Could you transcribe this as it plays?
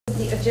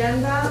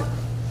agenda.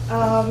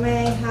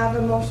 May I have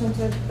a motion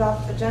to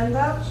adopt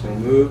agenda? So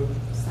moved.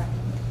 Second.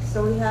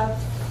 So we have,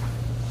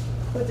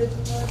 who did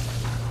what?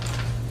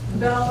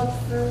 Bill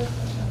first.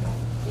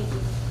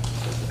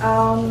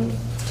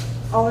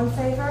 All in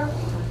favor?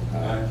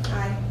 Aye.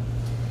 Aye.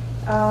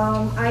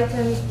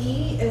 Item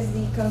E is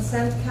the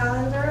consent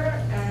calendar,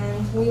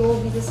 and we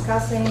will be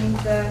discussing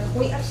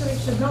we actually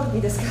should not be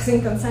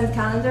discussing consent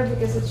calendar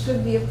because it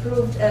should be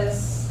approved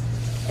as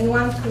in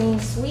one clean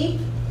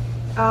sweep.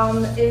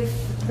 If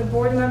the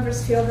board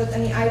members feel that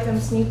any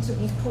items need to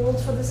be pulled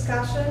for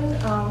discussion,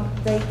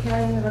 they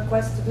can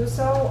request to do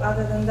so.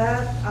 Other than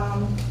that,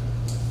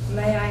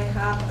 may I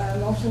have a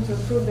motion to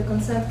approve the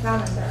consent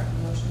calendar?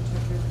 Motion to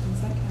approve the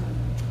consent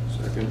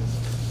calendar. Second.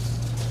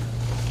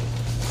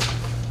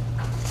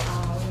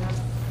 We have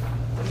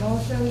the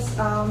motions.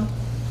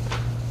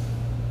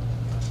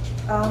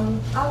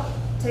 I'll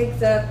take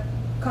the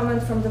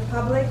comment from the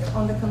public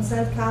on the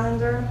consent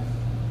calendar.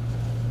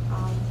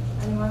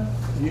 Anyone?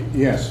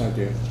 Yes, I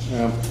do.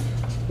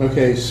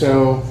 Okay,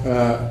 so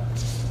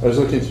I was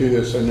looking through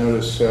this. I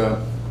noticed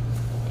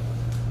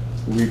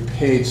we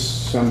paid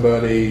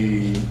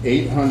somebody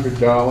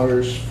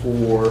 $800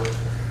 for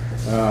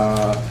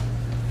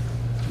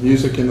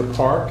music in the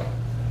park,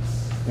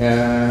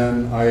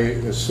 and I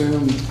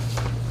assume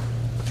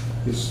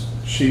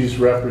she's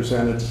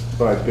represented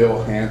by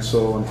Bill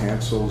Hansel and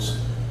Hansel's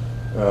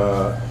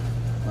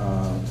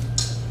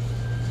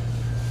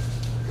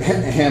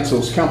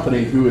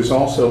company, who is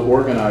also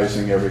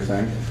organizing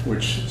everything,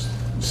 which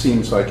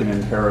seems like an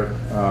inherent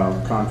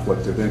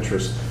conflict of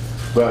interest.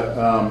 But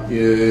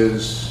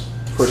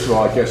first of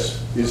all, I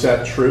guess, is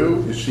that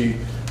true? Is she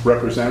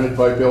represented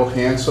by Bill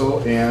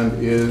Hansel, and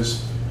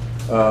is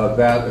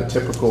that a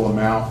typical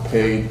amount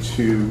paid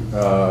to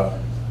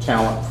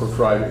Talent for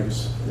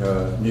Friday's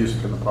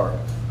Music in the Park?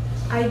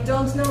 I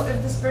don't know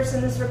if this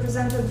person is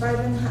represented by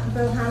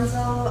Bill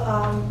Hansel.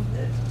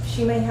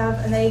 She may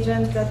have an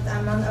agent that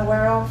I'm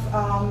unaware of.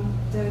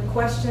 The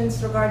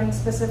questions regarding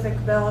specific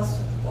bills,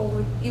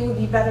 it would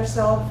be better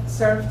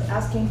served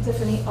asking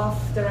Tiffany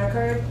off the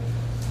record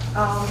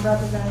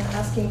rather than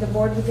asking the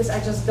board, because I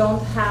just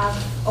don't have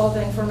all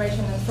the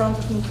information in front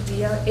of me to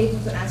be able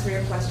to answer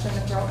your question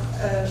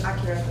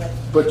accurately.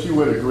 But you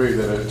would agree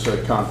that it's a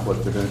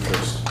conflict of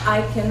interest?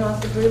 I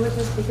cannot agree with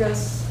this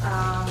because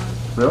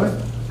Really?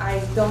 I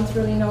don't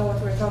really know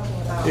what we're talking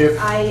about.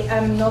 I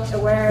am not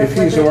aware if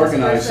he's whether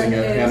organizing this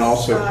person it and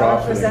also is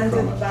profiting from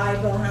represented it. by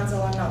Bill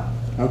Hansel or not.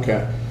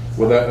 Okay.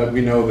 Well, that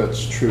we know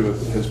that's true.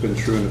 It has been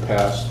true in the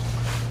past.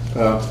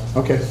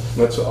 Okay,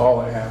 that's all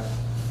I have.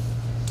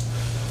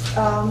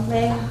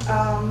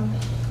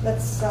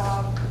 Let's.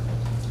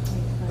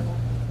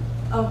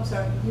 Oh,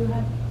 sorry. You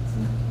had.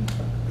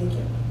 Thank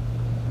you.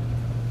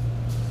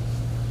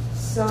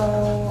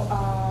 So.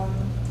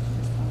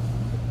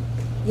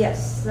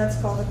 Yes, let's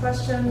call the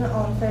question.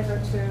 All in favor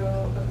to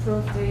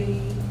approve the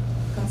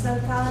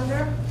consent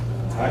calendar?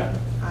 Aye.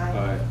 Aye.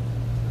 Aye.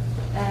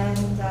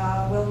 And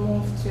we'll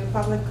move to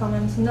public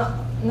comment. Not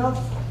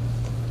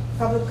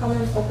public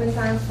comment. Open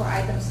time for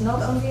items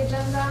not on the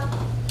agenda.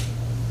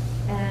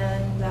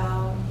 And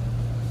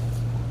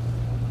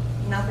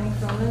nothing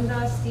from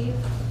Linda. Steve?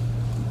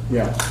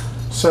 Yeah.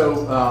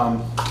 So,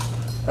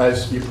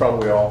 as you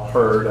probably all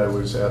heard, I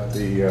was at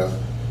the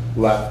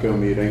LAFCO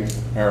meeting.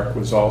 Eric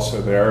was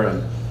also there,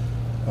 and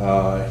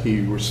he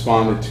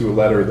responded to a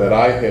letter that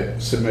I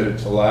had submitted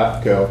to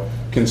LAFCO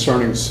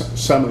concerning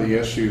some of the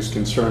issues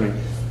concerning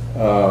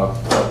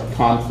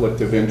conflict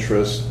of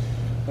interest,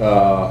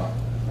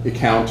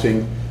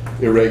 accounting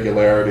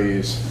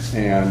irregularities,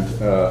 and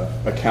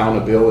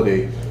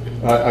accountability.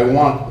 I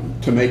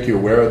want to make you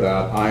aware of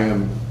that. I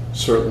am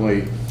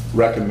certainly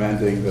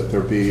recommending that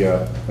there be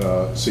a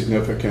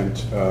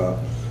significant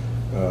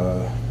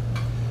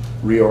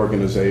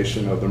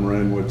reorganization of the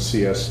Marinwood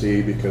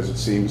CSD, because it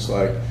seems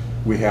like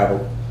we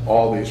have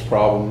all these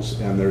problems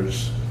and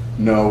there's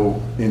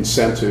no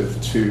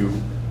incentive to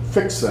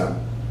fix them.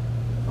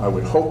 I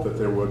would hope that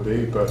there would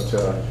be, but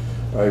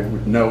I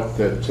would note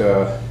that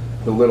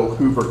the Little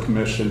Hoover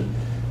Commission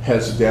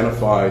has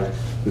identified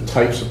the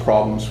types of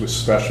problems with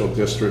special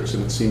districts,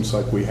 and it seems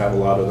like we have a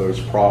lot of those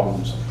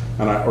problems.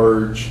 And I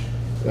urge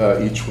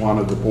each one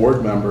of the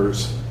board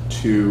members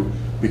to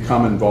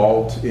become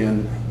involved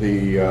in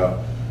the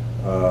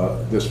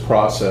this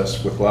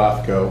process with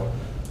LAFCO,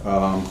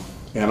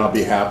 and I'll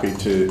be happy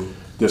to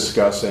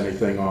discuss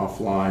anything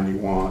offline you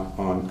want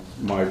on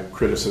my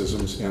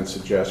criticisms and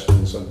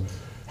suggestions on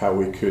how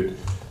we could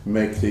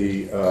make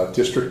the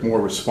district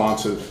more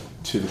responsive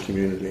to the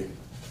community.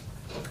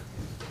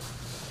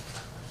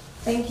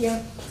 Thank you.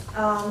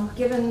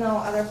 Given no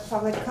other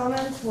public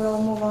comment,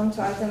 we'll move on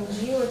to item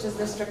G, which is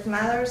district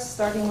matters,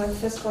 starting with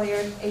fiscal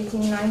year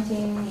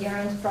 18-19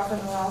 year-end profit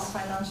and loss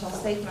financial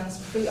statements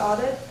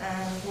pre-audit,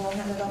 and we'll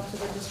hand it off to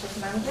the district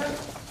manager.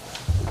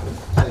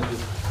 Thank you.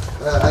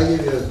 I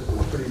gave you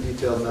a pretty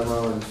detailed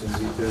memo and some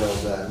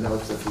detailed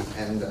notes at the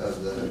end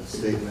of the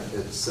statement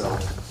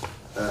itself.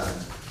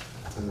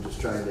 I'm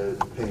just trying to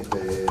paint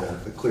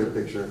a clear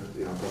picture.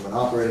 You know, from an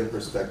operating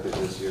perspective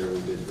this year,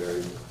 we did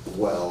very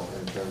well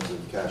in terms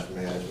of cash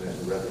management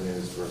and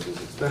revenues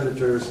versus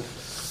expenditures.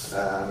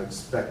 I'm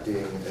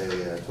expecting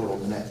a total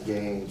net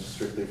gain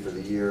strictly for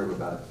the year of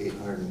about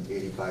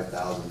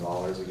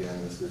 $885,000.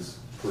 Again, this is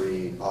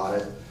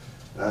pre-audit.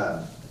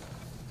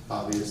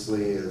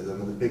 Obviously, some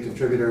of the big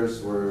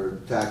contributors were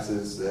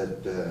taxes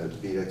that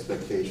beat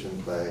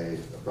expectations by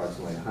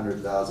approximately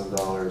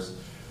 $100,000.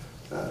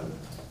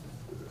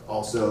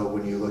 Also,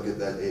 when you look at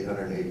that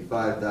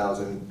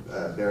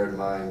 $885,000, bear in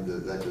mind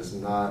that that does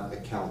not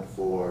account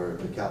for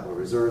the capital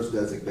reserves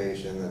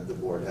designation that the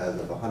board has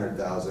of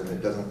 $100,000.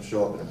 It doesn't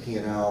show up in a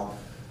P&L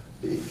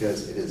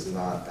because it is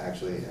not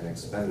actually an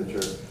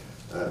expenditure.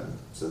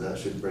 So that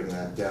should bring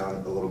that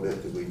down a little bit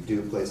because we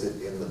do place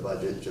it in the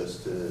budget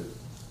just to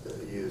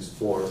use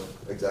for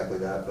exactly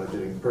that,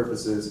 budgeting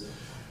purposes.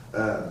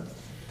 And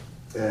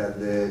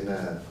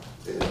then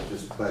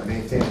just by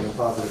maintaining a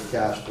positive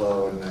cash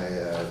flow and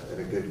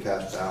a good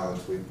cash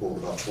balance, we pulled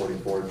about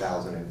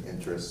 $44,000 in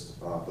interest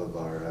off of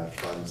our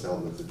funds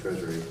held with the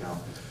treasury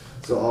account.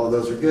 So all of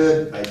those are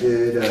good. I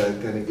did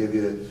kind of give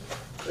you,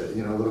 a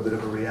little bit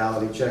of a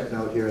reality check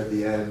note here at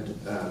the end,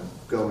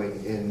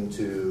 going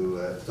into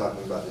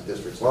talking about the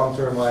district's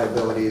long-term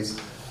liabilities.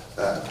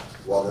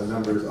 While the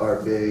numbers are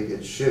big,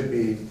 it should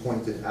be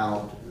pointed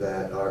out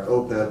that our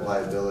OPEB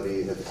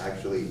liability has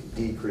actually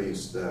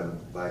decreased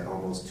by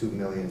almost $2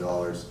 million,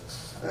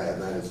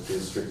 and that is due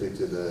strictly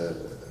to the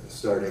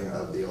starting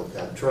of the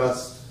OPEB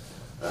trust,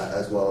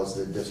 as well as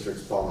the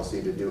district's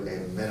policy to do a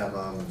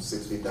minimum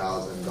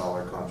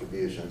 $60,000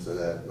 contribution, so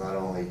that not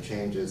only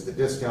changes the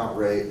discount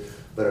rate,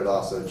 but it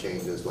also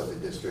changes what the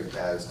district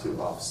has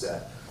to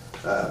offset.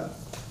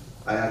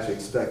 I actually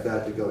expect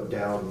that to go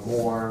down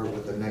more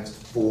with the next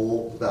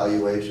full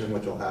valuation,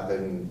 which will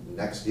happen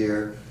next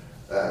year,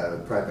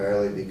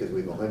 primarily because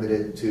we've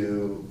limited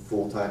to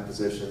full-time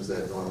positions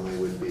that normally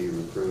would be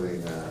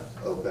accruing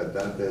OPEB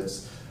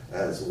benefits,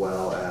 as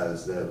well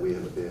as that we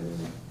have been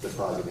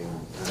depositing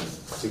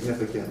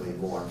significantly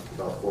more,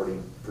 about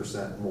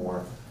 40%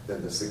 more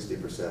than the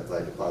 60% by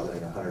depositing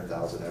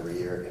 $100,000 every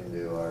year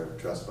into our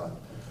trust fund.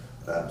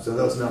 So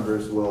those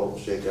numbers will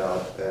shake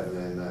out, and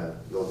then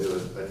they'll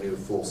do a new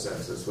full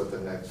census with the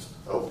next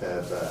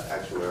OPEB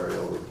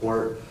actuarial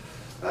report.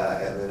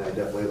 And then I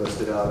definitely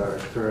listed out our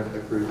current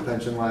accrued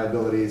pension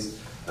liabilities.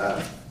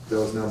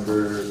 Those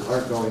numbers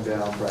aren't going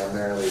down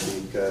primarily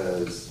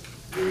because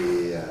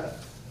the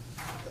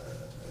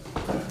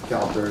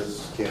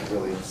CalPERS can't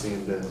really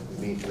seem to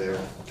meet their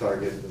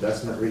target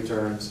investment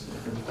returns.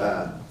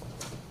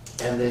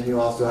 And then you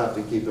also have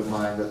to keep in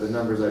mind that the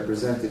numbers I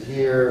presented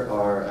here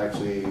are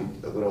actually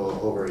a little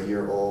over a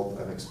year old.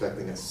 I'm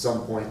expecting at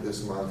some point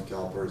this month,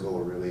 CalPERS will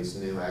release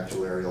new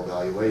actuarial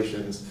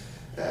valuations.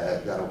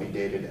 That'll be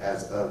dated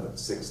as of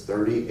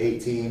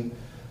 6/30/18,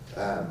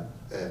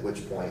 at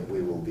which point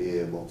we will be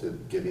able to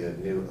give you a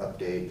new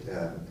update,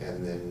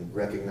 and then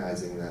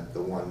recognizing that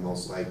the one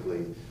most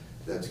likely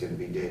that's going to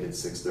be dated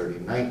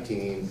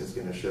 6/30/19 is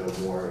going to show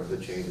more of the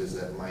changes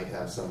that might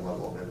have some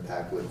level of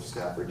impact with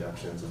staff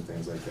reductions and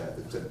things like that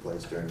took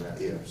place during that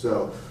year.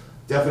 So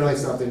definitely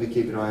something to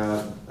keep an eye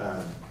on.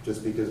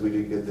 Just because we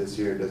did good this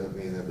year doesn't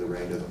mean that the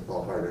rain doesn't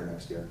fall harder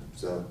next year.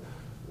 So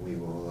we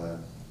will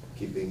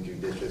keep being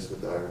judicious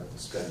with our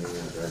spending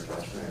and our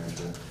cash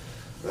management.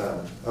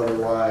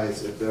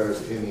 Otherwise, if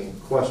there's any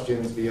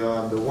questions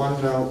beyond the one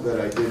note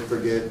that I did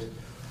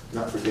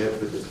not forget,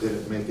 but just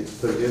didn't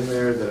put it in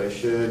there that I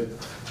should.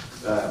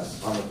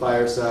 On the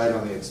fire side,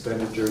 on the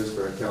expenditures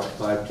for account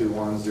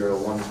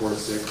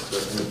 5210146 for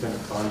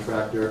independent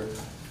contractor,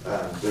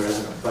 there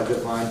isn't a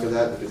budget line for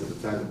that because at the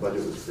time the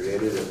budget was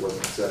created, it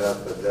wasn't set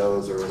up, but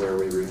those are where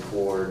we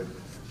record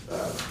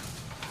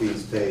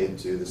fees paid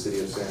to the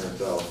city of San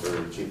Rafael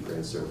for chief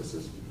grade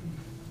services.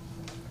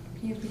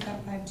 Can you repeat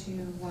that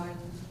 521?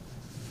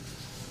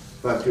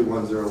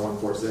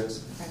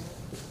 5210146. Okay.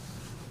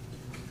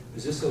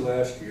 Is this the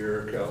last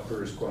year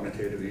CalPERS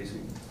quantitative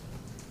easing?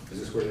 Is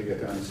this where they get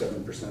down to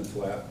 7%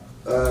 flat?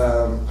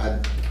 I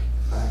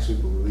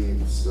actually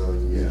believe so,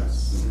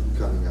 yes.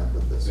 Coming up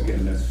with this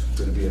Again, one. that's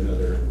going to be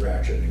another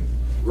ratcheting.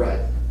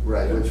 Right,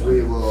 which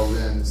we will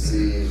then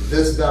see.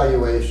 This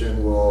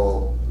valuation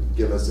will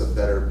give us a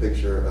better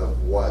picture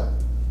of what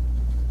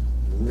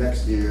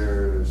next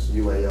year's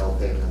UAL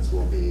payments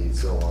will be,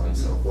 so on and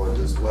so forth,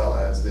 as well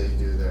as they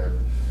do their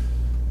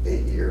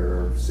 8-year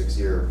or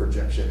 6-year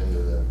projection into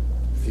the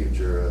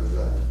future of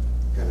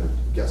kind of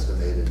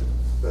guesstimated,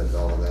 but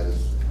all of that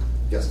is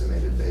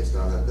guesstimated based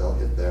on that they'll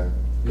hit their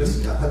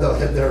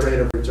rate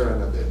of return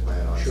that they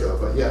plan on. Sure. So,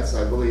 but yes,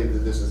 I believe that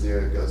this is the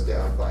year it goes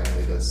down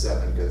finally to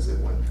 7 because it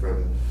went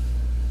from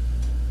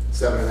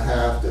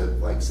 7.5 to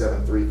like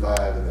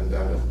 7.35 and then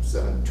down to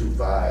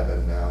 7.25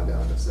 and now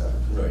down to 7.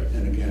 Right,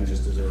 and again,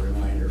 just as a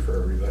reminder for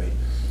everybody,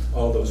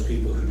 all those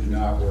people who do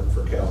not work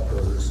for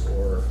CalPERS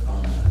or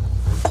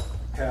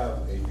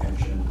have a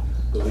pension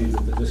believe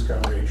that the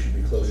discount rate should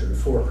be closer to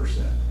 4%,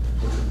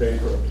 which would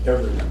bankrupt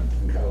everyone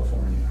in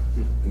California,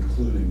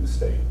 including the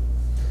state.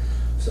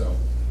 So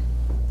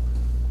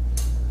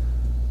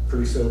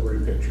pretty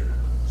sobering picture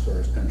as far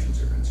as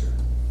pensions are concerned.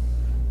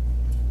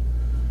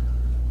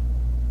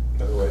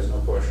 Otherwise, no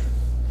question.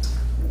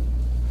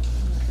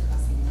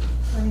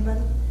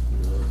 Anybody?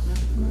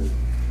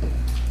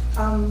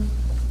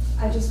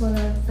 I just want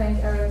to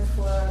thank Eric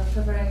for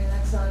preparing an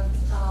excellent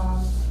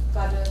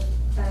budget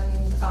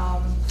and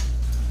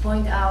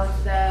point out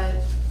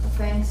that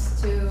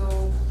thanks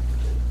to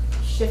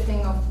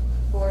shifting of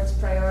board's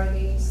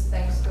priorities,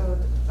 thanks to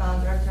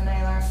Director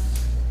Naylor,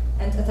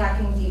 and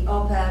attacking the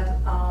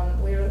OPEB,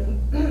 we're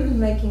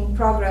making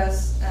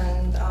progress,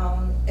 and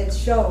it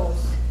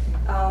shows.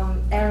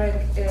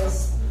 Eric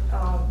is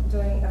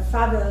doing a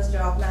fabulous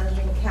job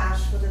managing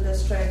cash for the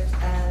district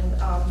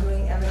and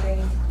doing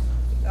everything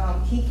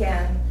he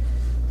can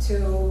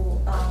to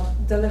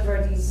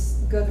deliver these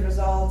good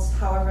results.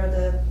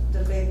 However,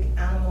 the big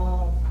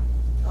animal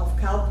of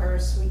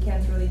CalPERS we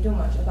can't really do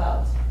much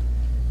about.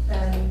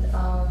 And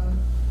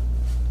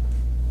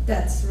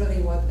that's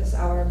really what is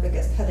our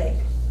biggest headache.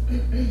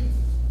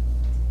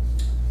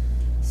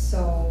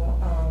 So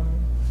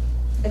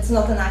it's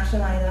not an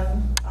action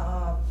item.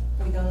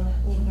 We don't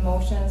need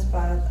motions,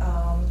 but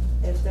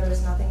if there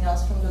is nothing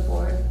else from the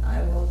board,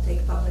 I will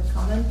take public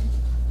comment.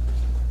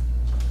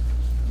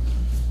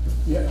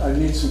 Yeah, I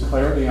need some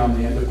clarity on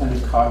the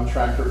independent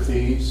contractor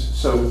fees.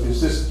 So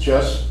is this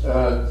just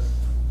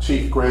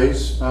Chief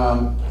Gray's,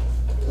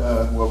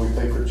 what we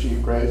pay for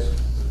Chief Gray's?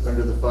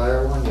 Under the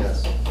fire one,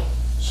 yes.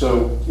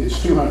 So it's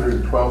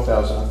 $212,000.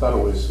 I thought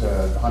it was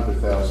a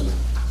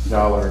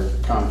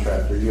 $100,000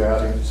 contract. Are you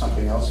adding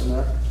something else in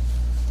there?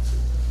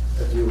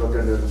 If you look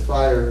under the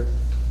fire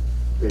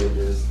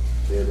pages,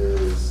 it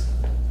is,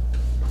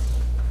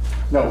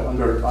 No,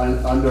 under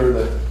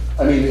the,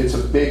 I mean, it's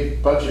a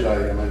big budget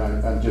item,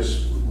 and I'm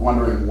just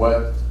wondering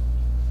what,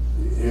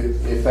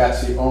 if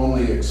that's the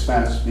only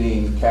expense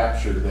being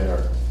captured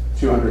there,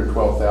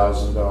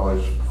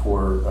 $212,000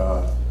 for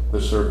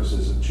the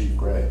services of Chief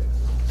Gray.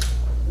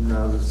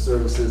 no, the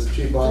services,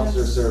 chief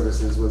officer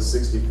services was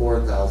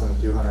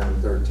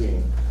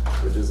 $64,213,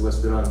 which is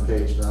listed on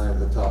page 9 of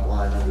the top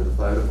line under the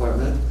fire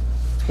department.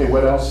 Okay,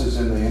 what else is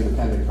in the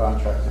independent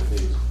contractor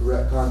fees?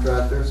 Rec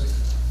contractors,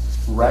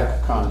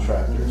 Rec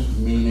contractors,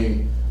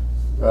 meaning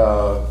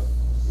what?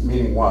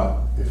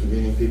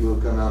 meaning people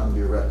who come out and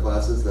do rec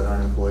classes that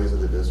aren't employees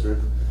of the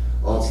district.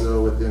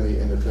 Also, within the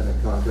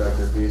independent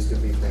contractor fees can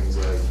be things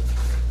like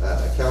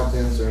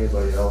accountants or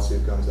anybody else who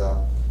comes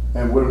out.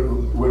 And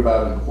what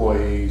about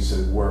employees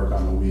that work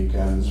on the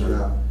weekends or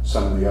Yeah.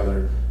 some of the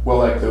other, well,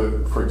 like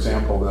for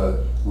example,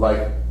 the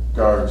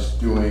lifeguards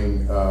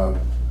doing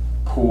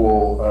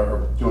pool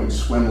or doing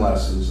swim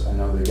lessons, I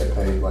know they get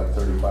paid like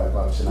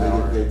 $35 an They get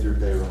hour. paid through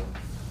payroll.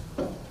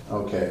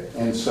 Okay,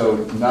 and so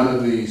none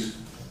of these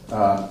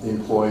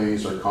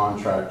employees or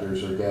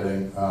contractors are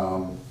getting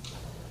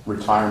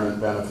retirement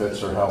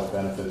benefits or health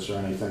benefits or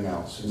anything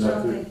else? Is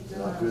that-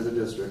 Not through the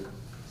district.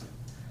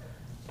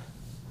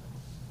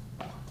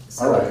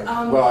 So, All right,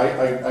 well,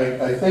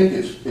 I think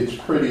it's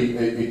pretty,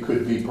 it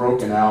could be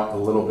broken out a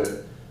little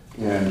bit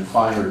in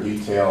finer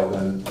detail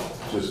than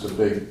just a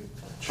big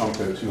chunk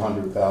of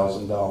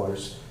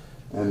 $200,000.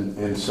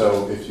 And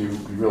so if you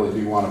really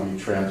do want to be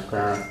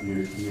transparent, you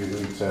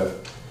need to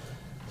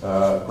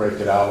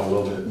break it out a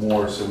little bit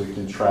more so we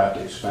can track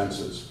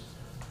expenses.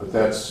 But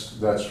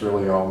that's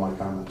really all my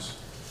comments.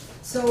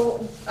 So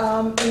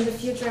in the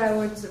future, I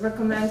would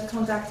recommend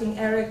contacting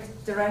Eric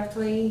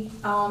directly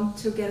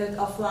to get it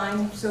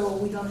offline, so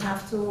we don't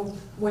have to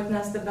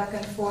witness the back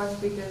and forth,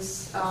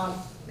 because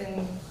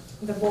in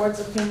the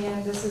board's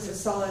opinion, this is a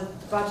solid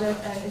budget,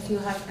 and if you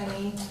have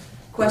any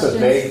questions.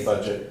 It's a vague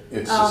budget.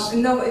 It's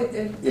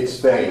it's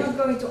vague. I'm not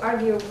going to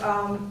argue.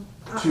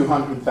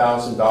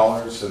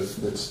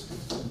 $200,000 that's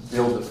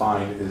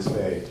ill-defined is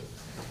vague.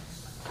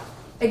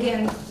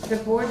 Again, the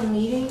board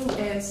meeting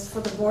is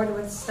for the board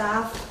with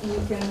staff. You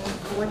can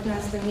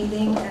witness the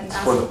meeting and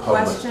for the ask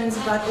public. questions,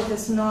 but it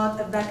is not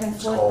a back and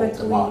It's forth called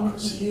between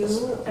democracy. you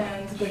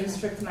and the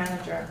district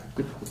manager.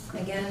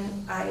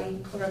 Again, I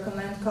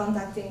recommend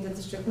contacting the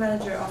district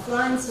manager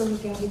offline so he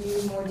can give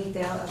you more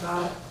detail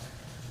about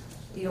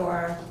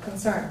your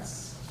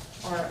concerns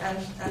or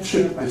answer It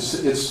should, your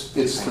questions.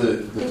 it's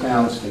the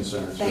town's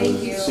concerns, or Thank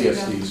the you.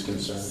 CSD's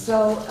concerns.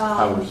 So,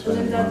 how we're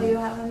spending Linda, money. do you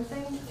have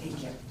anything?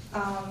 Thank you.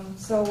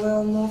 So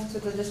we'll move to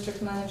the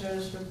district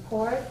manager's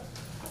report.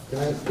 Can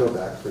I go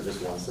back for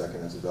just 1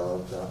 second, Isabella,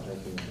 without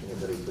making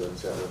anybody feel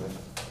upset with me?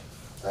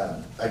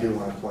 I do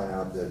want to point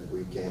out that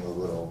we came a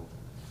little,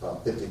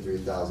 about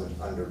 $53,000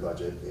 under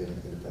budget in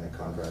independent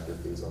contractor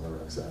fees on the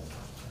rec side.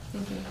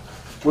 Thank you.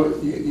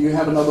 Well, you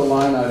have another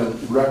line item,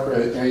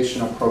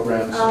 recreational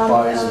program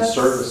supplies and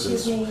services.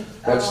 Excuse me,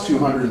 That's so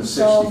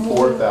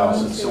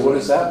 $264,000, so what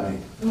does that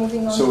mean?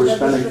 Moving on So to we're the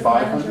spending district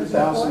manager's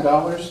report.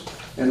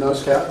 $500,000 in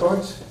those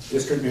categories?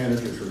 District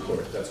manager's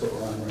report, that's what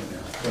we're on right now.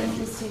 Thank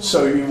you.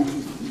 So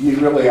you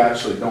really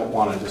actually don't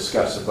want to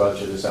discuss a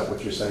budget, is that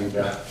what you're saying,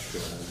 Jack?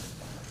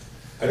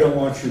 I don't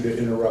want you to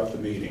interrupt the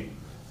meeting.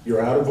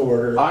 You're out of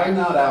order. I'm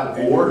not out of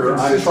And you're order, I'm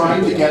consistent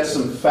trying to with get it.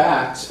 some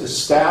facts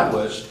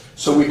established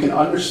so we can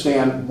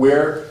understand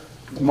where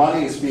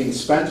money is being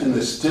spent in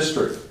this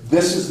district.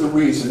 This is the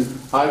reason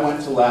I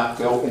went to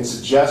LAFCO and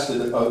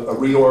suggested a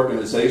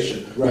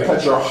reorganization. Right.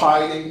 Because you're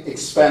hiding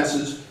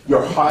expenses,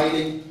 you're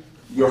hiding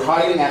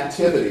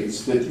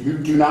activities that you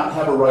do not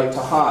have a right to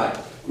hide.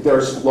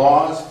 There's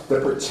laws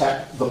that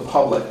protect the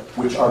public,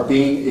 which are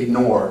being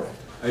ignored.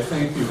 I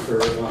thank you for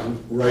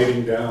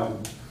writing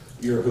down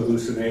your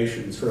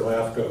hallucinations for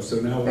LAFCO, so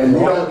now. And you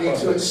don't need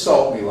to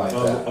insult me like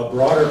that. A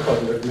broader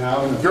public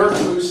now. Your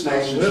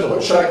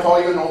hallucinations. Should I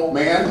call you an old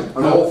man?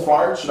 An old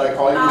fart? Should I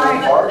call you an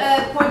old fart?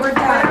 Point of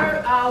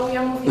order, we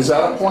are moving. Is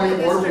that a point of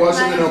order?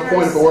 Wasn't it a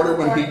point of order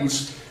when he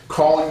was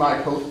calling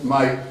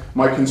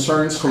my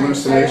concerns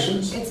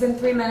hallucinations? It's been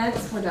 3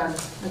 minutes, we're done.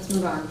 Let's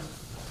move on.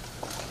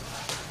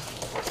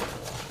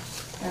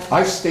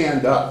 I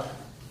stand up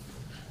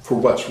for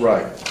what's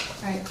right.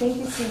 All right, thank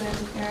you, Stephen.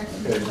 Eric,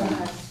 Okay. go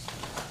ahead.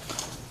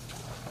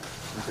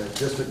 Okay,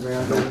 district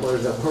manager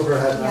reports up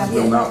overhead. Yeah.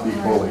 Will not be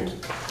bullied.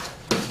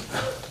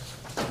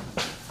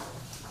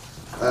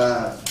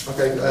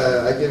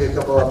 I give you a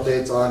couple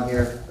updates on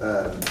here.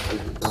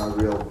 Not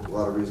a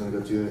lot of reason to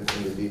go too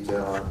into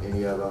detail on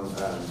any of them.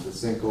 The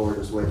sinkhole, we're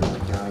just waiting on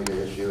the county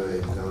to issue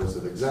a notice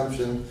of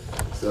exemption,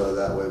 so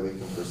that way we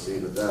can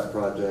proceed with that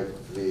project.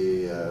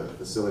 The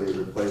facility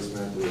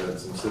replacement, we had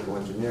some civil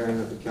engineering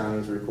that the county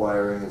is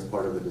requiring as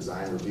part of the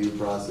design review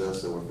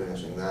process, so we're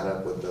finishing that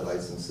up with the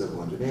licensed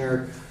civil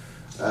engineer.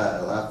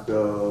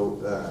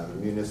 LAFCO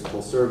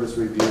municipal service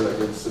review, I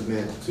did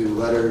submit 2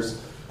 letters.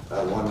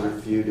 One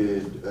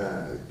refuted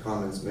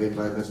comments made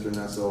by Mr.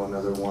 Nessel,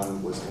 another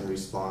one was in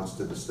response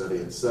to the study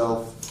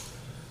itself.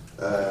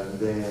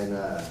 Then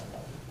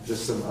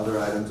just some other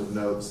items of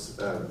notes.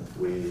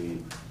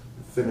 We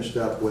finished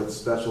up with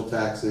special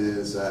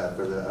taxes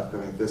for the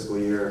upcoming fiscal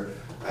year.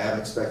 I am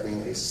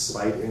expecting a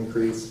slight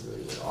increase,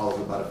 all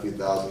of about a few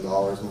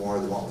 $1,000s more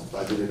than what was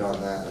budgeted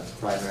on that. That's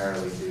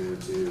primarily due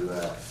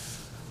to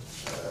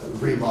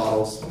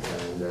remodels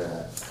and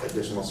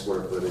additional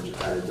square footage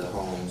added to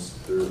homes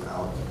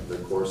throughout the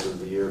course of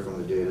the year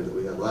from the data that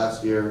we had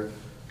last year.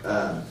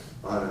 On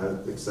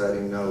an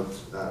exciting note,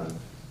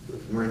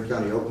 Marin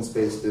County Open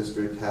Space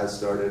District has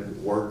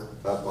started work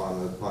up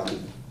on the Ponte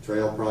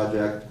Trail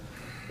project.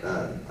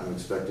 I'm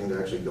expecting to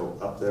actually go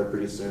up there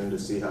pretty soon to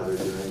see how they're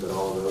doing, but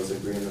all of those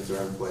agreements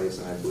are in place,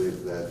 and I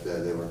believe that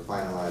they were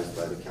finalized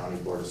by the County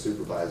Board of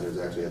Supervisors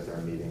actually at their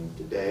meeting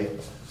today.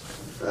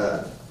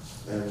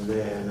 And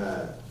then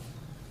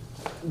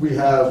we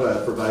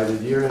have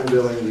provided year-end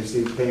billing,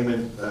 received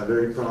payment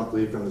very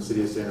promptly from the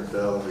City of Santa Fe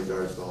in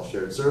regards to all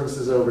shared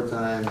services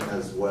overtime,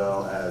 as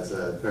well as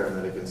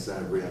paramedic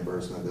incentive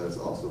reimbursement that is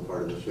also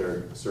part of the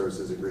shared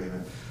services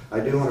agreement.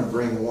 I do want to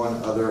bring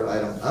one other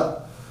item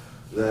up,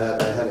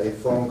 that I had a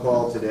phone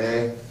call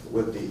today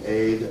with the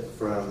aide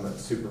from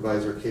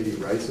Supervisor Katie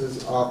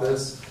Rice's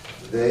office.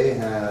 They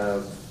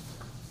have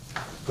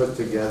put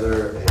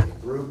together a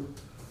group.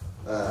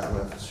 I'm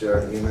going to share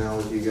an email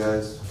with you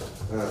guys.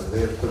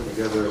 They have put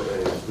together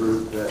a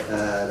group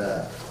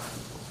that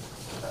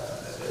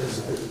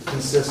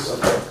consists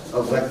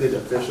of elected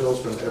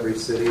officials from every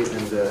city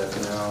and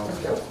now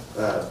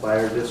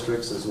fire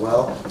districts as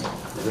well.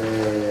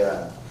 They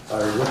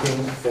are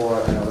looking for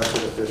an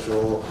elected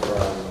official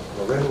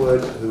from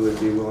Marinwood who would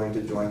be willing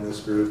to join this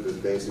group.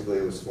 It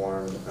basically was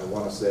formed, I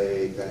want to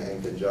say, kind of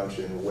in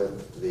conjunction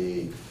with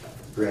the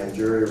grand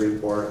jury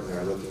report, and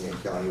they're looking at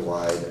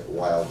countywide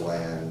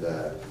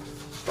wildland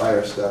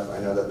fire stuff. I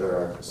know that there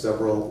are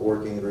several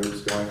working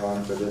groups going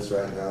on for this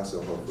right now,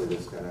 so hopefully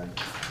this kind of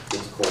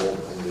gets cold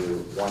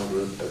into one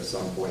group at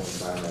some point in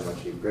time. I know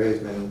Chief Gray's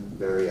been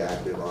very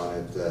active on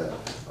it.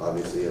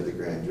 Obviously, at the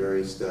grand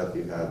jury stuff,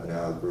 you have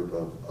now a group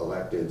of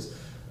electeds.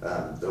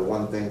 The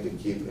one thing to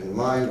keep in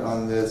mind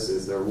on this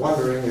is they're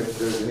wondering if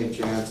there's any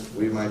chance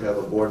we might have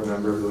a board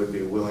member who would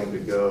be willing to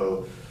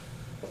go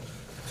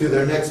to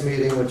their next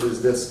meeting, which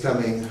is this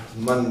coming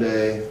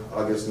Monday,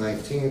 August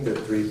 19th at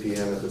 3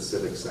 p.m. at the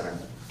Civic Center.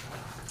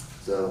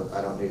 So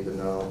I don't need to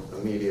know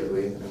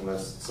immediately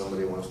unless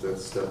somebody wants to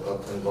step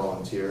up and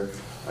volunteer.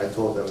 I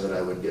told them that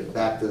I would get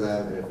back to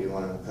them, and if you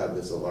want to have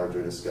this a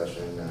larger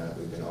discussion,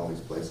 we can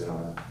always place it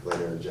on a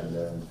later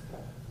agenda and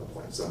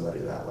appoint somebody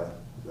that way.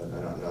 But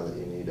I don't know that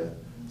you need a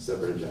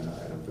separate agenda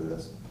item for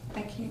this.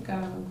 I can't go,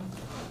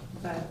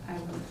 but I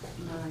wouldn't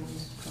mind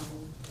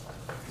going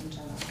in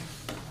general,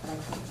 but I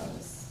can't go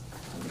this.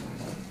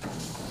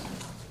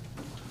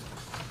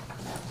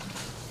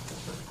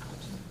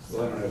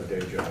 Well, I don't have a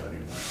day job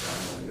anymore,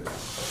 so I'm going to,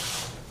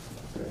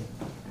 Okay.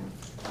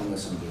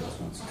 unless somebody else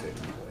wants to take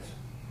my place.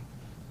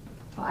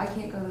 Well, I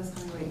can't go this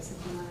many weeks if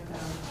you want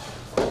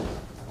to go.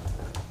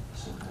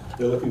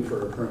 They're looking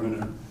for a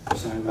permanent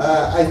assignment?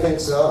 I think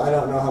so. I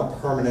don't know how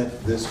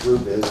permanent this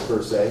group is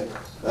per se.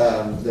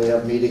 They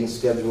have meetings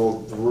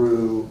scheduled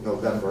through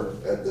November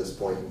at this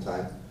point in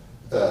time.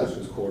 This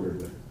was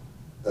quarterly.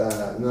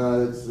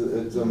 No,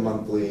 it's a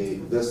monthly.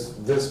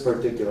 This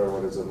particular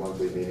one is a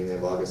monthly meeting. They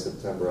have August,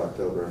 September,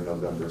 October, and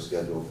November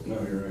scheduled. No,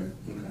 you're right.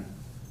 Okay.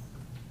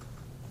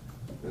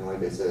 And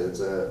like I said,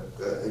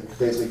 it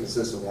basically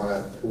consists of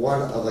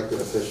one elected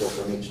official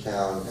from each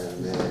town,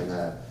 and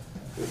then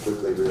we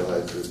quickly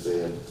realized that they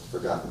had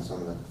forgotten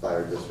some of the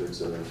fire districts,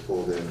 so they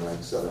pulled in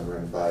like Southern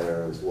Rim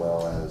Fire as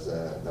well as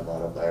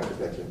Nevada Fire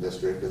Protection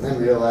District, and then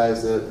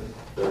realized that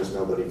there was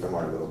nobody from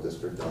our little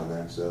district on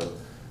there. So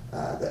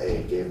the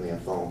aide gave me a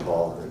phone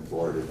call and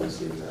forwarded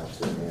this email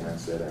to me, and I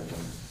said I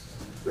can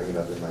bring it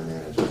up in my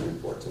manager's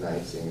report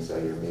tonight, seeing as how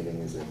your meeting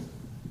is in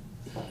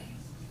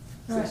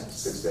Alright.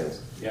 6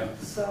 days. Yeah.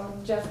 So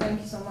Jeff,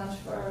 thank you so much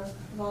for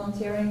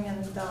volunteering,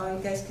 and you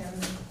guys can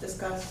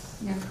discuss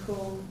Yeah. who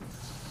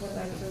would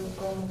like to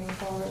go moving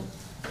forward.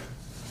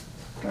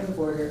 Point of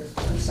order.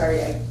 I'm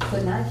sorry, I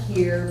could not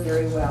hear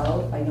very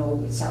well. I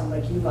know it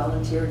sounded like you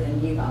volunteered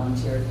and he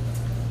volunteered.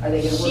 Are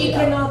they going to work She it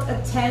out? cannot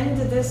attend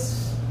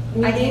this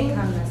I can't meeting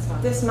come this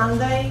one, this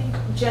Monday.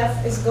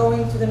 Jeff is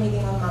going to the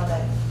meeting on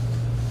Monday.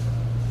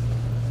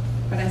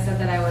 but I said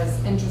that I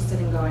was interested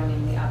in going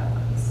in the other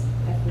ones,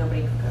 if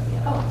nobody could go to the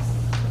other Oh. ones.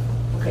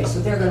 Okay, so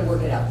they're going to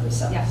work it out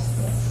themselves?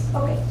 Yes.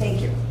 Okay,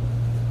 thank you.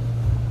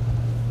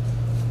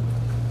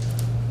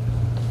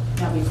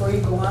 Now, before you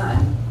go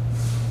on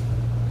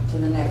to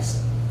the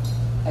next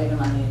item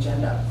on the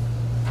agenda,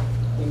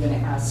 you're going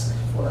to ask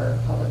for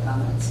public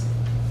comments.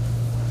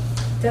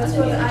 That's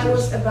And the what I managers.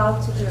 was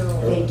about to do.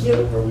 Thank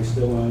you. Are we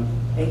still on?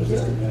 Thank you.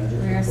 District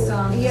manager's We are report? still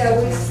on. Yeah,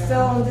 we're District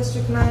still manager. on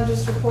district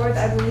manager's report.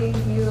 I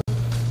believe you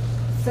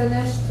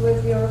finished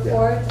with your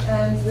report,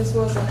 and this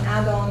was an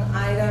add-on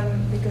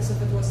item because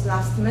if it was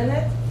last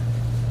minute.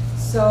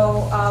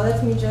 So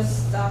let me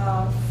just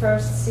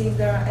first see if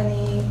there are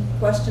any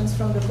questions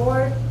from the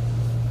board.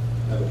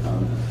 I have a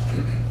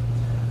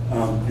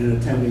comment. In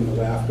attending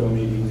the LAFCO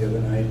meeting the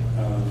other night,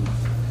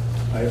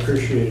 I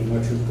appreciated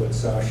much of what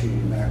Sashi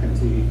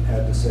McEntee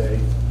had to say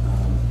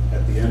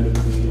at the end of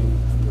the meeting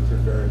with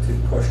regard to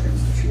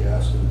questions that she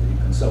asked of the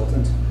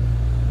consultant.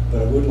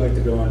 But I would like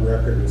to go on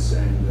record as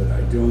saying that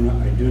I do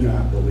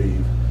not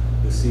believe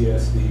the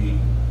CSD,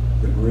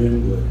 the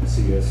Marinwood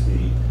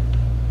CSD,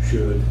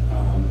 should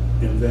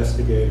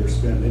investigate or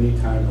spend any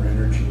time or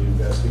energy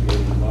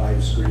investigating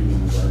live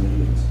streaming of our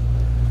meetings.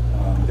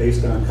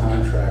 Based on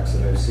contracts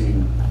that I've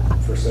seen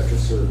for such a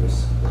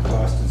service, the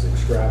cost is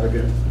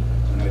extravagant,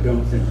 and I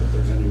don't think that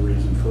there's any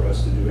reason for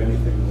us to do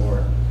anything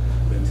more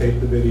than take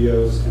the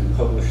videos and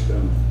publish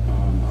them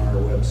on our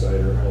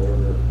website or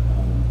however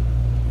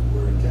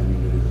we're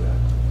intending to do that.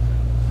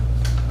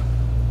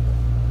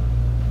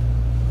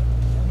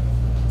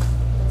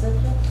 That's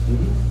it,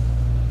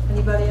 Jeff?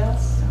 Anybody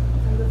else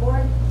from the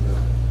board?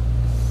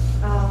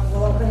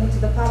 We'll open it to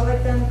the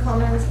public then.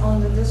 Comments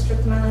on the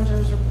district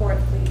manager's report,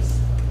 please.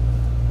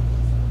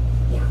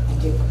 Yeah, I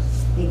do.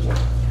 Thank you.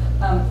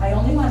 I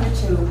only wanted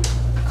to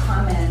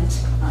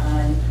comment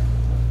on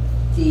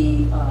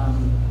the,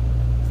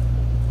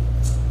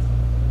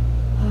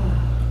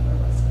 where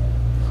was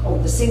it? Oh,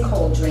 the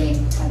sinkhole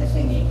drain kind of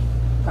thingy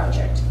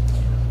project.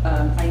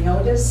 I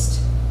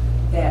noticed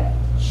that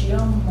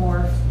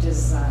Geomorph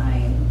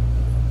Design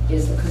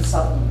is the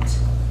consultant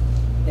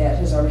that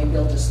has already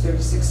billed us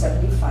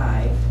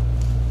 $36.75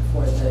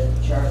 for the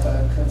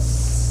JARPA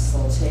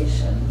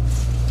consultation.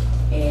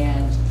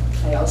 And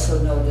I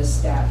also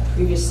noticed that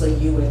previously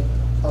you had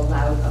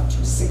allowed up to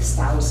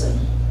 $6,000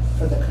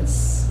 for the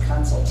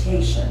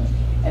consultation.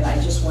 And I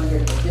just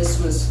wondered if this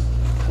was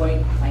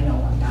going, I know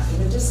I'm not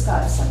going to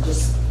discuss, I'm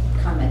just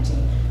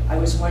commenting. I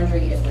was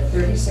wondering if the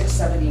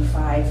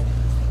 $36.75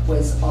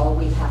 was all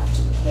we have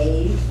to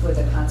pay for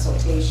the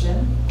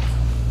consultation,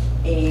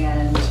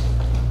 and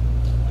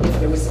if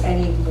there was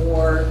any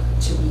more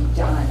to be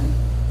done,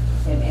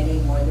 and any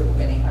more that we're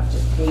going to have to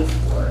pay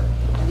for.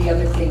 And the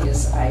other thing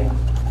is I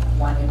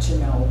wanted to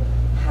know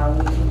how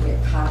we can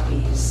get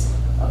copies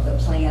of the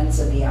plans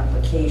and the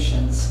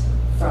applications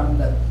from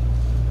the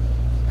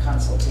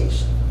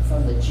consultation,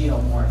 from the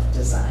Geomorph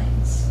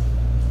Designs.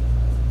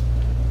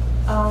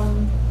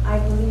 I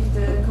believe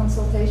the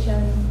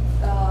consultation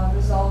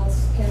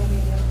results can be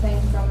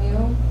obtained from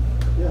you.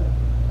 Yeah.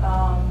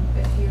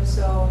 If you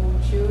so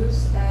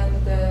choose.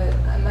 And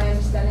my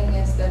understanding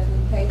is that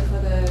we paid for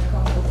the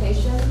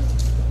consultation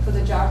for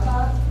the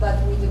JARPA,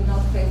 but we did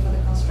not pay for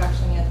the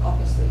construction yet,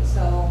 obviously.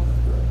 So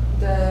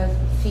the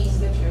fees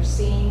that you're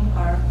seeing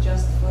are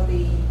just for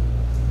the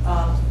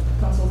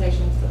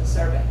consultation for the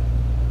survey.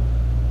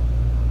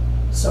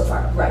 So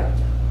far, right.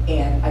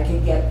 And I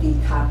can get the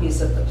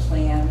copies of the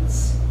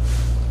plans.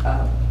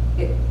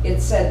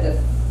 It said that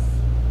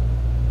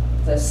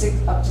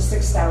up to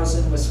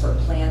 6,000 was for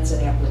plans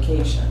and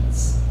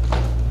applications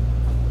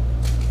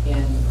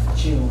in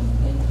June,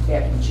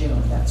 back in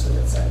June, that's what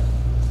it said.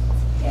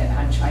 And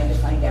I'm trying to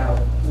find out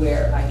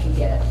where I can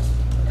get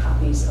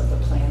copies of the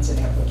plans and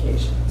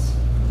applications.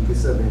 You can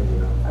send me an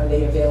email. Are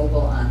they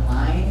available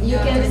online? You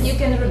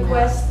can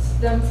request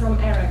them from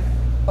Eric.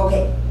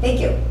 Okay, thank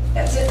you.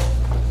 That's it.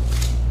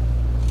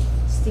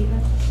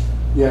 Stephen?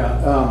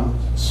 Yeah,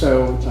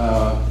 so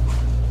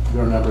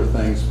there are a number of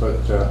things, but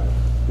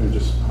I'm going to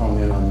just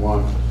hone in on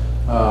one.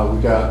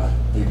 We got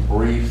a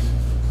brief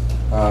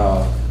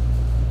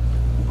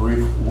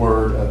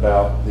word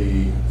about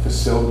the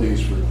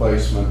facilities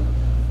replacement,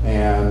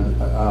 and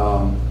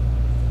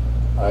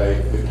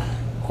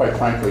quite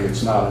frankly,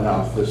 it's not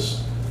enough.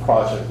 This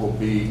project will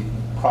be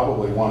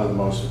probably one of the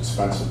most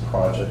expensive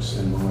projects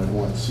in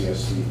Marinwood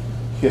CSD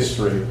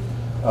history.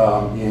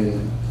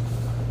 In,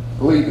 I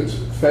believe it's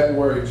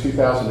February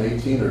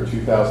 2018 or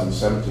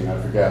 2017,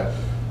 I forget.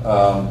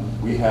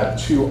 We had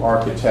 2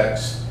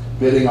 architects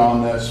bidding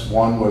on this.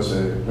 One was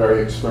a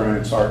very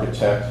experienced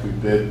architect who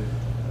bid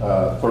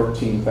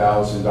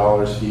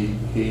 $13,000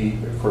 he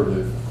for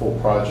the full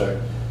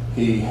project.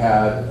 He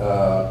had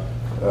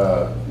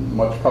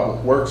much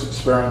public works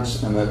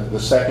experience, and the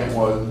second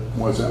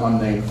was an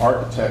unnamed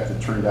architect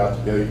that turned out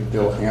to be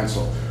Bill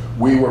Hansel.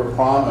 We were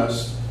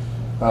promised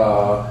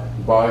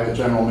by the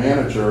general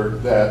manager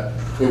that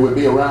it would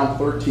be around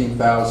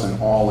 $13,000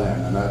 all in,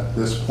 and at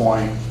this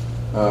point,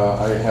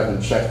 I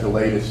haven't checked the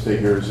latest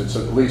figures. It's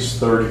at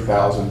least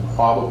 $30,000,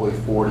 probably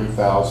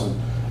 $40,000,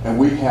 and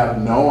we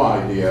have no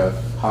idea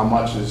how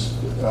much is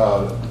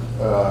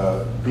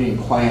being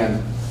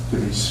planned to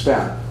be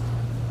spent.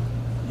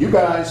 You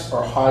guys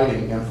are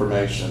hiding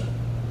information.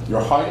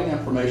 You're hiding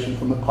information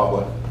from the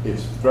public.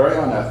 It's very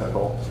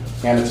unethical,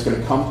 and it's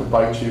going to come to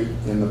bite you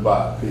in the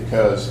butt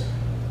because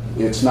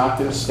it's not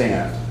going to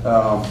stand.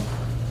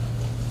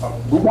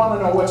 We want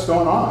to know what's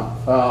going on.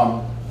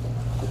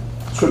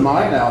 To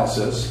my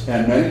analysis,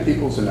 and many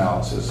people's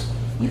analysis,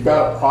 you've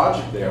got a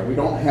project there. We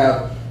don't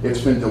have,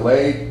 it's been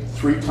delayed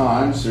 3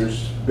 times.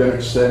 There's been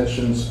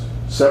extensions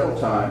several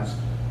times.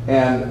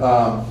 And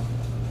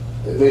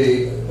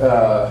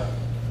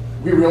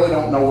we really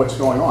don't know what's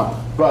going on.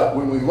 But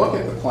when we look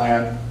at the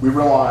plan, we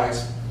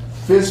realize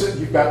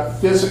you've got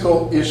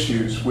physical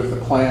issues with the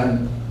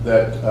plan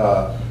that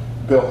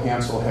Bill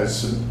Hansel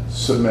has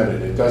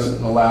submitted. It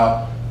doesn't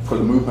allow for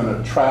the movement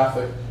of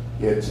traffic.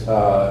 It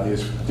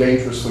is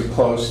dangerously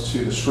close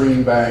to the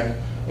stream bank,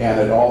 and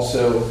it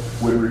also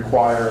would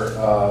require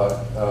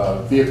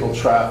vehicle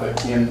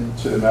traffic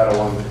into the meadow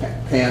on the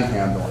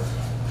panhandle.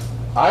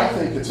 I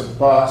think it's a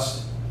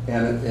bust,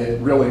 and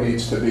it really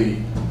needs to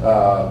be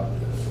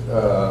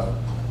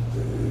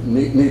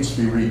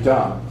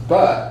redone.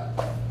 But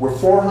we're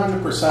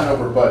 400%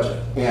 over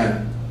budget,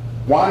 and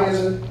why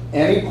isn't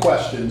any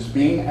questions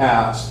being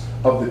asked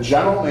of the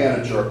general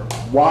manager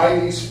why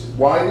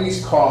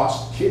these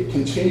costs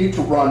continue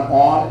to run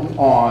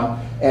on,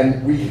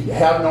 and we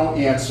have no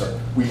answer.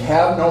 We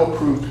have no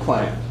approved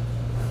plan.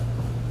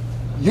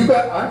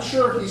 I'm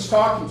sure he's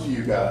talking to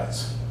you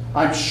guys.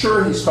 I'm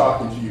sure he's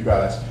talking to you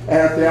guys.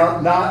 And if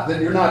they're not,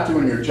 then you're not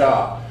doing your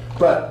job.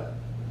 But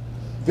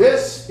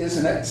this is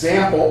an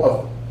example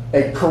of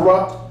a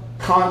corrupt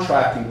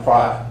contracting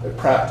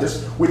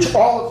practice, which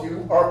all of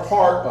you are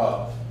part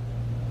of.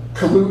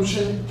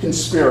 Collusion,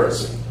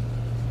 conspiracy.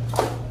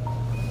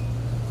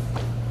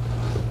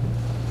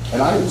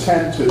 And I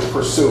intend to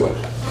pursue it.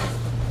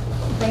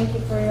 Thank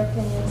you for your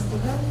opinion,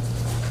 Stephen.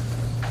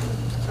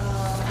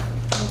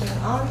 Moving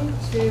on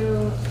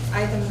to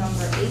item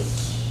number H,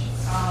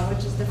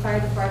 which is the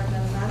fire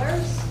department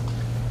matters.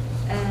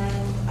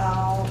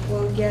 And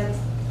we'll get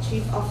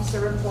chief officer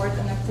report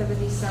and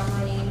activity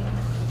summary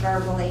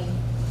verbally.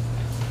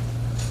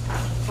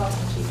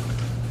 Welcome, Chief.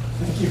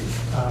 Thank you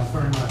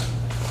very much.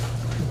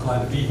 I'm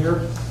glad to be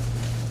here.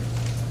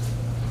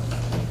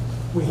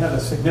 We had a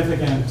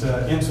significant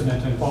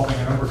incident involving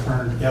an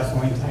overturned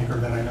gasoline tanker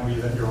that I know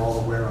that you're all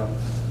aware of.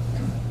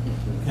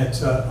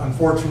 It's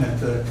unfortunate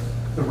the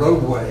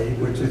roadway,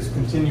 which is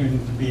continuing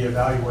to be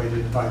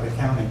evaluated by the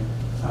county,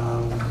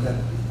 that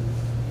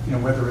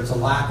whether it's a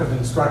lack of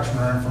instruction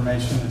or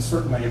information, it's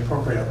certainly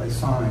appropriately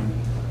signed.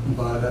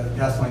 But a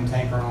gasoline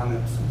tanker on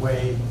its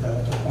way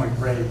to Point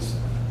Reyes,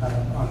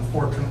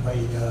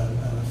 unfortunately, a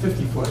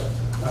 50-foot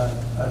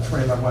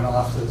trailer went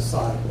off to the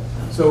side.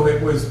 So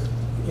it was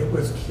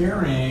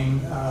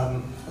carrying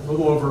a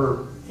little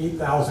over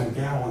 8,000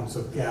 gallons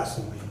of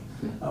gasoline.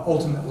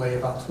 Ultimately,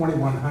 about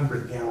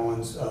 2,100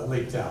 gallons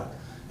leaked out.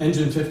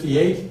 Engine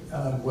 58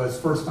 was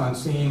first on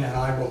scene, and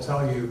I will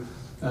tell you,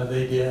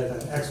 they did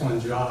an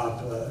excellent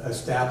job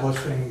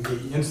establishing the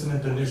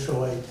incident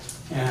initially,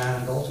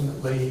 and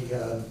ultimately,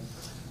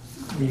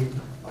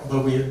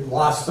 although we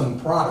lost some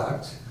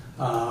product,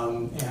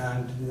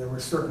 and there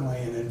was certainly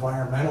an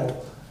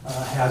environmental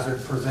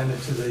hazard presented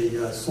to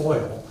the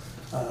soil,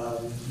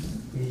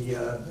 we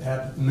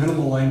had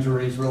minimal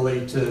injuries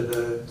really to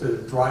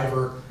the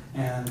driver,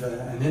 and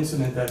an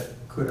incident that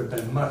could have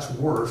been much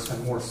worse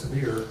and more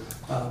severe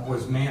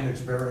was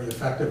managed very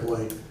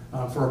effectively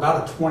for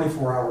about a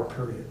 24-hour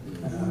period.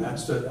 That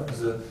was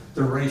the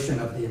duration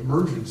of the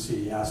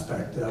emergency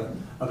aspect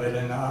of it,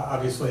 and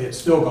obviously it's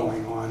still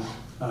going on,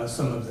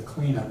 some of the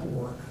cleanup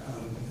work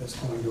that's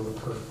going to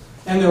occur.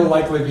 And there will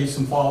likely be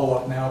some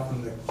follow-up now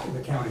from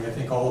the county. I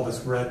think all of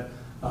us read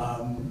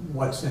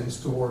what's in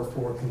store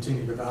for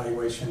continued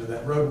evaluation of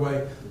that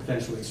roadway,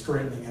 potentially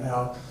straightening it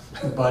out.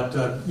 But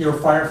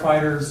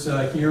firefighters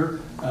here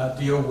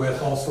deal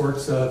with all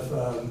sorts of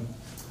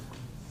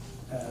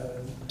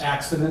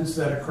accidents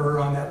that occur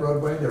on that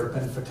roadway. There have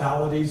been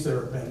fatalities, there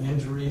have been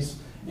injuries,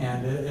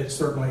 and it's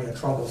certainly a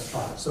trouble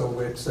spot.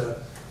 So it's, I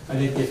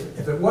think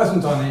if it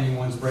wasn't on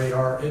anyone's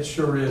radar, it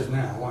sure is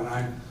now. And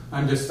I'm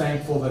I'm just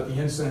thankful that the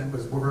incident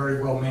was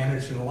very well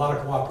managed and a lot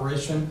of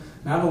cooperation,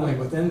 not only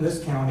within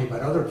this county,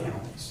 but other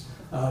counties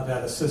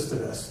that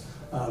assisted us.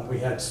 We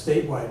had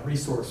statewide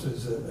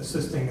resources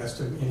assisting us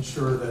to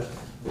ensure that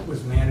it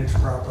was managed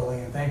properly,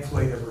 and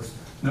thankfully there was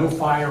no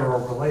fire or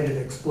related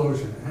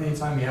explosion.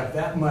 Anytime you have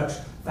that much,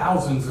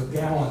 thousands of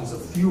gallons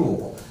of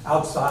fuel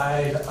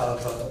outside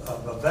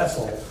of a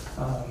vessel,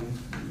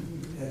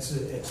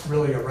 it's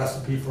really a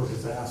recipe for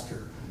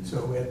disaster.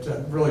 So we're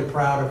really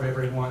proud of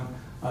everyone.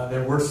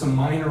 There were some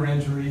minor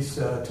injuries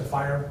to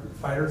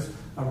firefighters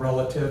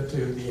relative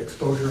to the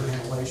exposure and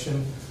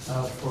inhalation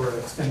for an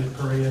extended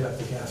period of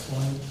the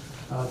gasoline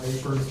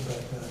vapors,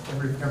 but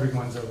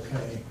everyone's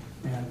okay.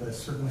 And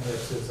certainly,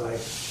 as I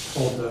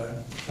told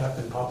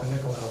Captain Papa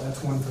Nicolau,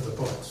 that's one for the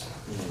books.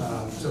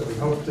 So we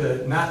hope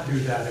to not do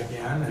that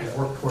again and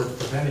work towards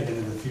preventing it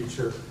in the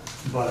future.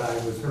 But I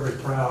was very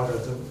proud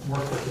of the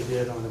work that they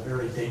did on a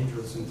very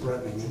dangerous and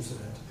threatening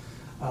incident.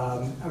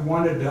 I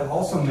wanted to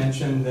also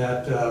mention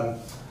that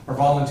our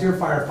volunteer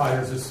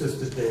firefighters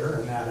assisted there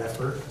in that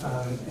effort,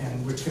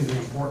 and which can be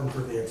important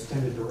for the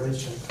extended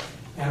duration.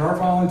 And our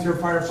volunteer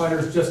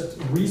firefighters just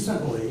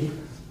recently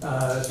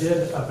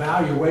did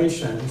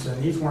evaluations,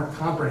 and these weren't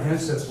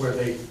comprehensive where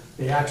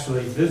they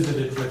actually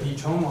visited with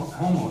each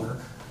homeowner,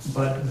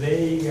 but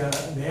they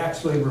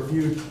actually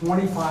reviewed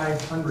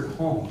 2,500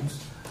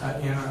 homes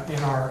in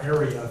our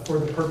area for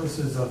the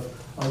purposes of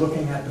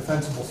looking at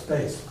defensible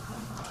space.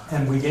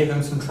 And we gave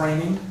them some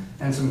training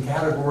and some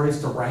categories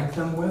to rank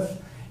them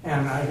with.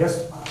 And I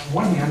guess on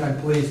one hand, I'm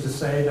pleased to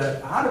say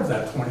that out of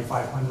that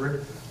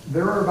 2,500,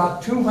 there are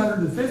about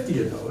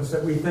 250 of those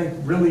that we think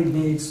really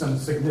need some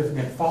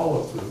significant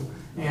follow-through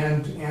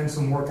and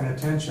some work and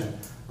attention.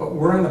 But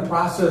we're in the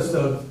process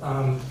of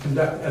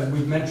as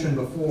we've mentioned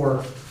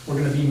before, we're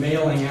going to be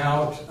mailing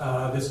out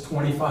this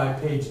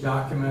 25-page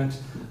document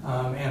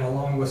and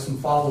along with some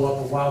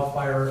follow-up, a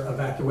wildfire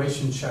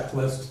evacuation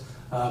checklist,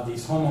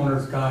 these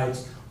homeowners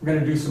guides. We're going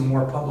to do some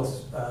more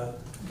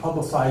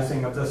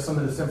publicizing of some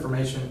of this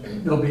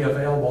information. It'll be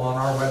available on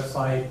our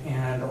website,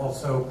 and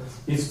also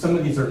some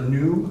of these are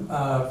new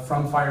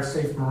from Fire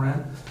Safe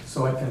Marin,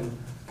 so I can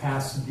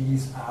pass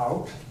these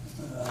out.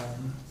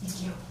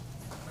 Thank you.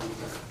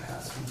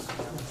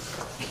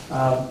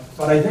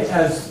 But I think,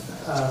 as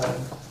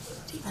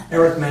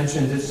Eric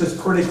mentioned, it's just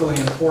critically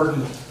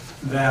important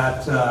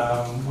that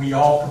we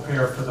all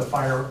prepare for the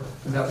fire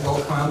that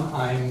will come.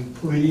 I'm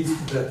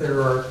pleased that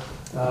there's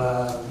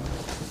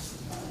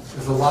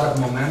a lot of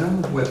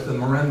momentum with the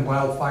Marin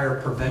Wildfire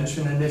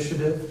Prevention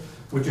Initiative,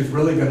 which is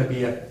really going to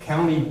be a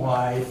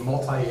county-wide,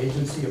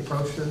 multi-agency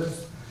approach to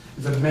this.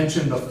 As I've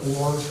mentioned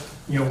before,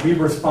 we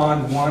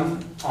respond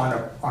on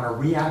a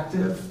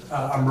reactive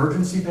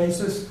emergency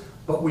basis,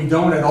 but we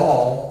don't at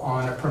all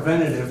on a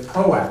preventative,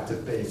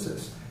 proactive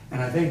basis.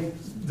 And I think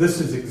this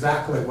is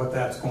exactly what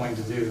that's going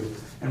to do.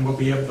 And we'll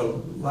be able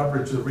to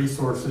leverage the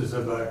resources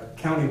of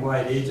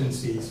county-wide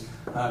agencies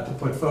to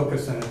put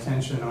focus and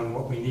attention on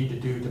what we need to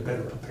do to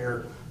better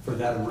prepare for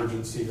that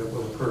emergency that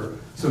will occur.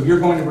 So you're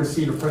going to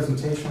receive a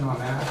presentation on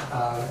that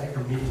at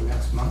your meeting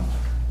next month,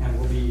 and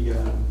we'll be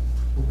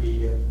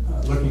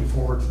looking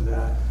forward to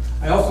that.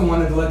 I also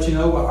wanted to let you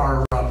know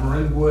our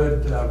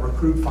Marinwood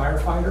recruit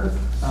firefighter,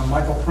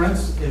 Michael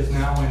Prince, is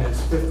now in his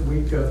 5th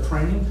week of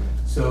training.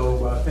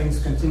 So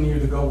things continue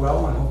to go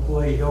well, and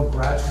hopefully he'll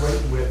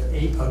graduate with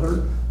 8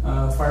 other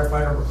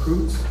firefighter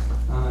recruits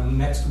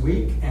next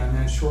week, and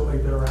then shortly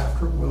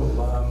thereafter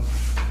we'll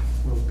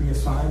be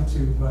assigned to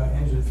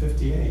Engine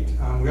 58.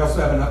 We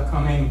also have an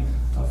upcoming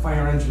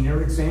fire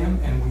engineer exam,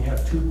 and we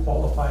have 2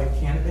 qualified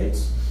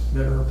candidates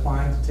that are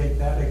applying to take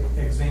that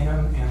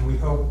exam, and we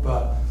hope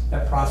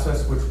that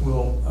process, which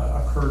will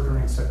occur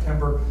during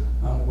September,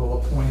 will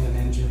appoint an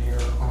engineer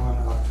on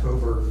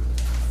October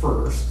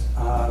 1st.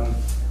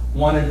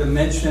 Wanted to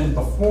mention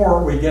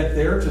before we get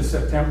there to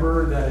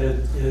September that it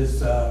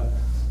is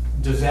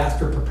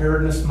Disaster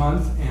Preparedness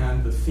Month,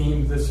 and the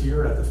theme this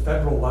year at the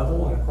federal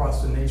level and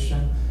across the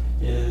nation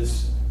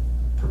is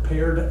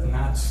Prepared,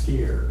 Not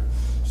Scared.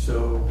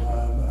 So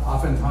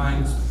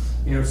oftentimes,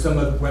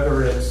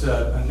 whether it's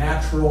a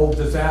natural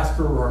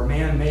disaster or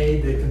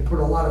man-made, they can put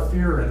a lot of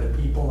fear into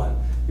people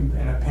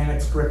in a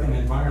panic-stricken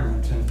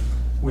environment. And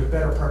with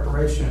better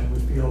preparation, we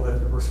feel that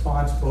the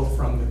response both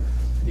from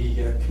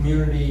the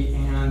community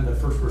and the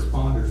first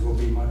responders will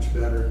be much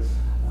better.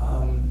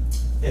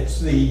 It's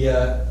the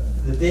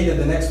date of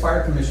the next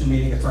Fire Commission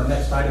meeting. It's our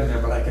next item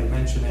there, but I can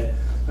mention it.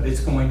 But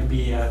it's going to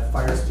be at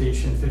Fire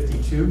Station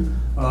 52.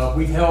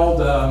 We've held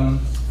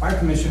Fire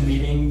Commission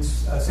meetings,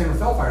 San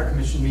Rafael Fire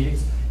Commission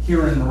meetings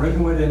here in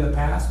Marinwood in the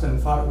past,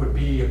 and thought it would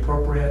be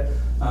appropriate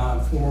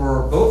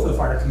for both the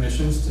fire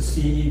commissions to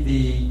see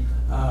the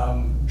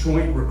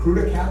Joint Recruit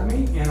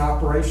Academy in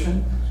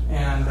operation,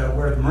 and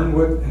where the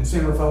Marinwood and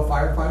San Rafael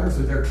firefighters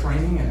are there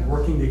training and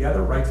working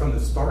together right from the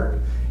start,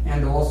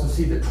 and to also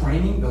see the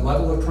training, the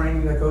level of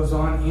training that goes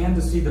on, and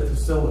to see the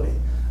facility.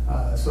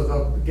 So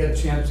they'll get a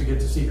chance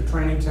to see the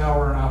training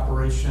tower in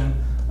operation,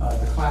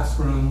 the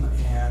classroom,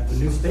 and the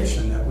new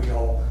station that we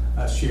all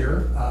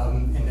share.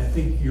 And I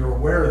think you're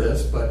aware of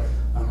this, but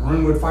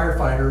Marinwood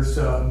firefighters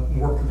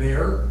work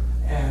there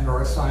and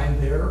are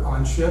assigned there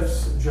on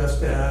shifts,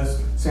 just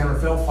as San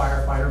Rafael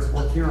firefighters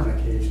work here on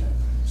occasion.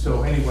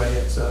 So anyway,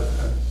 it's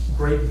a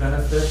great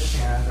benefit,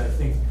 and I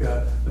think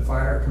the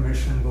Fire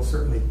Commission will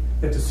certainly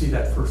get to see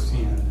that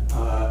firsthand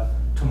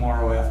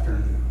tomorrow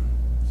afternoon.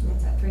 So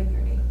it's at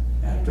 3:30.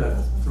 At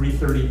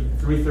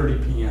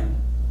 3:30 p.m.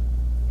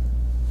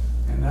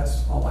 And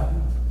that's all I have.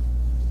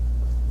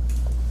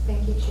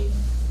 Thank you, Chief.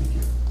 Thank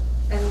you.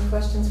 Any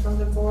questions from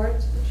the board,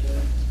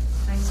 Chief?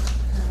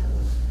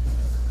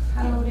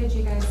 How did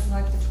you guys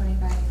select the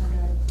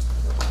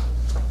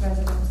 2,500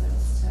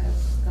 residences to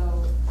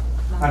go?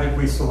 How did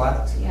we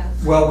select? Yeah.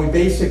 Well, we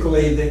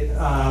basically,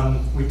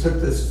 we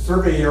took this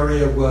survey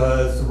area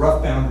was the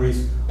rough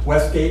boundaries,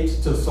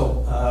 Westgate to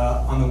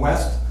on the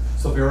west,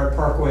 Silvera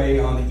Parkway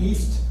on the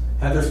east,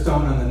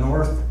 Heatherstone on the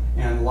north,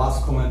 and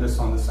Las Colindas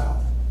on the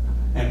south.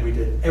 And we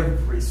did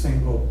every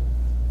single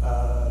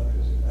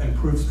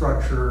improved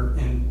structure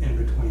in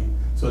between.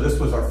 So this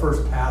was our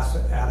first pass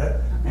at it,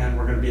 and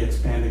we're going to be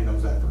expanding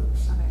those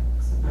efforts. Okay,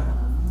 so that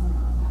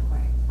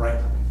way. Right?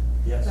 Okay.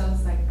 Yes. So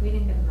it's like, we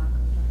didn't get a knock on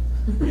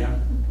the door. Yeah.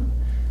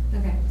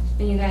 Okay,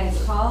 and you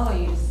guys call, or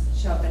you just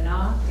show up and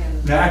knock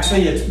and? Now,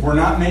 actually, we're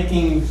not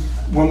making,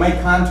 we'll make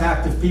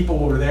contact if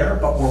people are there,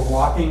 but we're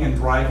walking and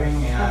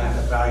driving and Okay.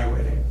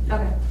 evaluating.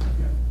 Okay. Yeah.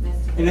 Nice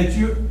to And it's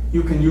you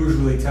can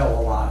usually tell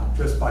a lot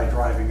just by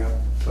driving up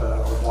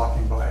or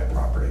walking by a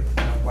property.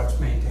 You know, what's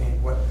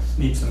maintained, what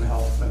needs some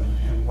help,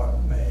 and what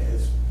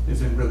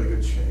is in really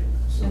good shape.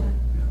 So, Okay.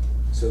 yeah.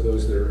 So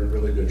those that are in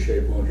really good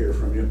shape won't hear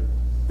from you?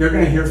 They're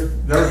going to hear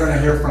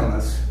from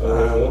us, Oh,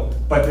 they will?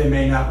 but they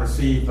may not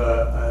receive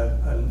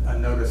a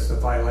notice, a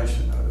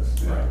violation notice.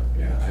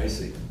 Yeah, I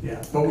see.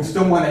 Yeah, but we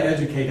still want to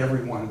educate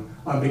everyone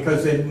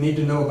because they need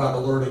to know about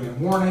alerting and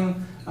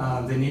warning.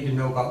 They need to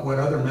know about what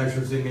other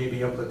measures they may be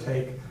able to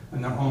take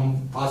in their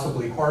home,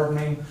 possibly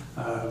hardening.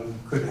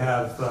 Could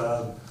have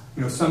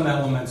some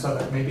elements of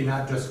it, maybe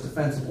not just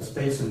defensible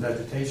space and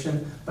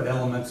vegetation, but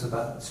elements of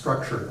a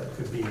structure that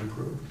could be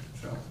improved.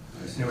 So,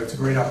 it's a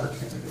great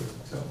opportunity.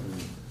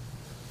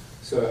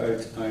 So I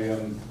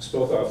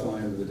spoke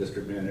offline with the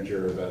district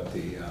manager about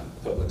the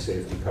public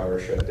safety power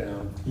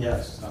shutdown.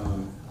 Yes.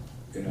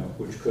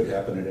 Which could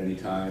happen at any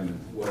time,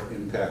 and what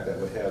impact that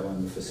would have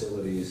on the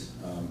facilities,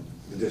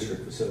 the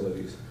district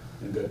facilities,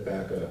 and got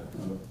back a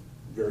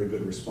very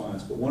good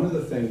response. But one of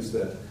the things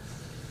that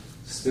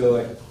still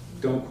I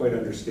don't quite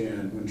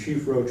understand, when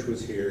Chief Roach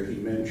was here, he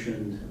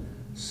mentioned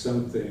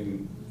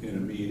something in a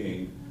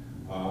meeting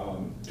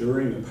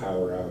during a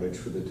power outage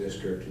for the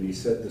district, and he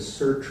said the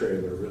CERT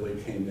trailer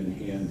really came in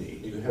handy.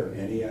 Do you have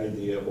any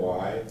idea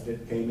why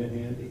it came in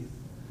handy?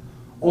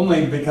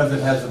 Only because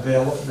it has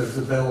there's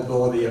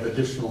availability of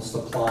additional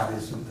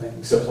supplies and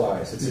things.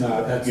 Supplies. It's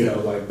not, That's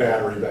like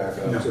battery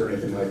backups No. or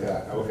anything like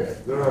that. Okay.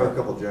 There are a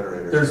couple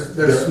generators.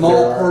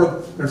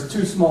 There's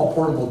two small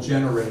portable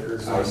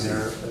generators I on see.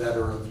 there that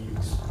are of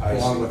use, I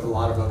along see. with a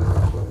lot of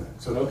other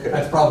equipment. So Okay.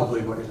 that's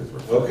probably what it is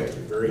referring Okay, to.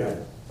 very Yeah.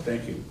 good.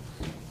 Thank you.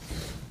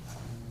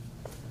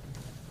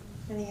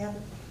 Any other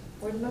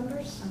board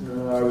members?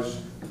 No, I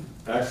was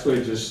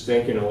actually just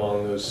thinking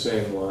along those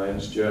same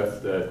lines,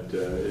 Jeff,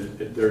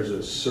 that there's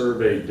a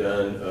survey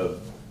done of,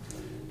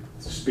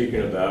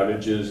 speaking of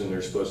outages, and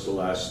they're supposed to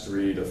last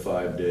 3 to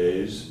 5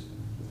 days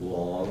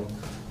long,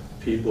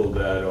 people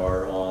that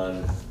are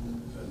on,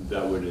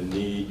 that would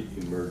need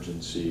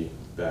emergency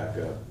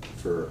backup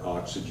for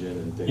oxygen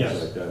and things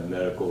Yes. like that,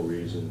 medical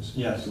reasons.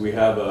 Yes. Do we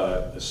have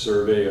a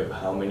survey of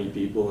how many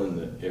people in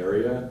the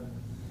area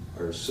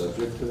are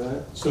subject to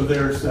that? So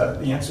there's the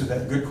answer to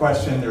that. Good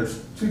question. There's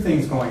two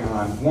things going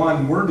on.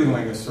 One, we're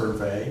doing a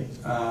survey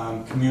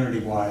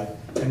community-wide,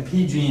 and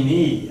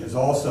PG&E is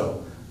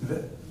also.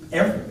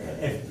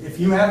 If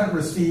you haven't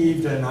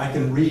received, and I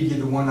can read you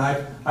the one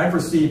I've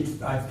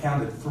received, I've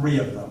counted 3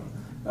 of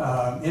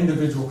them,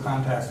 individual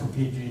contacts from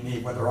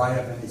PG&E, whether I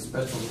have any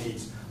special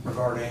needs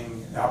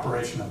regarding the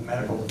operation of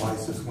medical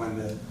devices when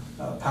the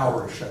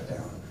power is shut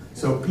down.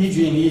 So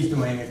PG&E is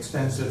doing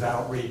extensive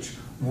outreach.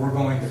 We're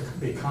going to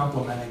be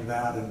complementing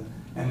that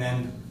and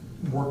then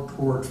work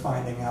towards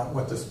finding out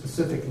what the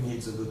specific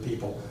needs of the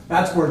people.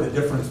 That's where the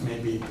difference may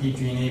be.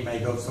 PG&E may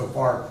go so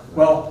far,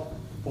 well,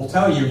 we'll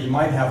tell you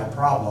might have a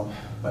problem,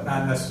 but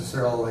not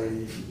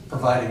necessarily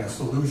providing a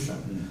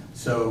solution.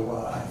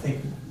 So I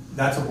think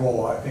that's a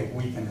role I think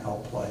we can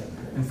help play.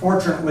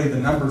 Unfortunately, the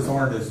numbers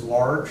aren't as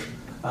large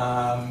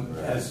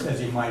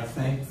as you might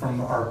think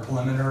from our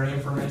preliminary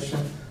information,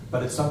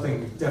 but it's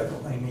something we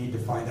definitely need to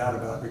find out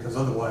about, because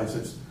otherwise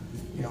it's,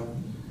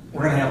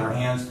 we're going to have our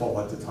hands full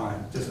at the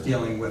time, just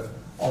dealing with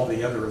all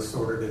the other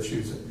assorted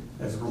issues,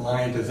 as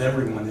reliant as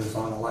everyone is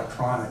on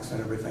electronics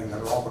and everything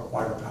that all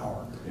require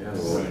power. Yeah,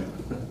 well,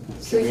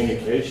 So you-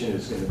 communication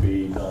is going to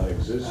be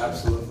non-existent.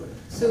 Absolutely.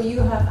 So you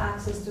have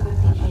access to the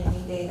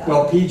PG&E data?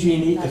 Well,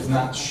 PG&E is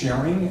not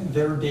sharing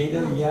their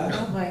data yet,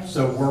 Okay.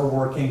 so we're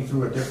working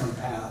through a different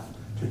path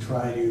to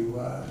try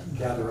to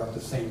gather up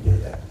the same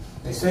data.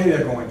 They say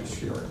they're going to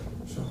share it,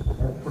 so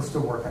we're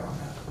still working on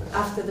that.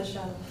 after the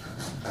shuttle.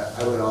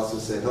 I would also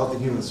say Health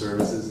and Human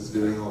Services is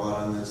doing a lot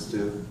on this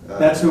too.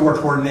 That's who we're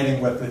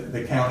coordinating with,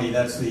 the county.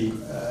 That's the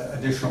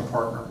additional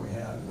partner we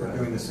have. We're Right.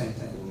 doing the same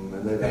thing.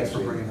 And they've Thanks for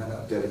actually bringing that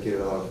up.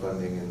 dedicated a lot of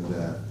funding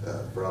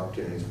for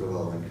opportunities for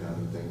low income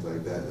and things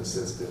like that,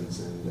 assistance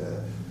and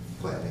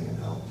planning and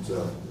help.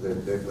 So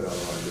they put out a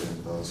lot of good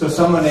info. So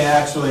someone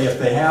actually, if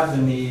they have the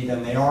need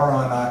and they are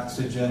on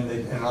oxygen,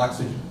 an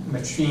oxygen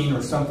machine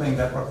or something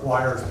that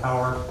requires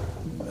power,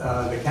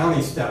 the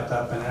county stepped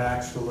up and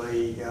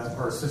actually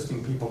are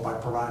assisting people by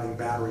providing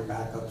battery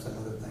backups and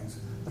other things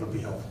that'll be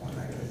helpful in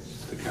that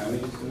case. The county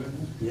is doing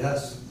it?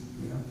 Yes.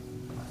 Yeah.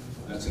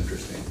 That's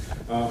interesting.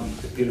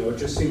 You know, it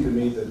just seemed to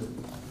me that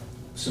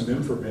some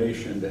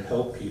information to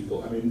help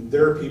people. I mean,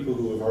 there are people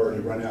who have already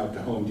run out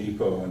to Home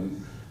Depot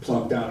and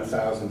plunked down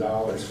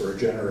 $1,000 for a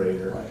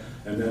generator, Right.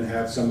 and then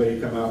have somebody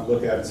come out and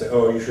look at it and say,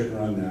 "Oh, you shouldn't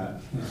run that."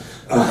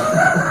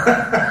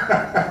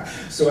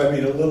 So, I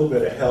mean, a little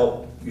bit of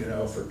help, you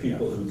know, for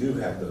people who do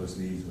have those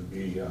needs would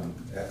be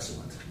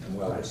excellent and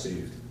well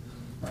received.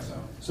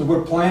 So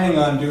we're planning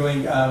on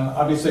doing,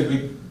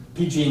 obviously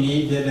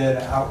PG&E did an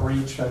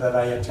outreach that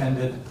I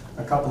attended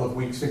a couple of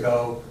weeks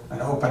ago,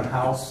 an open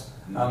house.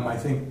 I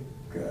think,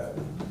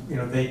 you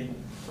know, they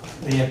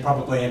had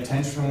probably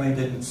intentionally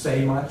didn't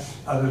say much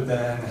other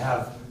than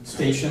have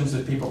stations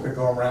that people could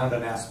go around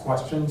and ask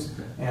questions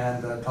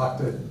and talk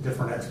to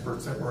different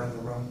experts that were in the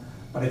room.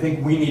 But I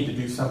think we need to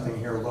do something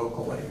here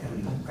locally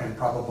and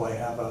probably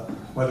have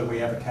whether we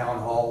have a town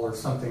hall or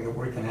something that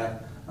we can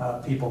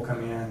have people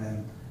come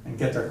in and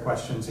get their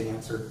questions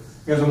answered.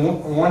 Because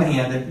on one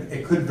hand,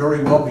 it could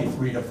very well be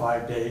 3 to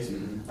 5 days.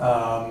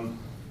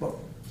 But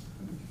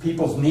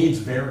people's needs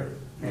vary,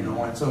 you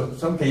know, and so in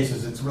some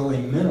cases it's really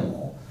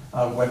minimal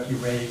what you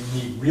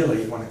need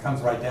really when it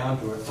comes right down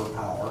to it for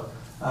power.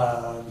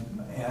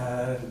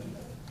 And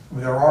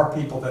there are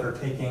people that are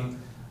taking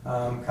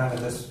kind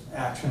of this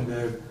action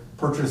to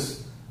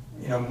purchase,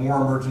 you know, more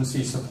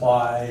emergency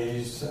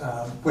supplies,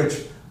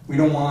 which we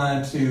don't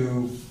want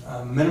to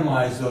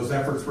minimize those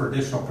efforts for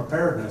additional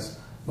preparedness,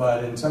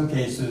 but in some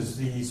cases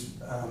these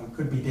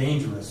could be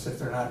dangerous if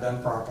they're not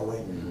done properly.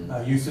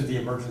 Use of the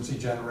emergency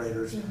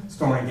generators,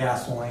 storing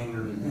gasoline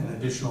and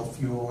additional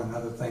fuel and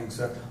other things,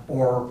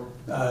 or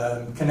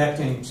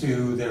connecting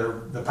to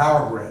the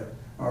power grid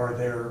or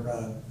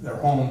their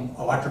home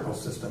electrical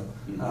system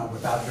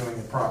without doing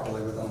it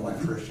properly with an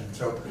electrician.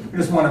 So we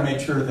just want to make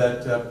sure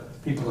that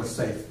people are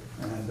safe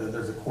and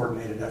there's a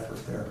coordinated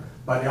effort there.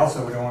 But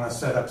also we don't want to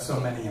set up so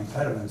many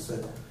impediments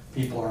that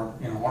people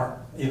aren't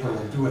able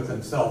to do it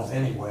themselves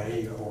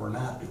anyway or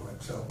not do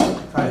it. So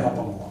try to help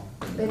them along.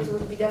 It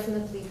would be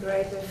definitely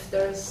great if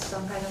there is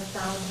some kind of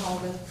town hall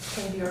that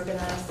can be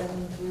organized,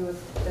 and we would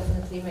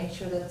definitely make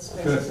sure that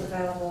space is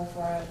available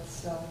for it.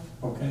 So,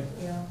 okay,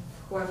 you know,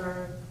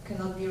 whoever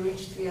cannot be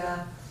reached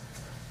via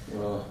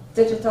Well,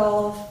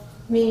 digital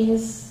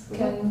means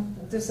can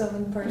do so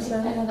in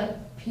person. I know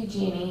that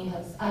PG&E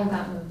has, I've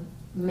gotten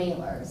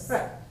mailers.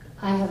 Right.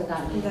 I haven't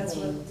gotten That's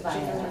anything what the chief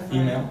via was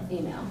email.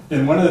 email.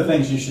 Then one of the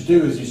things you should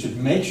do is you should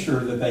make sure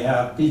that they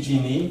have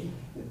PG&E.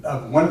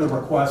 One of the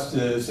requests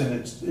is, and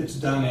it's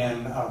done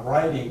in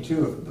writing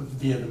too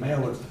via the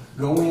mailers,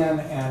 go in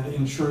and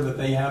ensure that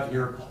they have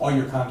all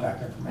your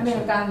contact information. I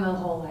mean, I've gotten the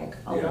whole like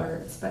Yeah.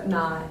 alerts, but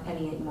not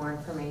any more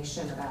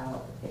information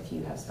about if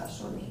you have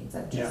special needs.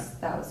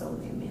 That was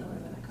only a mailer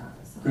that I got.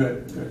 So.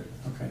 Good,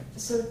 okay.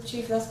 So,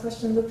 Chief, last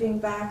question. Looping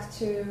back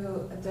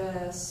to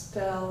the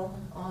spill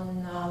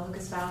on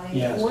Lucas Valley,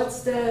 Yes.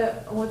 what's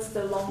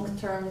the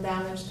long-term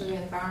damage to the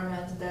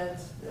environment that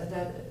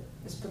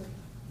is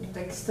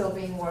like still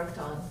being worked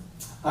on?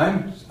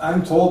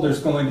 I'm told there's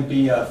going to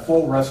be a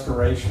full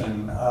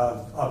restoration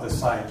of the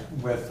site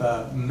with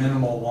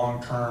minimal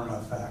long-term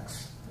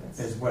effects,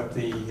 is what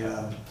the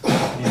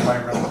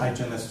environmental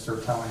hygienists are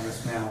telling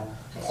us now.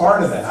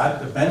 Part of that,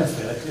 the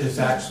benefit, is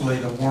actually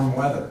the warm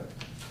weather.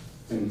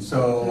 And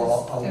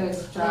so It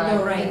was dry.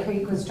 No rain. The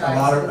creek was a dry.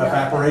 lot so of that-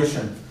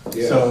 evaporation.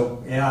 Yes.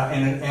 So, yeah,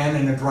 and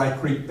in a dry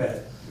creek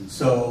bed.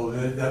 So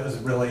that was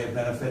really a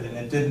benefit, and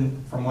it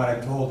didn't, from what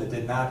I'm told, it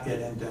did not get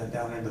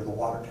down into the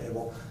water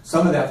table.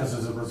 Some of that was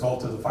as a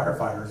result of the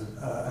firefighters'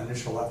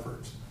 initial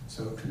efforts,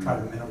 so to try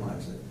to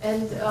minimize it.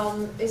 And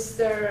is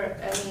there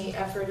any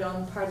effort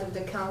on part of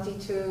the county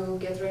to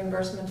get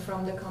reimbursement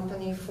from the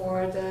company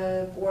for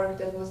the work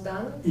that was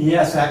done?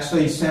 Yes,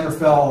 actually, Santa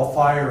Fe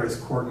Fire is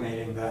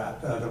coordinating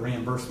that, the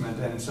reimbursement,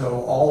 and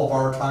so all of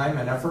our time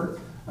and effort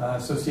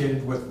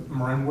associated with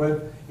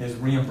Marinwood is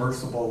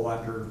reimbursable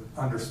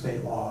under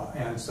state law,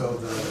 and so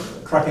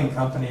the trucking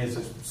company is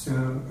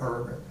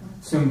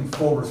assumed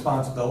full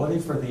responsibility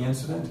for the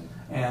incident,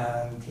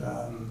 and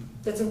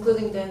That's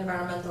including the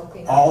environmental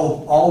cleanup.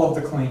 all of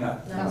the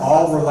cleanup, Nice.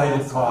 all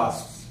related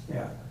costs.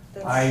 Yeah,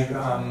 That's- I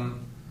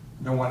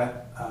don't want to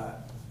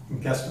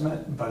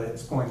guesstimate, but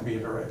it's going to be a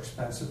very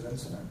expensive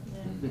incident.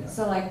 Yeah. Yeah.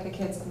 So like the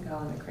kids can go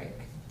in the creek,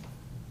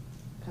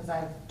 because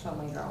I've told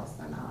my girls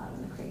they're not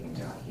in the creek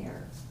until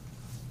here.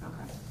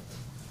 Okay.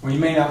 Well, you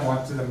may not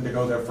want them to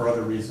go there for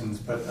other reasons,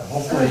 but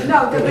hopefully.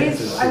 No, good the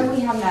answers. reason, I mean, we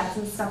have nets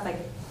and stuff like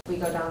we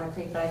go down the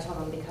creek, but I told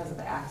them because of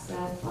the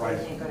accident, Right.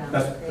 we can't go down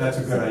That's- the creek. that's a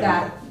good So idea.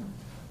 that-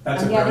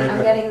 That's I'm a getting- very I'm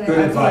good, getting the good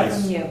idea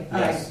advice. from you. All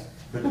Yes,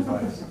 good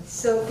advice.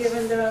 So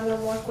given there are no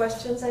more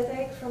questions, I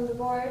think, from the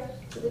board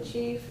to the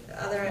chief,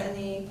 are there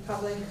any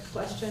public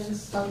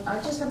questions? I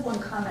just have one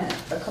comment.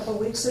 A couple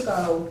weeks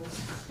ago,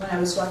 when I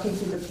was walking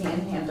through the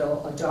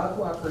Panhandle, a dog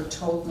walker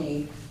told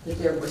me that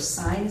there were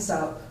signs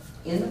up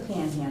in the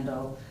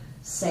Panhandle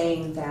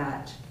saying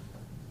that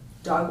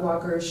dog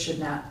walkers should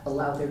not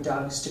allow their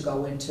dogs to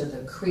go into the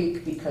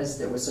creek because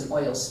there was an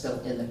oil spill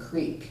in the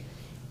creek.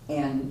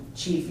 And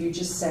Chief, you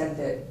just said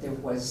that there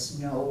was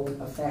no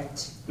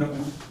effect. No,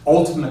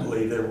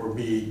 ultimately, there will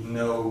be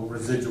no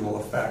residual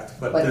effect,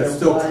 but But they're there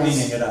still was-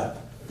 cleaning it up.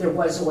 There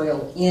was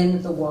oil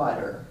in the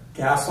water.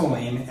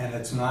 Gasoline, and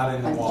it's not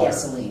in the water.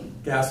 Gasoline.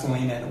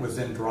 Gasoline, and it was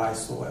in dry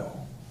soil.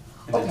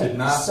 And it Okay, did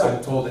not, so-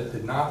 I'm told it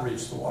did not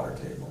reach the water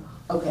table.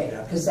 Okay,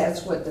 Yeah. because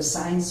that's what the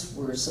signs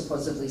were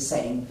supposedly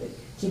saying, that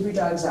keep your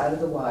dogs out of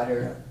the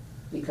water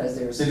because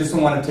there's. They just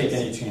don't want to take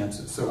any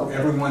chances. So Okay.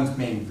 everyone's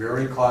being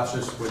very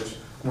cautious, which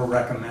we're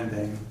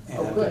recommending,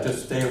 Oh, and good.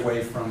 just stay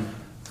away from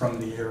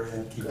the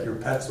area. Keep Good. your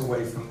pets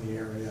away from the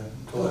area.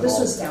 until Well, it this all-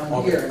 was down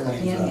all here gets in the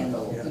cleaned up.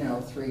 Panhandle, Yeah. you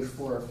know, 3,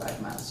 4, or 5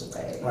 miles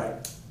away. Right.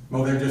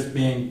 Well, they're just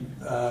being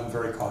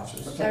very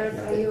cautious. Okay. Eric,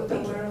 Yeah. are you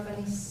Thank you. aware of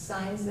any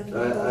signs that we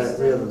We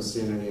posted? haven't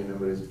seen any,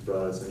 nobody's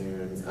brought us any.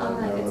 It's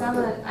on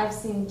the, I've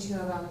seen 2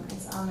 of them,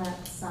 it's on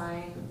that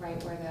sign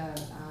right where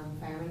the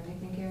fireman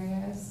picnic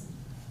area is.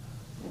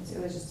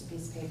 It was just a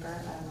piece of paper,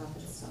 I don't know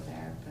if it's still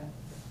there, but.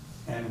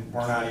 And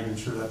we're not even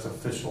sure that's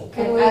official.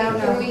 Can we, I don't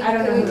know. can we, I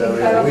don't can know. we Yeah, take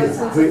that we- over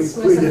since we- it's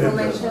we didn't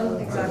know.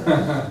 misinformation? Exactly.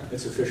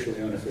 It's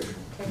officially unofficial.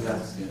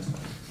 Yes. Yes.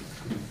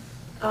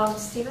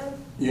 Stephen?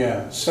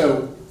 Yeah,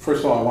 so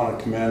first of all, I want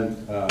to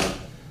commend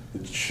the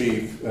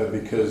chief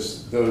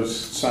because those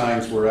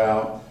signs were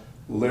out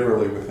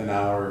literally within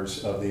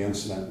hours of the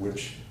incident,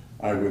 which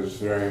I was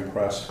very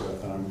impressed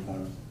with, and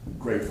I'm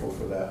grateful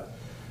for that.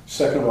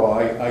 Second of all,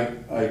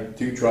 I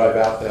do drive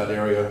out that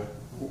area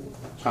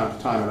time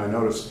to time, and I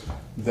noticed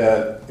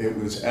that it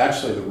was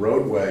actually the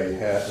roadway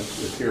had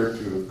appeared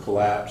to have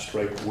collapsed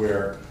right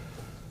where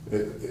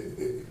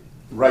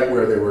right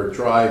where they were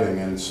driving,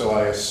 and so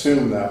I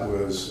assume that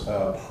was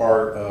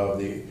part of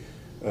the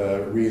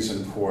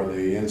reason for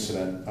the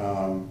incident.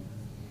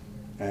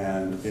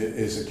 And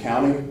is the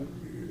county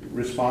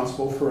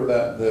responsible for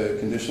that, the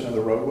condition of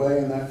the roadway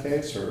in that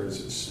case, or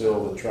is it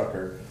still the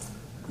trucker?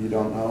 You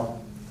don't know?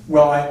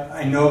 Well,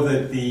 I know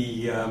that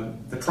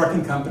the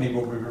trucking company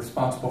will be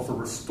responsible for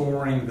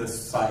restoring the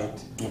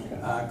site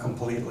Okay.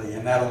 completely,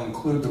 and that'll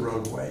include the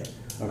roadway.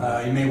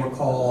 Okay. You may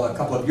recall a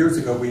couple of years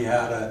ago we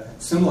had a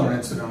similar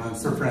incident on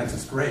Sir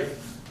Francis Drake.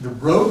 The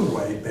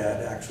roadway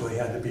bed actually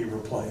had to be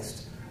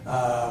replaced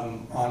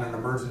on an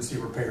emergency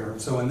repair.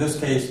 So in this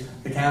case,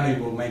 the county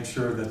will make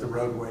sure that the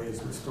roadway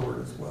is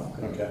restored as well.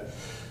 Okay.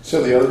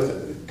 So the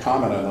other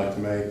comment I'd like to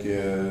make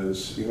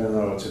is, even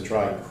though it's a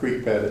dry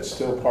creek bed, it's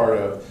still part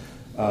of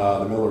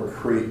the Miller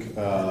Creek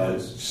It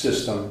is.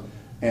 system,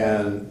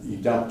 and you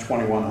dump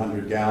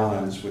 2,100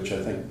 gallons, which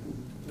I think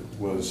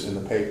was in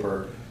the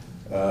paper.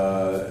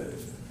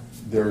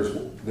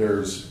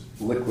 There's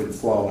liquid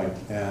flowing,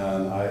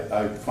 and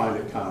I find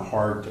it kind of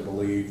hard to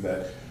believe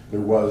that there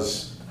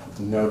was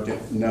no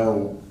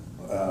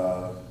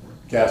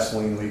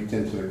gasoline leaked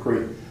into the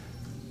creek.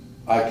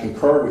 I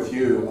concur with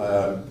you,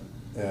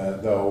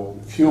 though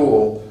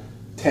fuel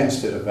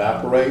tends to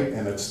evaporate,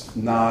 and it's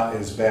not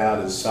as bad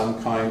as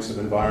some kinds of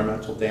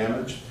environmental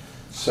damage.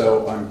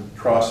 So I'm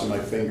crossing my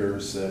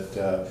fingers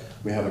that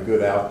we have a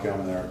good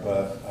outcome there,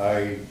 but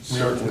I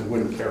certainly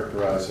wouldn't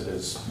characterize it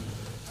as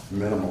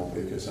minimal,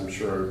 because I'm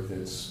sure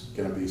it's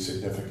going to be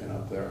significant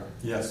up there.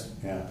 Yes.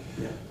 Yeah.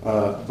 Yeah.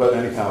 But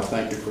anyhow,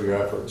 thank you for your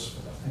efforts.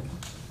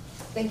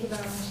 Thank you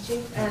very much,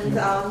 Chief.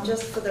 And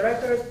just for the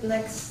record,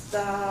 next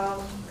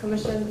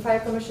Fire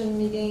Commission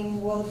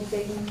meeting will be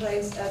taking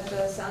place at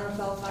the San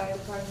Rafael Fire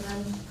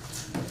Department.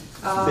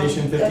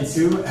 Station That's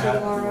 52 at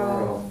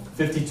tomorrow.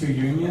 52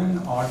 Union,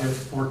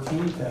 August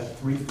 14th at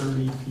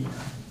 3:30 p.m.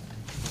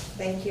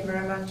 Thank you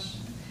very much.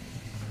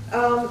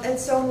 And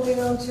so moving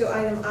on to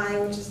item I,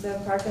 which is the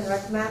Park and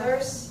Rec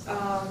matters.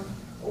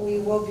 We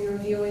will be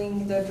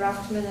reviewing the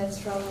draft minutes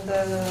from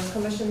the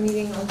commission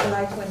meeting on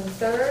July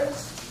 23rd.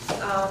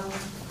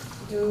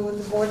 Do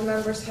the board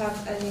members have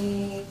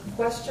any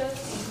questions?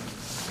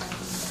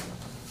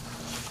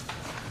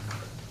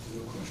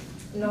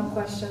 No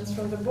questions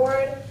from the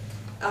board.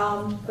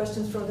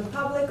 Questions from the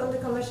public on the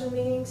commission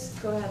meetings?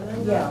 Go ahead,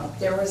 Linda. Yeah,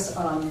 there was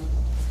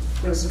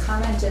a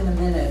comment in the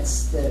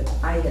minutes that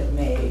I had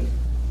made,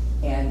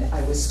 and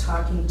I was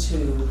talking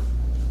to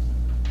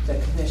the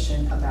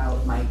commission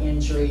about my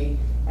injury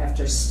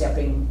after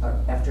tripping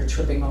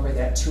over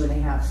that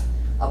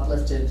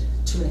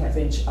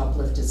 2.5-inch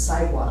uplifted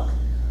sidewalk.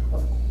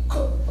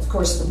 Of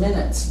course, the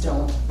minutes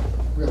don't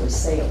really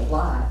say a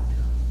lot,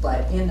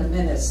 but in the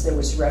minutes there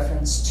was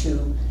reference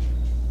to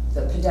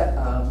the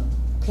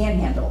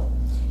Panhandle,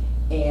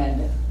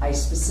 and I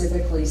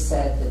specifically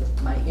said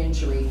that my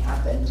injury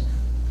happened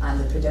on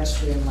the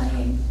pedestrian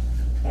lane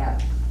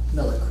at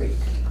Miller Creek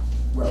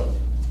Road.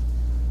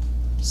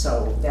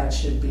 So that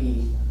should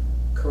be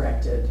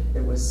corrected. I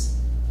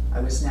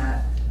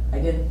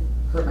didn't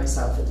hurt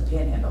myself at the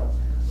Panhandle.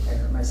 I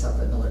hurt myself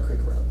at Miller Creek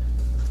Road.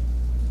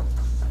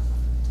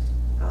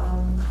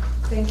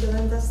 Thank you,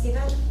 Linda.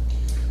 Steven?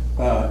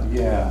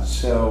 Yeah,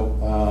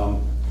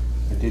 so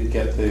I did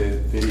get the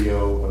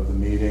video of the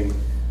meeting.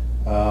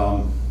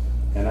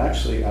 And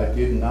actually, I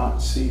did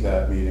not see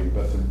that meeting,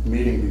 but the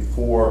meeting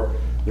before,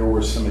 there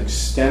were some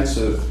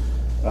extensive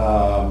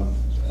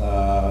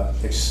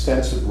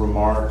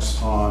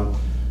remarks on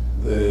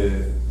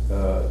the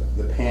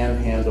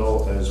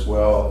Panhandle as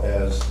well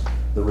as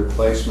the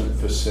replacement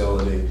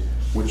facility,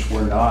 which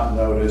were not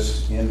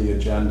noticed in the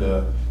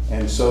agenda.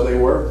 And so they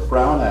were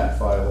Brown Act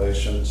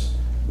violations.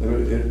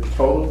 It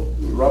totaled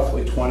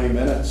roughly 20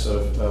 minutes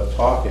of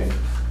talking.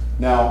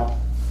 Now,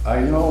 I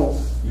know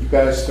you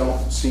guys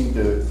don't seem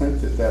to think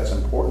that that's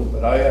important,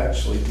 but I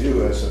actually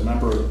do as a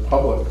member of the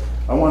public.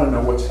 I want to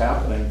know what's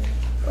happening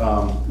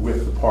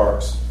with the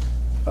parks.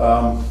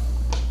 I'll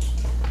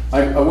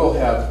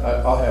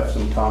have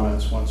some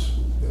comments once,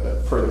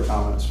 further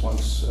comments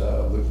once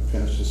Luke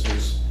finishes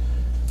his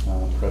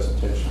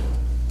presentation.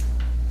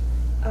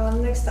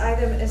 Next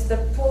item is the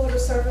pool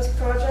resurface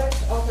project.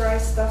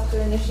 Authorize staff to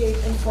initiate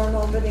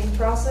informal bidding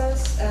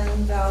process,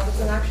 and it's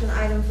an action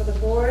item for the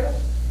board.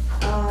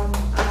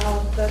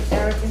 I'll let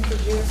Eric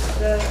introduce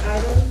the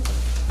item,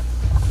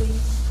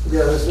 please.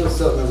 Yeah, this was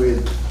something that we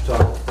had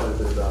talked quite a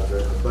bit about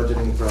during the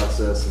budgeting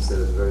process, and said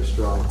it's a very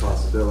strong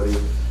possibility.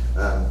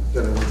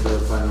 Going into the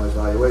final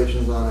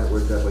evaluations on it,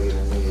 we're definitely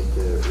going to need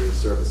to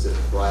resurface it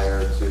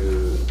prior to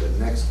the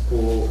next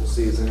pool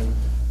season.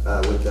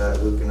 With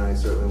that, Luke and I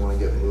certainly want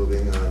to get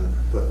moving on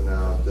putting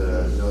out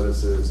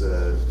notices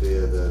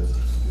via the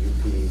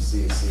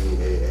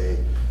UPCCAA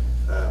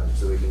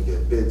so we can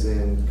get bids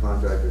in.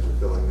 Contractors are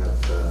filling up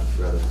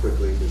rather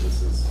quickly because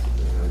this is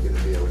going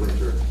to be a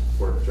winter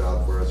work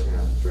job for us. We're going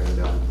to have to drain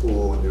down the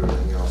pool and do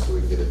everything else so we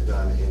can get it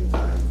done in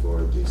time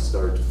for the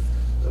start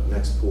of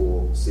next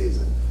pool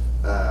season.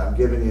 I'm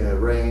giving you a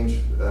range.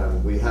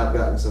 We have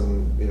gotten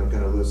some,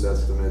 kind of loose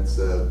estimates,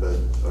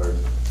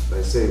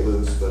 I say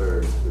loose, but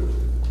are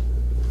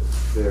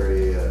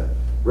very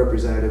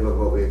representative of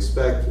what we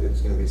expect. It's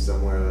going to be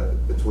somewhere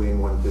between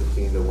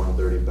 115 to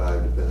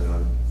 135, depending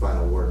on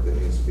final work that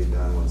needs to be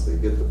done once they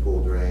get the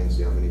pool drains,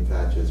 how many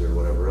patches or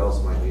whatever else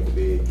might need to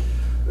be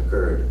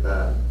occurred.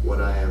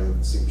 What I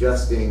am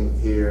suggesting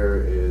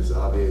here is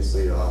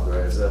obviously to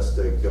authorize us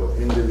to go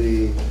into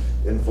the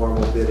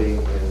informal bidding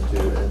and to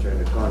enter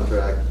into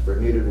contract for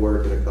needed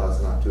work at a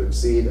cost not to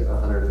exceed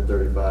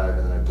 $135,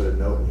 and then I put a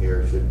note in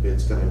here, should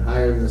bids come in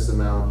higher than this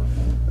amount,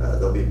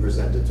 they'll be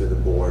presented to the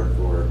board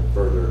for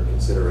further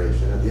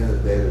consideration. At the end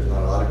of the day, there's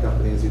not a lot of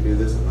companies who do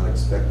this. I'm not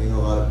expecting a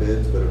lot of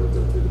bids, but it'll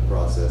go through the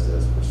process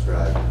as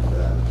prescribed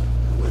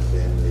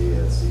within the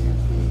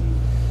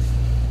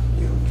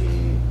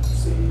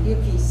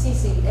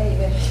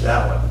UPCCA.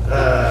 That one.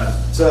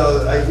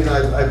 So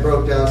I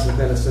broke down some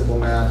kind of simple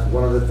math.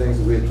 One of the things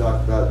that we had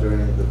talked about during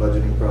the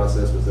budgeting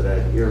process was that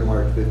I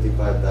earmarked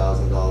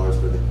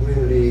 $55,000 for the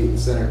community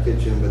center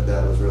kitchen, but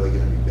that was really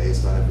going to be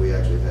based on if we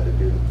actually had to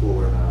do the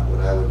pool or not. What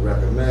I would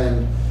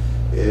recommend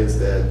is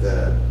that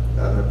I'm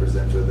going to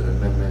present you with an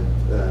amendment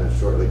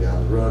shortly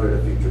down the road at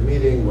a future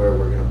meeting where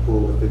we're going to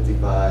pool the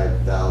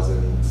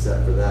 $55,000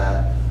 set for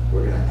that.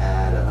 We're going to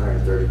add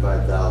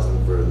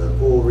 $135,000 for the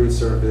pool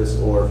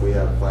resurface, or if we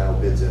have final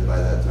bids in by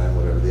that time,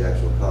 whatever the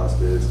actual cost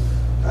is.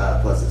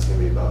 Plus, it's going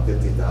to be about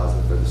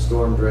 $50,000 for the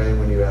storm drain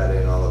when you add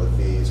in all of the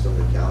fees from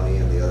the county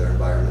and the other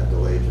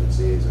environmental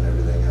agencies and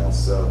everything else.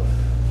 So,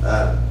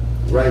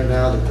 right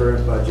now, the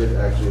current budget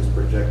actually is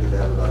projected to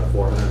have about a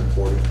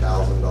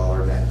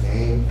 $440,000 net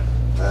gain.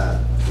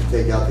 If you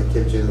take out the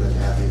kitchen and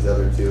add these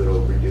other two,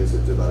 it'll reduce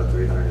it to about a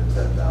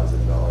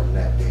 $310,000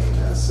 net gain.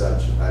 As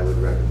such, I would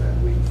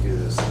recommend we do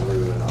this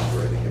through an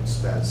operating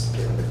expense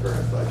in the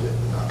current budget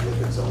and not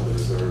look at some of the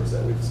reserves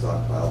that we've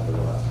stockpiled for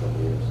the last couple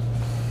of years.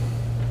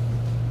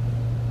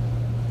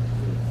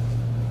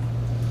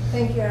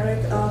 Thank you,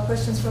 Eric.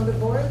 Questions from the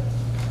board?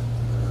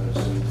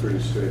 This is pretty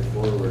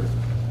straightforward.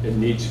 It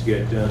needs to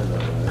get done though,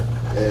 right?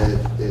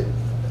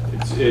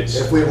 It's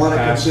If we want to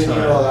past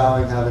continue time.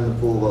 allowing having the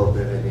pool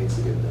open, it needs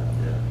to get done.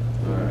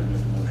 Yeah, all right.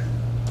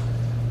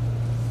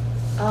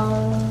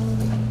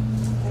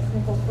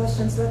 Technical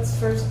questions. Let's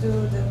first do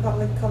the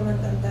public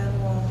comment and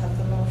then we'll have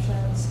the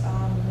motions. Do you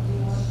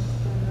want to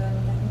do the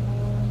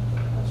technical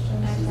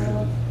questions?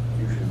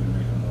 Usually we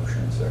make a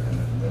motion second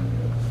and then we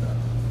have stuff.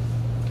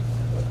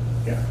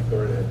 Yeah, go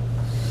right ahead.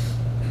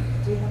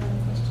 Do you have any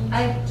questions?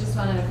 I just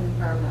wanted to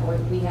confirm that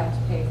we have to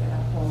pay for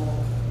that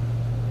whole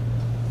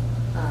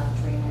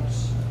drainage.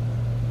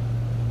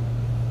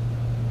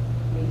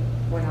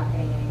 We're not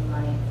getting any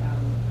money from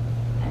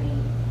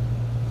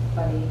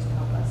anybody to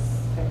help us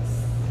fix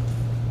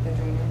the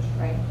drainage,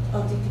 right?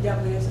 Oh,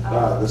 DPW is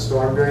The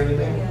storm drain, you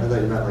mean? Yeah. I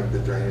thought you meant like the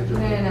drainage of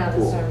No, the the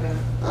pool. storm drain.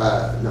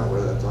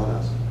 No, that's on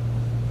us.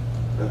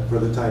 For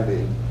the time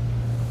being.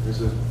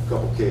 There's a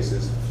couple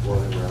cases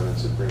floating around in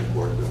Supreme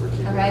Court that we're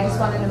keeping an Okay, I just eye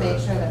wanted on, to make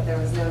but- sure that there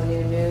was no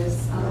new news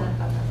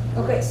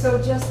Okay,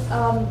 so just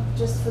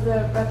for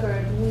the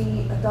record,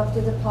 we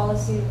adopted a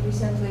policy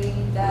recently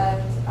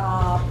that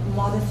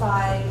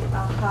modified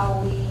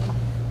how we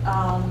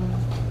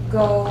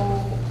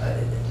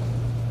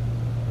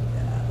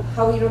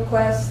how we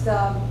request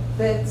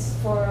bids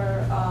for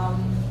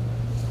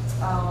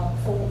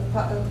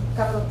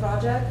capital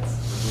projects.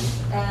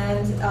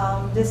 And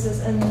this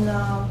is in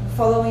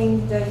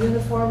following the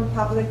Uniform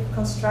Public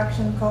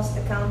Construction Cost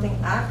Accounting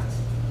Act.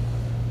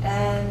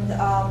 And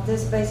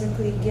this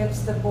basically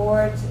gives the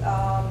board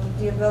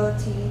the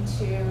ability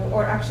to,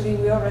 or actually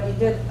we already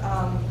did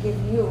give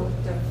you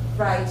the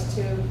right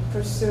to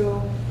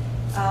pursue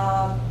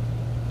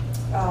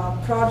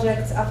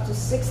projects up to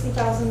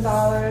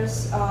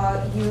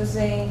 $60,000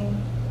 using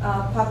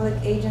public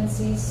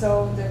agencies,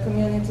 so the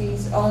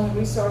community's own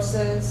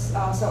resources,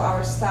 so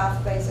our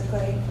staff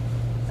basically,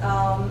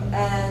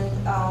 and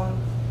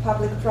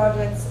public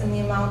projects in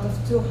the amount of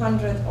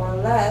 200,000 or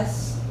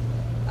less,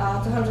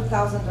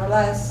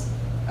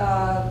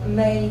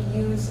 may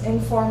use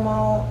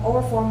informal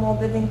or formal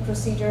bidding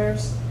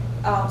procedures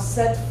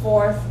set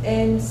forth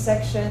in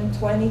section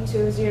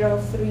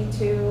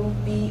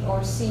 22032B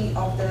or C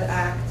of the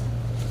Act.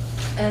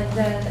 And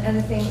then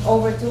anything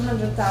over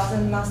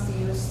 200,000 must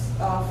use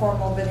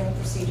formal bidding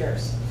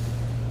procedures.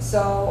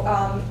 So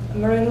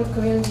Marinwood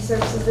Community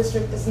Services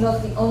District is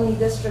not the only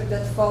district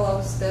that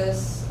follows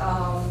this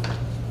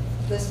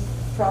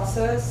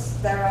process.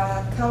 There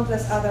are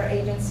countless other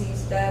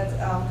agencies that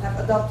have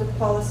adopted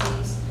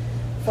policies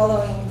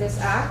following this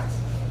act.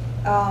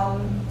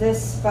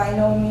 This by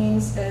no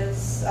means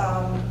is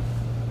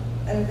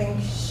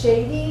anything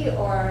shady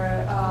or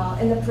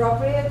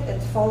inappropriate.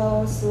 It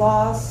follows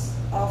laws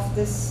of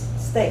this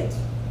state.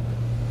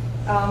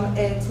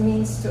 It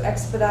means to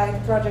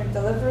expedite project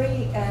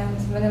delivery and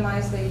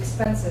minimize the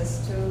expenses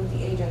to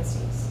the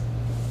agencies.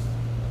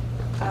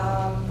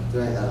 Can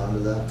I add on to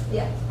that?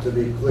 Yeah. To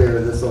be clear,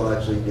 this will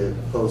actually get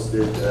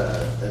posted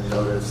and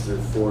noticed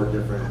through 4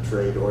 different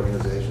trade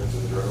organizations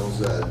and journals.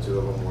 2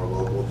 of them more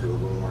local, 2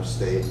 of them more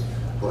state.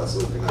 Plus,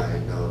 Luke and I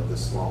know the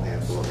small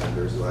handful of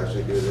vendors who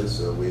actually do this,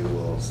 so we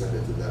will send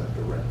it to them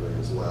directly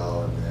as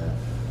well. And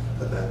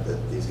the event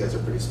that these guys are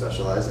pretty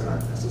specialized and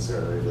aren't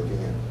necessarily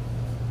looking at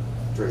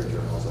trade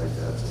journals like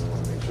that, so we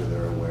want to make sure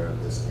they're aware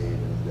of this need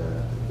and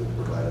they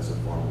provide us a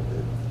formal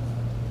bid.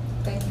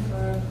 Thank you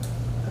for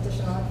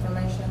additional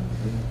information.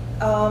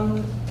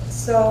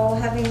 So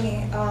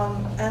having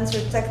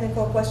answered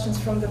technical questions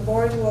from the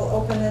board, we'll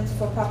open it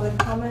for public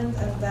comment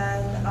and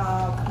then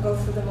go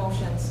through the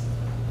motions.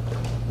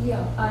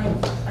 Yeah,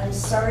 I'm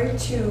sorry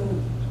to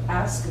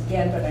ask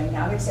again, but I'm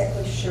not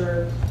exactly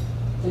sure.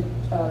 The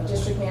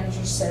district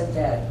manager said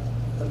that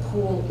the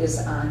pool is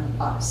on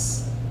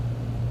us.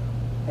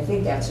 I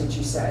think that's what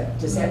you said.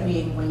 Does that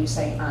mean when you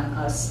say on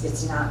us,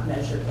 it's not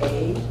Measure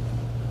A?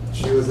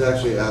 She was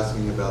actually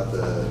asking about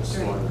the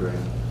storm drain.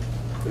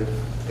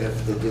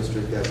 If the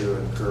district had to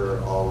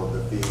incur all of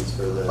the fees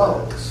for the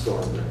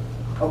storm drain.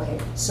 Okay,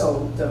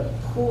 so the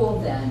pool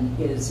then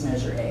is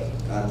Measure A.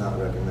 I'm not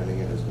recommending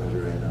it as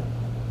Measure A, no.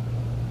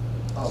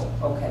 Oh,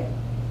 okay.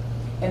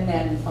 And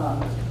then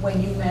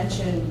when you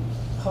mentioned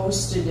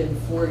posted in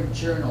 4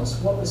 journals,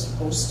 what was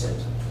posted?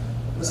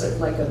 Was it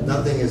like a...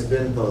 Nothing has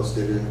been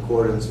posted in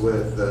accordance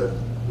with the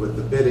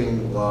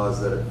bidding laws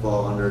that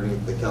fall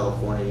underneath the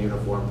California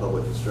Uniform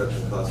Public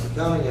Construction Cost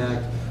Accounting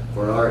Act.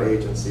 For our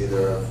agency,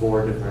 there are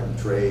 4 different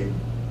trade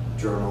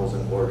journals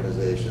and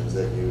organizations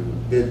that you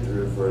bid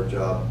through for a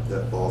job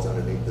that falls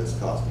underneath this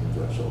costing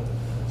threshold.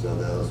 So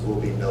those will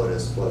be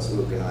noticed, plus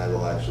Luke and I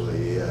will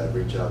actually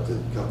reach out to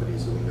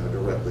companies who we know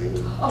directly who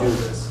do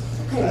this.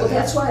 Okay, well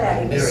that's why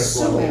I nearest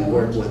one we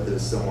work assumed. with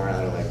is somewhere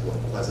out of like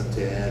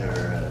Pleasanton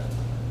or...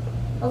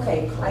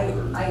 Okay,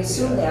 I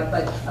assumed that,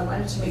 but I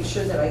wanted to make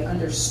sure that I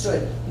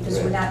understood, because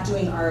we're not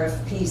doing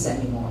RFPs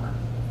anymore.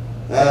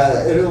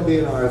 It'll be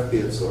an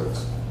RFP of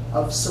sorts.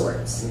 Of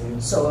sorts.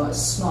 So a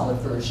smaller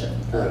version,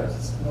 a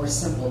more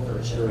simple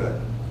version. Correct.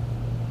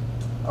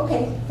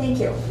 Okay, thank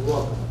you. You're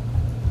welcome.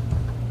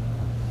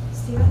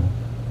 Stephen?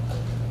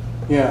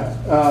 Yeah,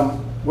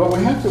 well,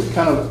 we have to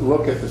kind of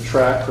look at the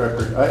track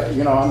record.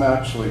 I'm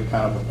actually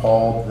kind of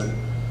appalled that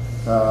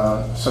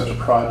such a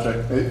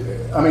project.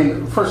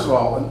 First of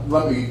all,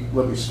 let me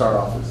start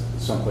off with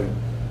something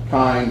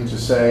kind to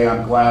say.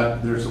 I'm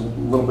glad there's a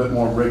little bit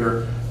more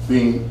rigor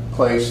being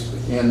placed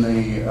in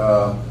the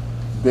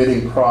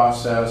bidding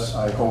process.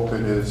 I hope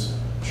it is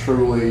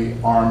truly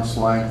arm's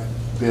length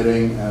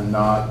bidding and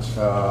not,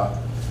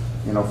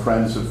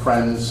 friends of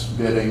friends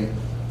bidding.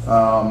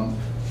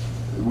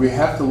 We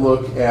have to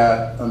look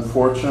at,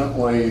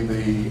 unfortunately,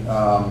 the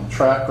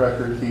track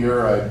record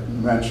here. I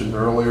mentioned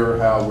earlier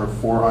how we're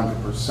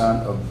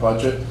 400% of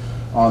budget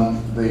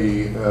on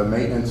the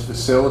maintenance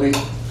facility. I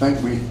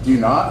think we do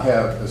not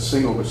have a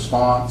single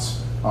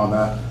response on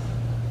that.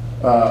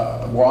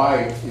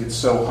 Why it's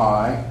so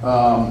high,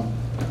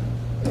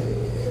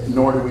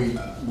 nor do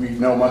we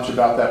know much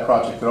about that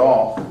project at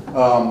all.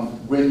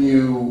 When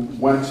you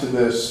went to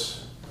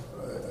this,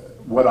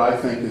 what I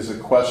think is a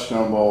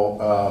questionable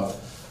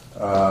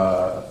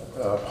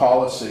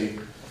policy,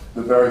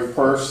 the very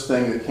first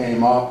thing that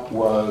came up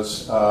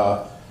was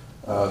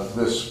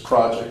this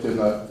project in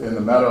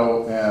the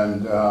meadow,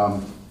 and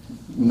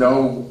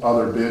no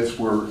other bids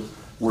were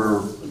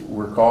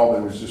called.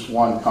 There was just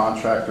one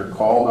contractor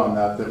called on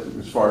that,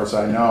 as far as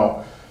I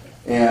know.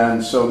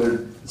 And so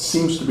there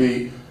seems to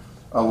be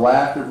a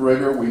lack of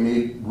rigor. We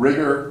need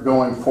rigor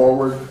going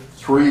forward.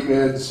 3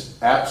 bids,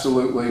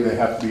 absolutely. They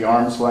have to be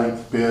arm's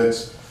length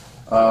bids.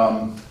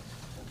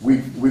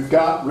 We've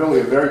got really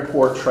a very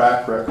poor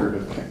track record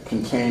of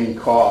containing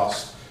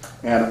cost,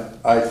 and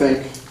I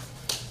think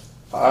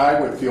I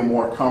would feel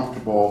more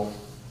comfortable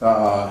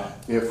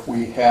if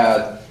we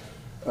had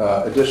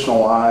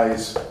additional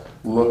eyes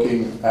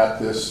looking at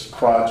this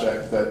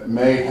project that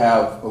may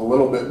have a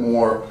little bit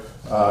more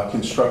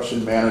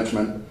construction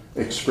management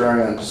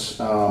experience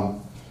than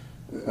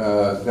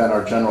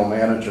our general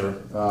manager,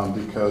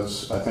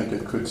 because I think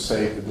it could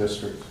save the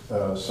district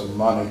some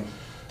money.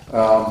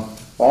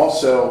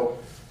 Also,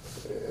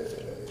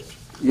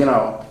 you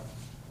know,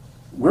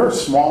 we're a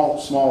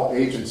small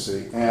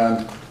agency,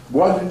 and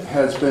what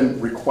has been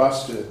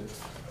requested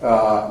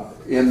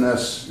in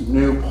this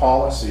new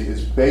policy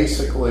is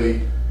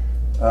basically,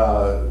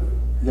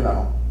 you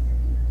know,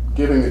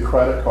 giving the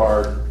credit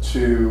card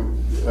to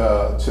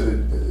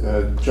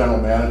the general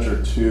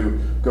manager to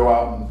go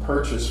out and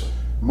purchase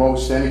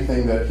most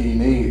anything that he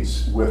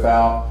needs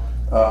without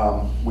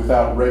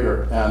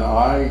rigor. And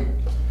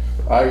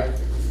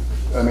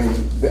I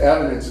mean, the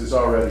evidence is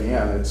already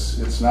in.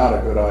 It's not a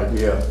good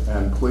idea,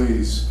 and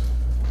please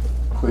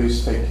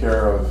take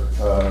care of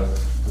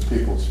the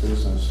people's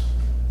business.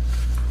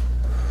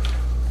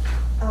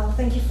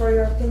 Thank you for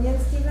your opinion,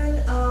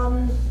 Stephen.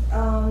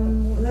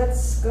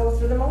 Let's go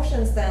through the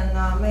motions then.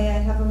 May I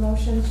have a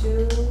motion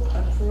to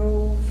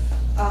approve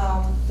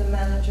the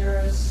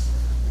manager's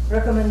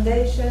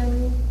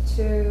recommendation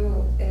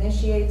to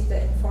initiate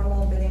the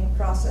informal bidding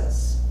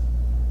process?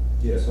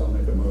 Yes, I'll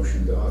make a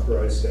motion to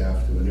authorize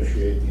staff to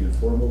initiate the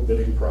informal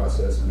bidding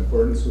process in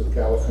accordance with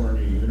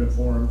California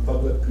Uniform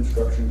Public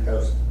Construction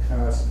Cost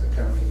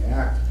Accounting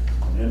Act,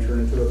 and enter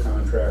into a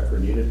contract for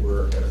needed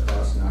work at a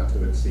cost not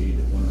to exceed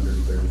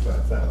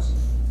 $135,000.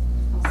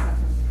 I'll second.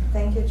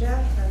 Thank you,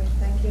 Jeff, and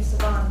thank you,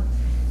 Savan.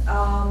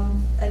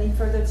 Any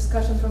further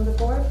discussion from the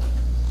board?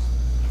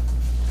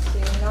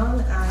 Seeing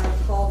none, I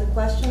call the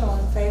question. All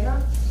in favor?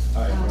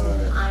 Aye.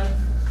 Aye.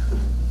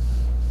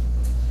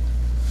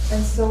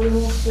 And so we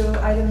move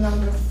to item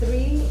number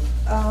 3.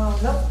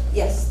 Nope,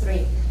 yes,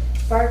 3.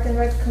 Park and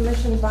Rec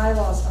Commission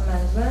bylaws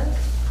amendment.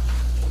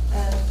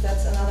 And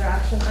that's another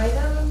action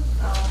item.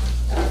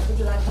 Would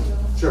you like to do?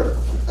 Sure.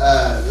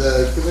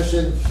 The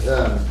commission,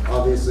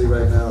 obviously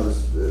right now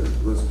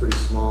was pretty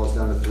small. It's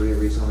down to 3.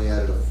 Recently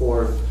added a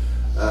 4th.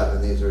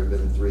 And these have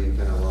been 3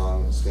 kind of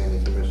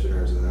long-standing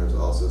commissioners, and there's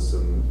also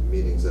some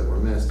meetings that were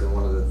missed. And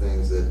one of the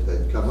things that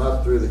had come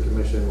up through the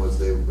commission was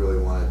they really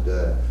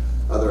wanted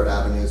other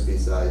avenues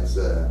besides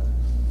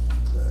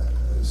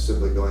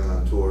simply going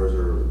on tours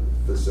or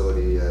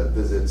facility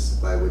visits,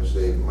 by which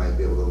they might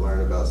be able to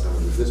learn about some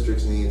of the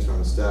district's needs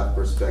from a staff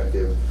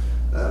perspective.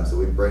 So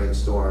we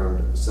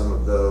brainstormed some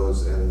of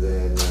those, and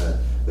then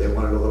they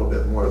wanted a little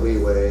bit more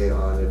leeway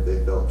on if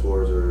they felt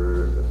tours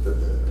or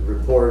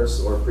reports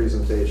or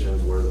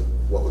presentations were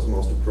what was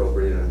most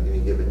appropriate in any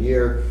given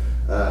year.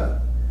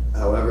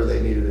 However, they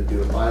needed to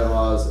do a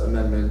bylaws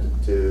amendment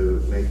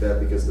to make that,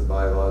 because the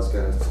bylaws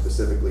kind of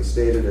specifically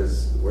stated,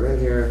 as we're in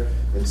here,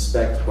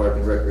 inspect Park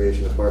and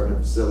Recreation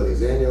Department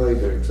facilities annually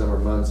during summer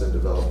months and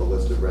develop a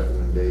list of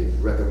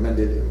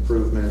recommended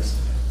improvements.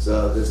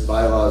 So this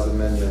bylaws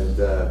amendment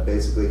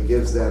basically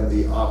gives them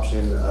the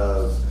option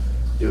of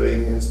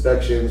doing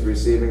inspections,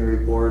 receiving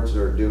reports,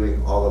 or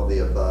doing all of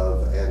the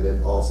above, and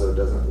it also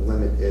doesn't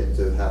limit it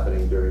to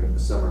happening during the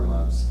summer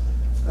months.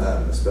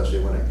 Especially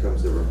when it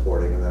comes to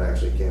reporting, and that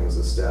actually came as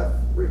a staff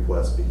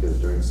request, because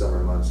during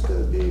summer months to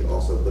be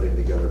also putting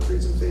together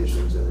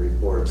presentations and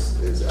reports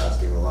is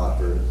asking a lot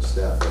for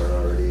staff that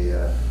are already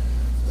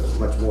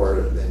much more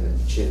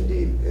than chin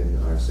deep in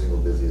our single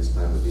busiest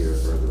time of year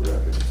for the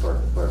Rec and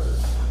Park Department.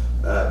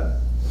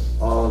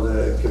 All of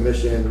the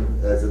commission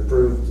has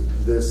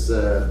approved this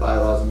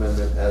bylaws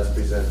amendment as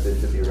presented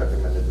to be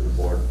recommended to the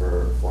board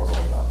for formal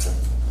adoption.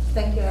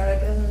 Thank you,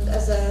 Eric. And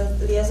as a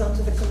liaison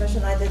to the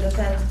commission, I did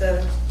attend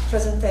the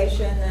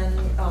presentation,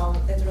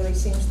 and it really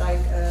seems like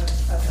a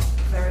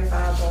very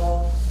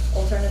viable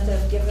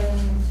alternative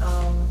given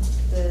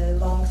the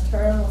long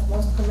term of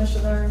most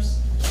commissioners,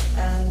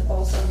 and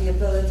also the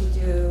ability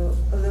to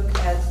look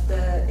at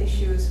the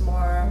issues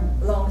more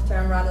long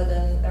term rather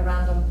than a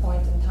random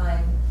point in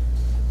time.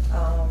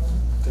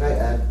 Can I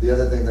add, the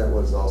other thing that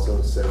was also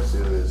said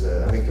too is,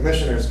 I mean,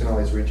 commissioners can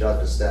always reach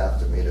out to staff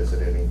to meet us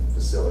at any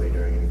facility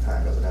during any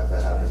time. Doesn't have to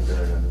happen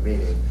during a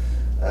meeting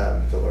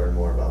to learn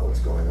more about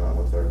what's going on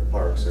with our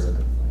parks or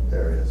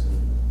areas.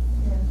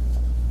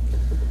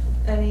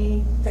 Yeah.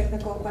 Any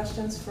technical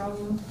questions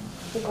from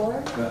the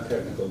board? Not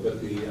technical,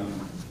 but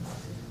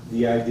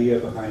the idea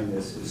behind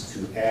this is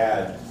to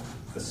add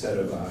a set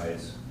of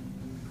eyes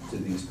to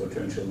these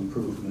potential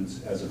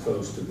improvements as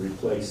opposed to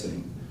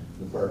replacing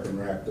the Park and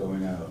Rec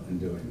going out and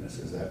doing this,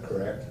 is that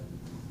correct?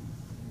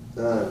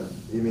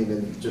 You mean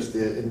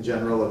in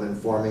general of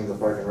informing the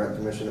Park and Rec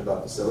Commission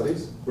about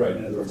facilities? Right,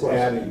 in other words, Of course.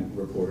 adding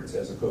reports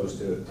as opposed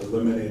to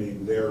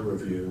eliminating their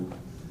review,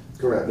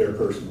 Correct. their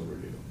personal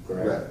review,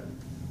 correct? Correct.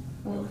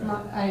 Well,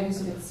 Okay. I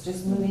understand it's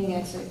just moving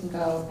it so it can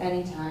go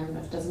anytime,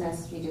 it doesn't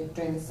have to be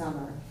during the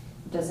summer.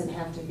 It doesn't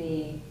have to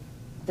be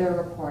their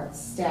reports,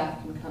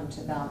 staff can come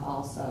to them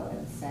also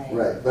and say.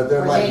 Right, but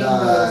there or might they can go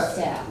to not,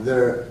 staff.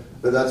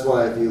 but that's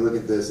why if you look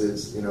at this,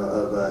 it's,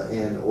 of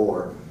and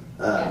or.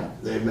 Yeah.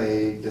 They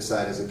may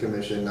decide as a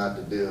commission not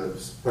to do a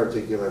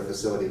particular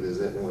facility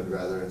visit and would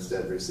rather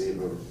instead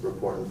receive a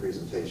report and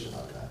presentation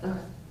on that. Okay,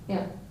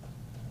 yeah.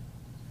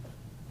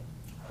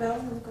 Bill,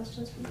 any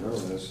questions for you? No,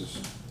 this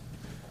is,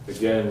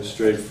 again,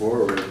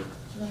 straightforward.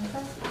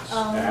 Okay. It's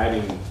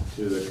adding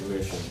to the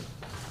commission,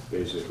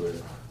 basically.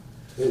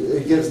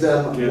 It gives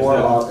them Gives more,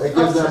 them it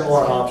gives them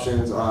more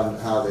options, yeah. options on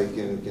how they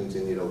can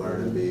continue to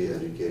learn and be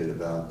educated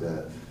about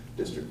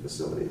district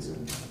facilities.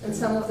 And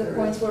some of the areas.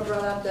 points were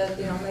brought up that,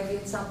 maybe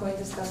at some point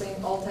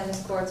discussing all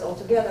tennis courts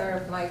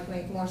altogether might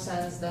make more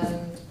sense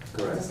than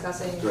Correct.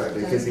 discussing. Correct,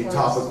 it tennis could be courts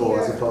topical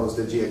as here. opposed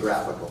to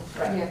geographical.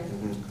 Right. Yeah.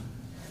 Mhm.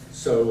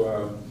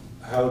 So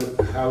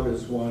how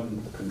does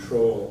one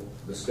control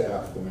the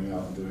staff going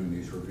out and doing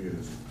these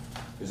reviews?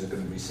 Is it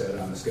going to be set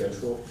on a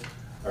schedule?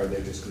 Are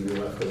they just going to be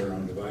left to their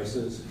own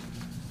devices?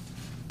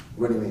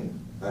 What do you mean?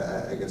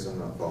 I guess I'm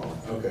not following.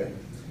 Okay.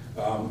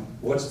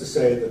 What's to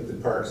say that the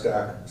park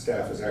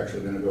staff is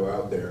actually going to go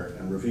out there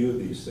and review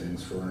these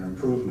things for an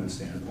improvement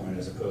standpoint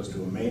as opposed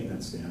to a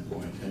maintenance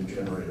standpoint and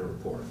generate a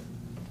report?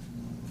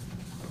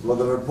 Well,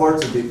 the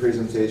reports would be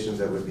presentations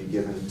that would be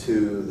given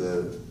to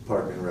the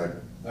Park and Rec.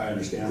 I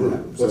understand Group.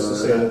 that. What's to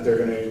So say that they're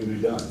going to even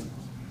be done?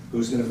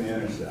 Who's going to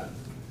manage that?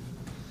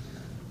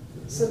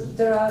 So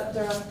there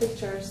are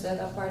pictures that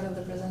are part of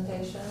the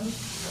presentation.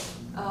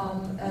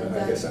 And I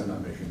then, guess I'm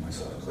not making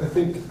myself I clear.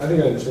 think I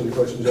understand your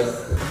question,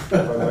 Jeff. If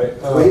I might.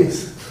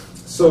 Please.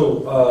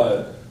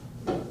 So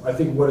I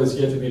think what is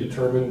yet to be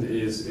determined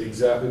is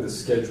exactly the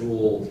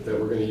schedule that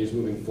we're going to use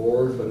moving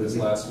forward. But this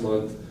last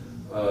month,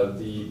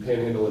 the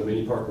Panhandle and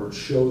Mini Park were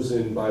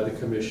chosen by the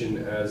commission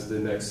as the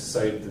next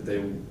site that they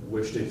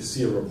wish to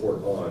see a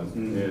report on,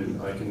 and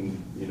I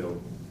can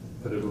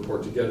put a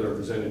report together and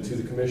present it to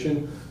the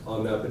commission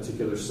on that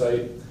particular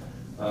site.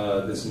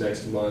 This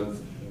next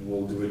month,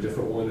 we'll do a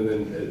different one, and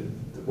then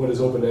what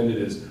is open-ended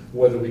is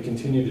whether we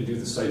continue to do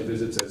the site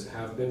visits as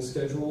have been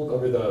scheduled,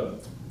 over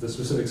the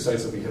specific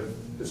sites that we have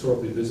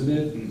historically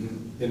visited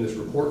in this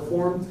report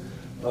form,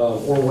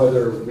 or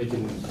whether we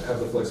can have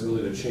the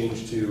flexibility to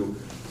change to,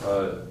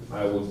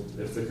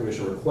 if the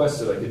commission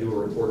requests it, I could do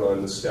a report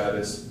on the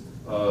status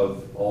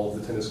of all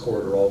of the tennis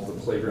court or all of the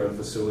playground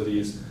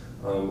facilities,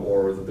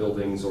 or the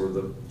buildings or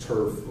the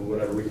turf or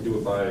whatever. We could do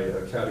it by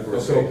a category.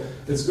 Okay. So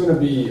it's going to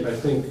be, I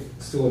think,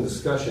 still in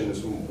discussion,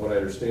 is from what I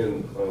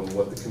understand,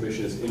 what the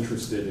commission is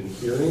interested in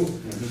hearing,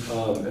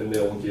 and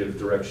they'll give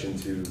direction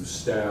to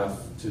staff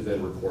to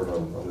then report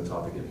on the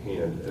topic at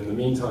hand. In the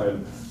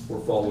meantime,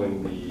 we're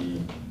following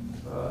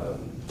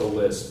the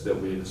list that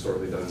we've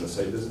historically done the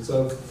site visits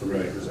of for me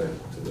to Right.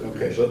 present to the Okay,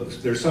 commission.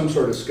 but there's some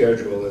sort of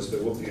schedule as to,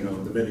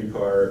 the mini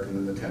park and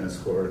then the tennis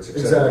courts, et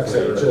cetera, et Exactly,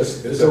 cetera.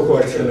 just- It's a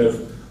question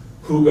of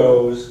who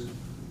goes,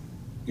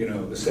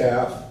 the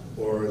staff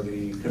or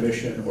the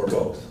commission or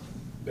both,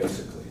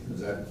 basically.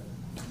 Is that?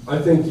 I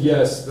think,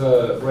 yes,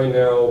 right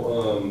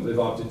now, they've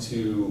opted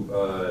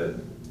to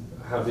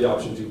have the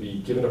option to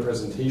be given a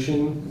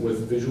presentation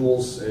with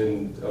visuals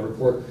and a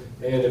report,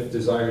 and if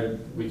desired,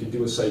 we could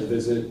do a site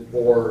visit,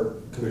 or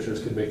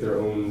commissioners could make their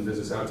own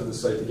visits out to the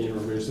site to gain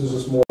information. So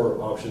there's just more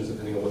options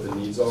depending on what the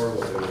needs are and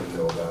what they want to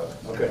know about.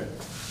 Okay.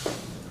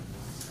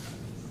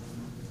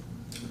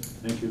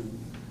 Thank you.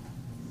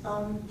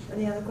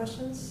 any other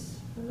questions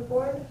from the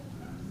board?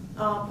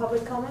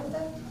 Public comment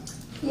then?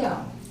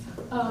 Yeah.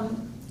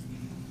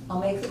 I'll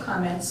make the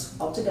comments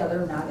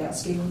altogether, not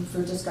asking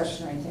for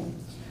discussion or anything.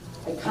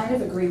 I kind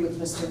of agree with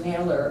Mr.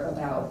 Naylor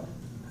about,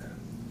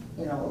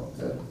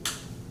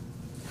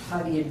 how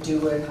do you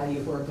do it, how do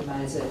you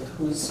organize it,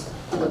 who's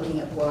looking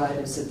at what,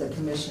 is it the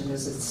commission,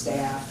 is it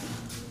staff?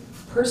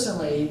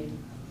 Personally,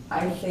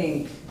 I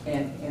think,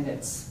 and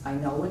I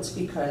know it's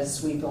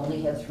because we've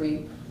only had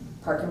 3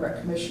 Park and Rec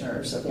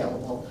commissioners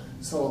available,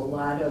 so a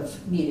lot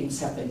of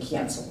meetings have been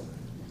canceled.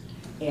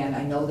 And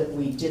I know that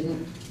we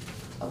didn't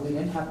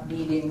have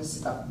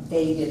meetings,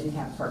 they didn't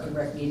have Park and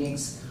Rec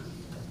meetings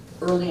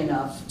early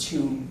enough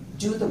to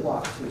do the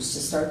walkthroughs, to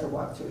start the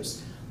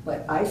walkthroughs.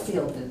 But I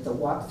feel that the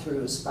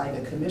walkthroughs by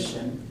the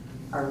commission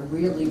are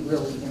really,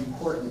 really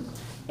important.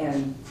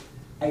 And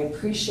I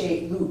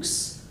appreciate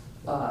Luke's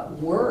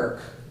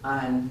work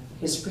on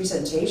his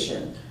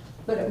presentation,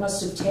 but it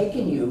must have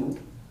taken you,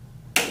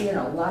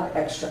 a lot of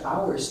extra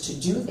hours to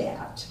do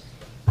that.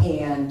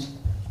 And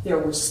there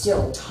were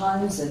still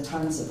tons and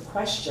tons of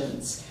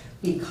questions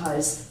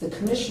because the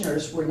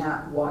commissioners were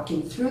not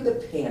walking through the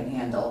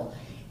Panhandle.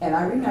 And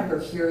I remember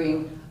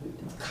hearing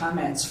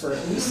comments for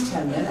at least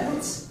 10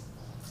 minutes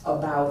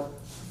about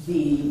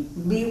the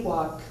Lee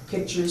Walk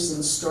pictures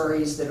and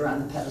stories that are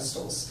on the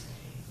pedestals.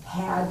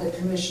 Had the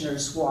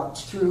commissioners walked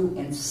through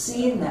and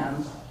seen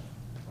them,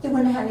 they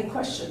wouldn't have had any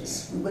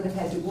questions. We wouldn't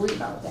have had to worry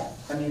about that.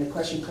 I mean, the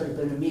question could have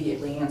been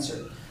immediately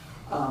answered.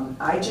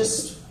 I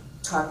just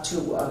talked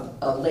to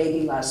a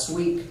lady last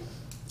week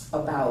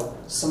about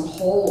some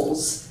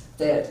holes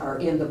that are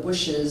in the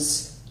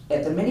bushes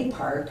at the mini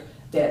park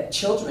that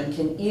children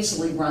can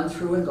easily run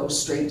through and go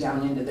straight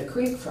down into the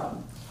creek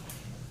from.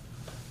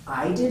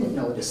 I didn't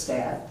notice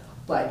that,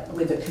 but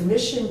with the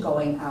commission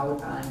going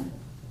out on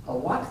a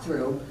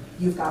walkthrough,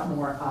 you've got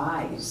more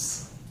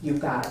eyes. You've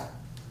got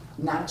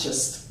not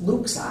just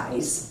Luke's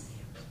eyes,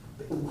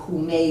 who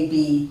may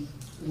be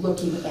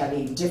looking at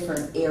a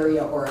different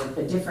area or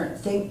a different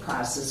think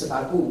process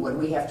about, ooh, what do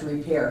we have to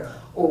repair?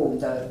 Oh,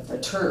 the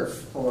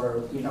turf, or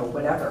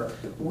whatever.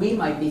 We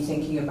might be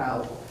thinking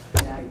about,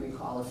 and I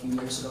recall a few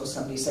years ago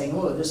somebody saying,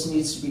 oh, this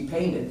needs to be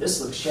painted, this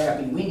looks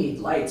shabby, we need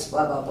lights,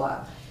 blah, blah,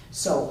 blah.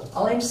 So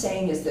all I'm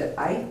saying is that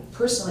I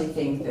personally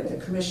think that the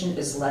commission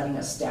is letting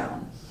us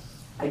down.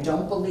 I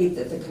don't believe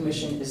that the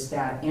commission is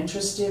that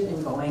interested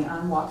in going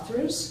on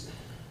walkthroughs.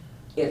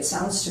 It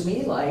sounds to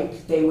me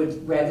like they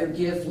would rather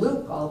give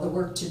Luke all the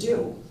work to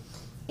do.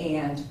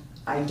 And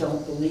I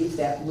don't believe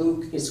that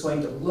Luke is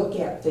going to look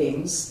at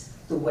things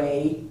the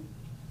way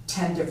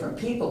 10 different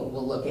people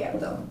will look at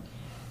them.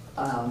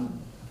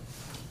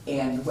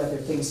 And whether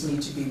things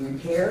need to be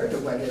repaired, or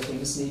whether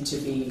things need to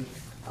be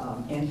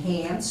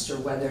enhanced, or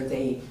whether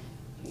they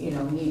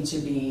need to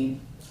be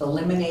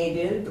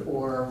eliminated,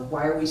 or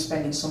why are we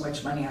spending so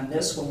much money on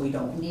this when we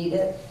don't need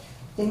it,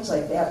 things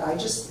like that. I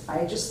just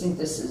think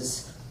this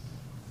is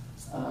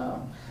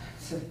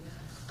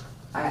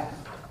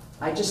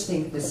I just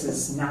think this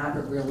is not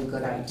a really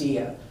good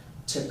idea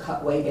to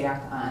cut way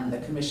back on the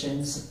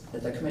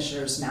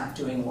commissioners not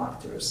doing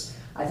walkthroughs.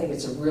 I think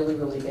it's a really,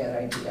 really bad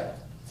idea.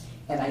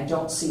 And I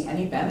don't see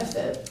any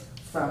benefit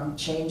from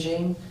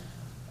changing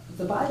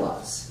the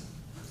bylaws.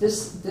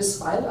 This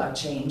bylaw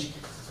change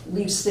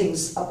leaves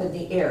things up in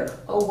the air.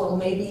 Oh, well,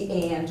 maybe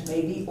and,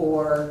 maybe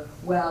or.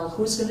 Well,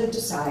 who's going to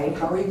decide?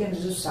 How are you going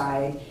to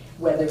decide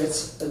whether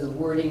it's, the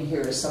wording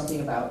here is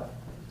something about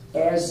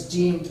as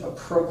deemed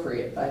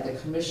appropriate by the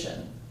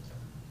commission?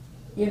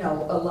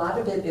 A lot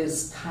of it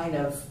is kind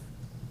of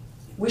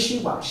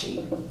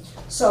wishy-washy.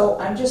 So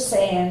I'm just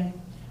saying,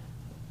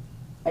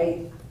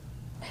 it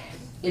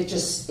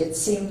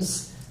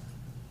seems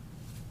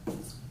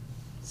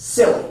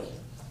silly.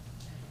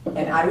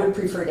 And I would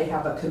prefer to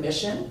have a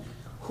commission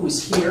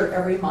who's here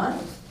every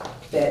month,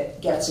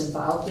 that gets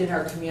involved in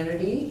our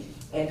community,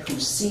 and who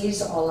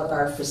sees all of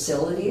our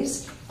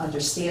facilities,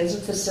 understands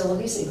the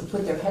facilities, and can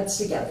put their heads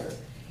together.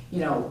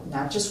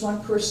 Not just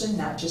one person,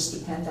 not just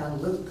depend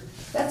on Luke.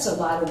 That's a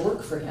lot of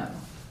work for him.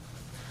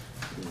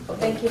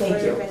 Thank you for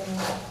your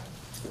opinion.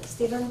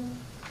 Stephen?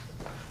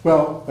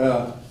 Well,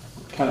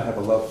 kind of have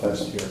a love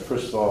fest here.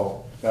 First of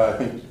all, I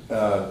think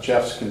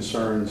Jeff's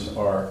concerns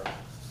are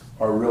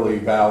really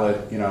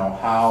valid.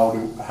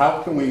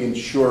 How can we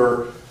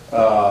ensure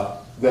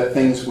that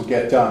things will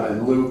get done?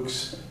 And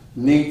Luke's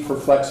need for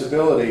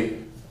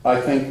flexibility,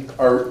 I think,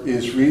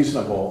 is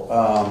reasonable.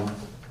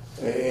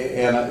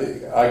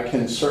 And I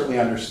can certainly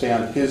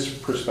understand his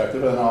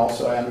perspective, and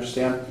also I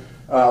understand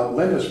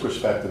Linda's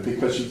perspective,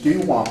 because you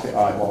do want the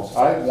eyeballs.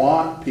 I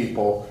want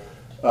people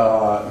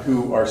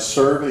who are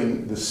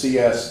serving the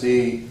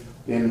CSD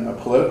in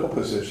political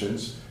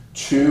positions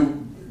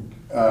to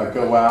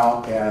go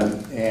out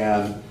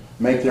and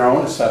make their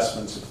own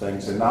assessments of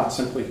things, and not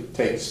simply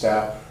take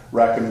staff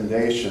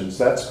recommendations.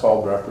 That's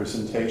called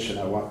representation.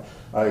 I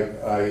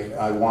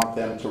want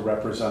them to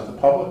represent the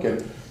public,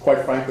 and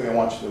quite frankly, I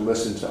want you to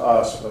listen to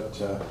us. But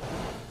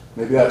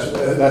maybe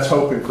that's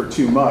hoping for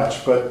too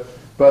much. But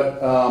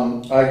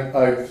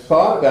I've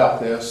thought about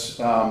this.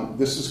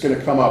 This is going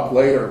to come up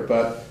later,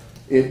 but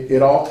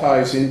it all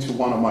ties into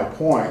one of my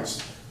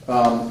points.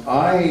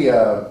 I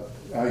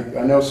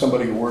know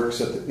somebody who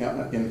works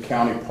in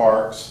county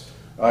parks.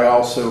 I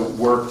also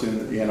worked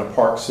in a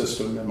park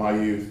system in my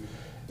youth.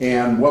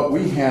 And what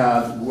we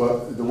had,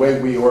 the way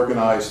we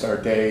organized our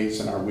days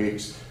and our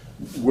weeks,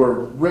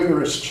 were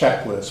rigorous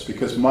checklists,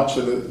 because much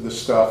of the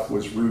stuff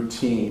was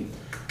routine.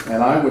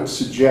 And I would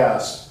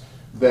suggest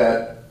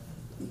that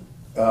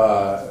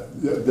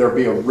there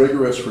be a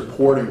rigorous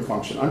reporting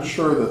function. I'm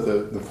sure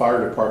that the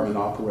fire department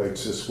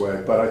operates this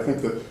way, but I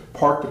think the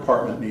park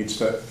department needs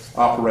to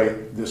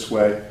operate this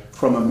way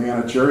from a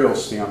managerial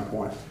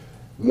standpoint.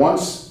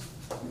 Once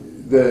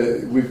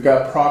we've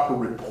got proper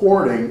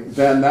reporting,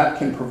 then that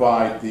can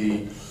provide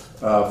the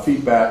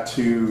feedback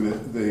to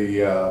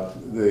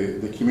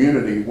the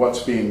community,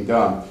 what's being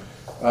done.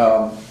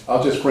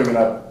 I'll just bring it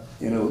up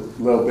in a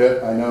little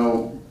bit. I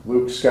know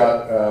Luke's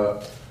got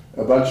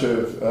a bunch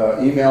of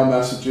email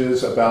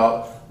messages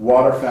about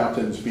water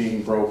fountains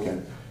being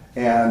broken.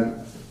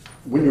 And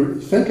when you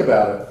think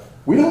about it,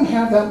 we don't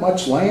have that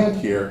much land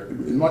here,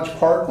 much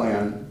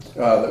parkland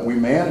that we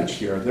manage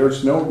here.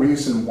 There's no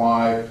reason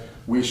why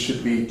we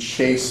should be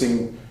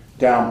chasing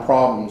down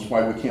problems,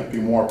 why we can't be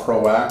more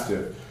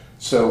proactive.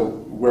 So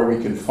where we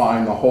can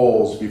find the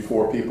holes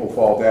before people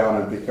fall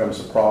down and it becomes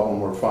a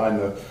problem, or find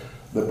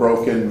the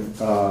broken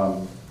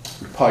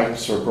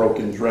pipes or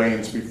broken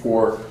drains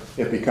before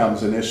it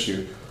becomes an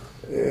issue.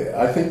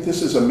 I think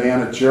this is a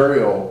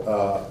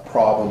managerial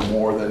problem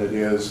more than it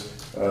is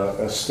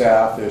a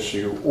staff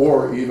issue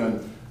or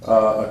even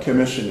a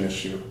commission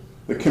issue.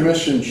 The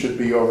commission should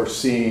be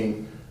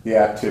overseeing the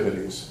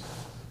activities.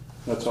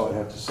 That's all I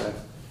have to say.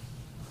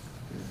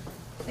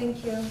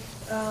 Thank you.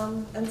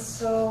 And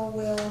so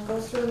we'll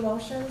go through the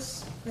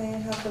motions. May I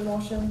have the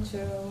motion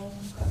to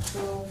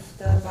approve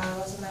the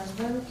bylaws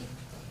amendment?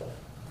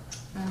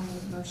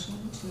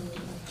 Motion to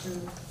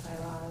approve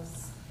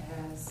bylaws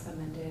as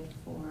amended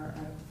for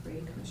Article 3,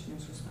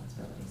 Commissioners'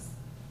 Responsibilities.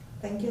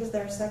 Thank you. Is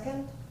there a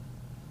second?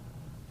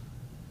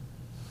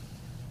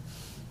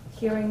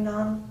 Hearing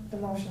none, the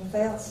motion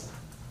fails.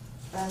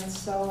 And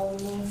so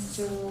we move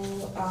to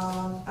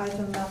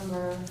item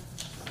number,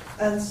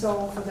 and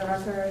so for the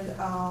record,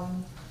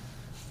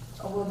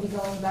 we'll be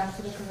going back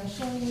to the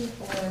commission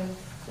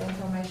with the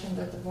information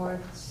that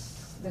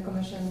the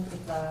commission,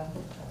 the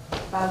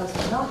bylaws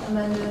were not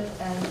amended,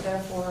 and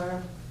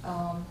therefore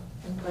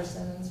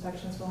in-person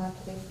inspections will have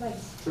to take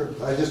place. Sure,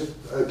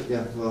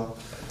 yeah, well,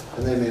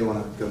 and they may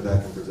want to come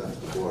back and present to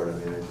the board. I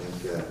mean, I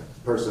think,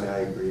 personally, I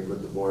agreed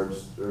with the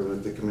board's, or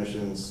with the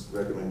commission's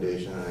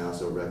recommendation, and I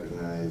also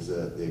recognize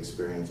the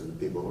experience of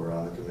the people who are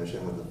on the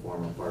commission, with the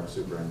former park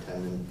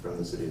superintendent from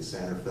the city of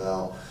Santa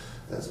Fe,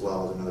 as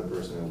well as another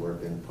person who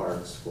worked in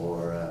parks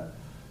for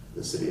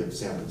the city of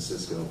San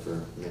Francisco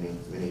for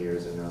many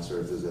years, and now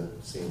serves as a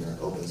senior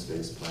open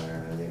space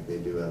planner. And I think they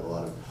do have a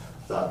lot of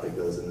thought that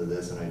goes into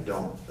this, and I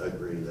don't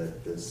agree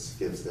that this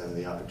gives them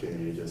the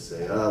opportunity to just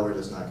say, oh, we're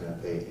just not going to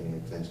pay any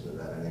attention to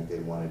that. I think they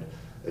wanted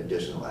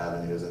additional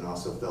avenues, and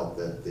also felt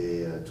that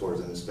the tours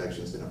and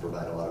inspections didn't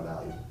provide a lot of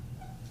value.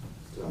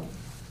 So,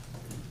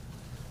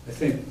 I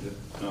think that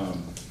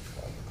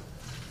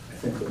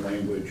the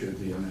language of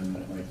the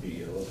amendment might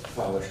be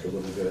polished a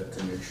little bit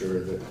to make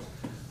sure that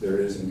there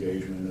is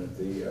engagement of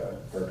the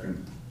Park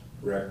and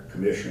Rec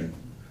Commission,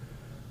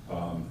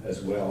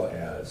 as well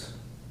as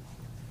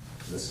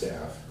the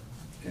staff,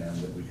 and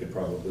that we could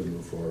probably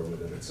move forward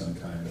with it at some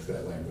time if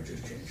that language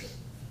is changed.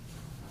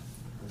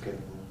 okay,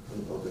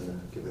 I'm open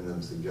to giving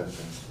them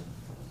suggestions.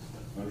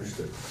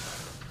 Understood.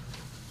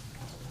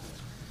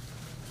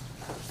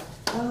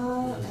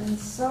 And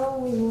so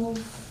we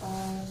move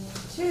on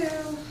to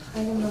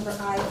item number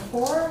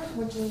I4,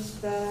 which is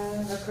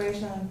the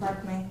recreation and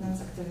park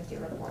maintenance activity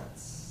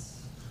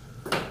reports.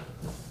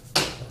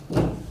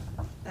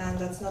 And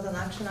that's not an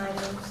action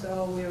item,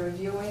 so we're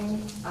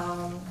reviewing.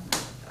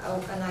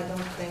 And I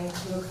don't think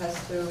Luke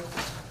has to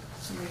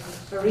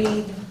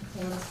read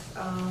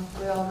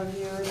what we all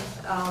reviewed.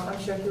 I'm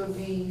sure he would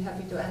be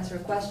happy to answer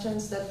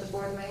questions that the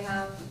board may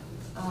have.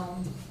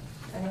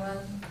 Anyone?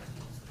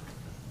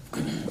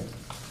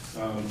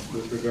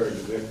 With regard to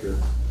Victor,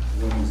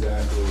 when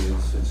exactly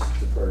is his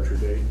departure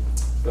date?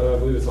 I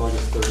believe it's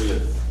August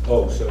 30th.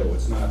 Oh, so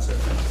it's not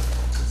September.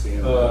 It's the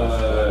end of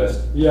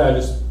August.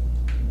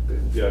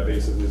 Yeah,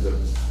 basically the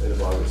end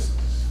of August,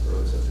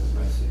 early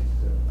September. I see.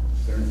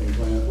 Is there anything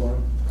planned for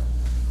him?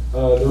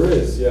 There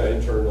is, yeah,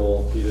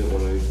 internal. He didn't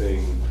want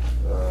anything.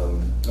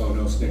 Oh,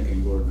 no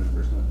stinking board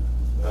members, huh?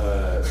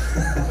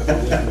 I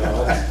believe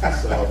not.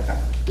 So,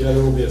 yeah,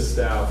 there will be a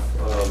staff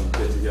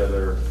get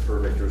together per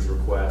Victor's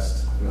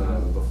request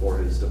before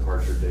his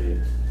departure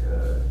date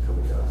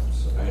coming up.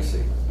 So I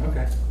see.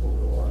 Okay.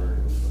 We'll honor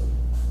him.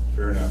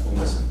 Fair enough. We'll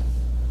listen.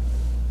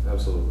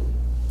 Absolutely.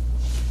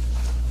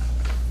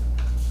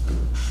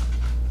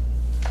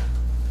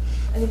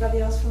 Anybody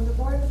else from the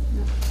board?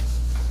 No.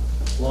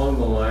 Along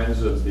the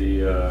lines of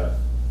the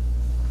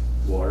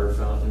water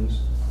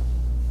fountains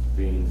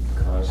being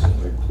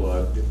constantly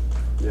plugged,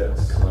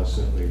 Yes.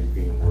 constantly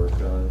being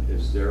worked on,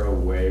 is there a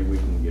way we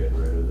can get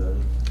rid of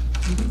them?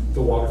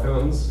 The water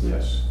fountains?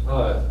 Yes.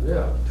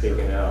 Yeah.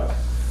 Taken out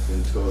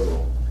in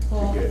total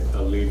Well- to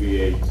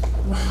alleviate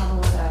How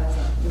will that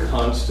as a?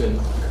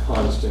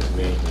 constant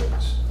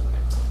maintenance.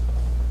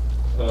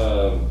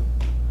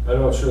 I'm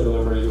not sure that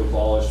I'm ready to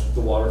abolish the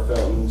water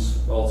fountains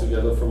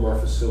altogether from our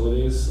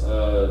facilities.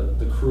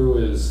 The crew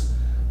is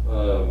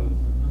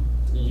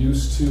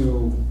used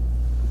to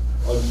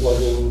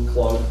unplugging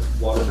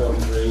clogged water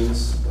fountain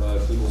drains.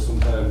 People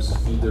sometimes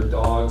feed their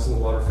dogs in the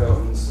water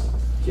fountains.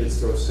 Kids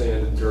throw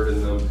sand and dirt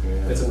in them.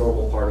 Yeah. It's a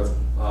normal part of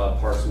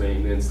parks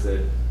maintenance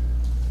that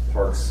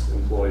parks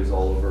employees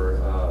all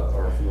over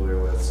are familiar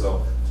with.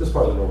 So just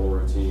part of the normal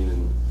routine,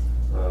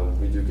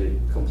 and we do get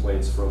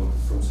complaints from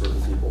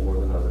certain people more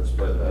than others.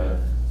 But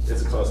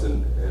it's a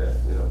constant,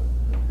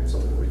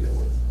 something that we deal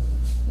with.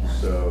 Yeah.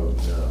 So,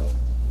 no.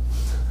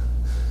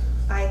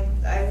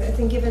 I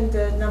think given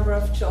the number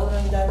of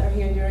children that are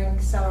here during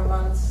summer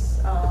months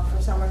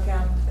for summer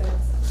camp,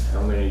 it's,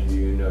 How many do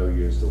you know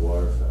use the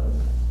water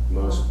fountain?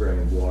 Most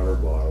bring water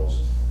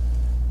bottles.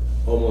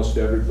 Almost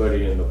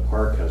everybody in the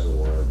park has a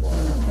water bottle.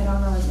 They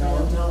don't always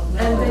know.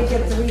 and they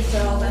get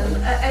refilled,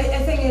 and I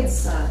think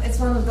it's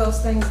one of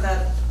those things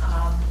that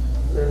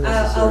They're I'll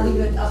necessary.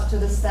 leave it up to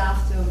the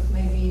staff to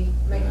maybe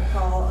make a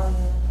call on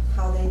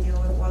how they deal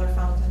with water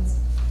fountains.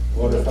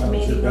 Water Maybe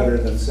fountains are we'll- better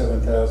than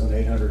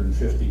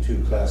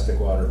 7,852 plastic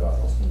water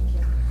bottles.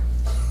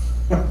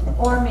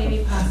 Or maybe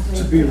To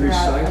possibly be figure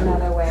out recycled.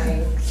 another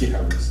way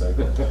Yeah,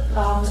 recycle. to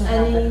have the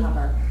Any,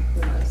 cover.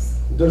 Who knows?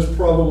 There's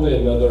probably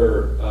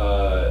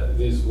another,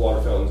 these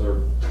water fountains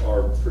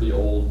are pretty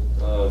old,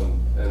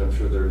 and I'm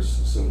sure there's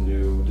some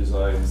new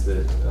designs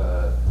that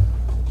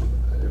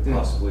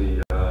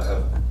possibly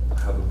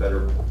have a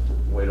better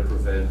way to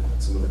prevent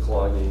some of the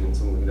clogging, and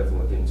something we can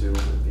definitely look into.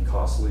 It'd be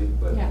costly,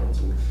 but Yeah.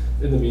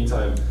 in the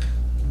meantime,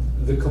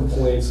 the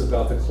complaints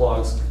about the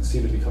clogs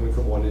seem to be coming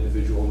from one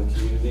individual in the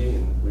community,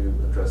 and we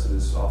address it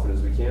as often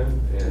as we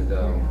can.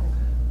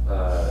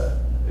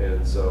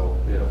 And so,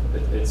 you know,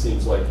 it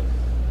seems like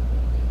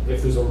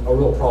if there's a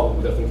real problem,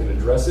 we definitely can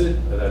address it,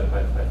 and that,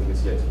 I think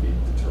it's yet to be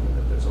determined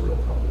that there's a real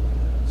problem.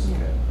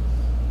 okay.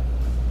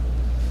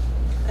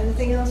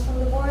 Anything else from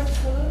the board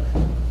for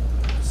Luke?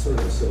 Sort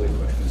of a silly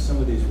question. Some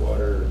of these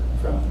water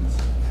fountains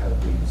have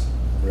these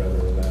rather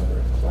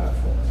elaborate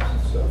platforms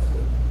and stuff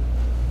that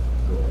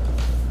go around,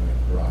 like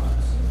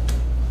rocks.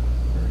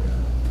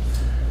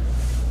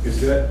 Is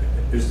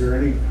there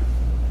any,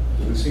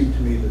 it would seem to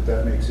me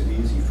that makes it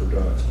easy for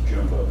dogs to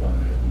jump up on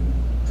it and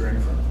drink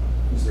from it.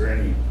 Is there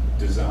any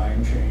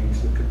design change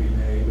that could be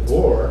made?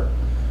 Or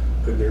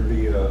could there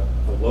be a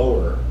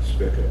lower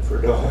spigot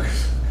for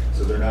dogs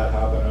so they're not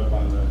hopping up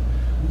on the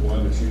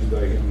one that's used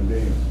by human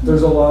beings? There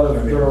are a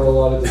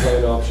lot of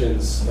design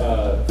options,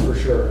 for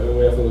sure. I mean,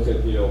 we have to look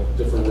at, you know,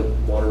 different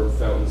water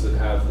fountains that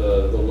have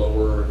the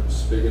lower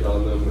spigot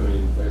on them. I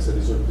mean, like I said,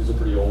 these are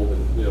pretty old,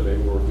 and, you know,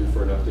 maybe we're due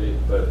for an update,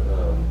 but,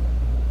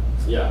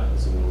 yeah,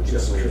 it's something we can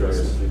Just definitely address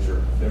in the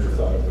future. Never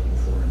thought of it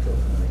before until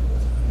tonight.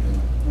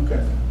 But,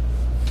 okay.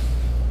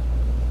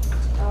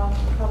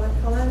 Public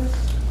comment?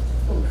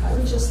 I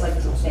would just like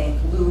to thank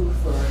Luke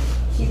for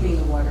keeping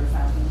the water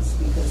fountains,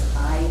 because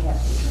I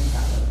have to drink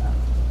out of them.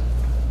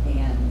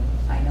 And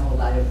I know a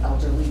lot of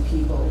elderly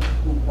people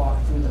who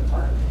walk through the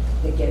park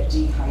that get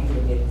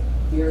dehydrated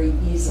very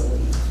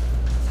easily,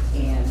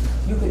 and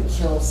you could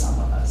kill some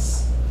of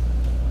us.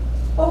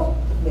 Oh,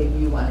 maybe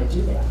you want to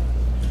do that.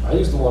 I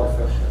use the water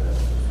fountain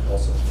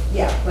also.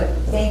 Yeah, but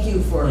thank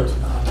you for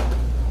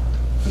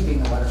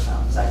keeping the water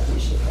fountains. I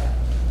appreciate that.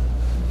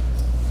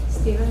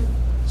 Stephen?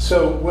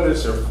 So what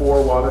is there,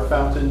 4 water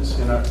fountains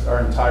in our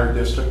entire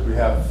district? We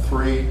have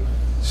 3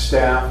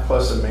 staff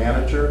plus a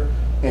manager,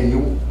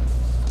 and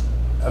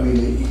I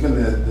mean, even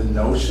the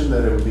notion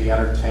that it would be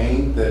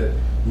entertained that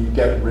you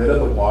get rid of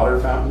the water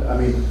fountain. I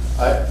mean,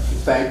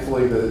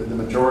 thankfully the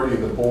majority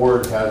of the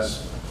board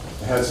has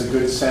a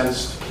good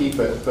sense to keep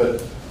it,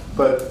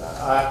 but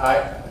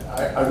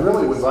I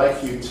really would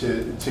like you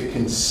to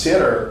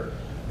consider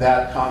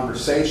that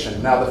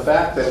conversation. Now, the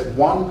fact that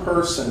one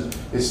person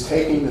is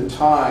taking the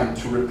time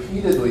to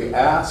repeatedly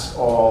ask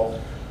about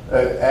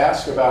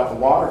the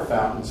water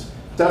fountains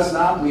does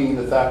not mean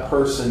that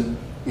person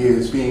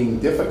is being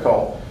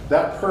difficult.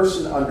 That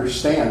person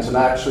understands, and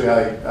actually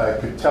I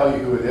could tell you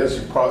who it is.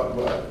 You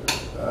probably,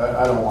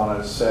 I don't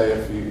want to say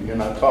if you're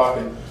not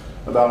talking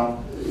about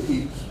him.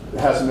 He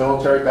has a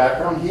military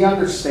background. He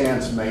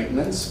understands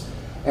maintenance,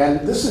 and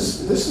this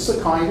is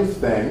the kind of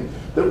thing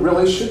that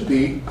really should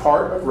be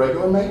part of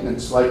regular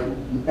maintenance, like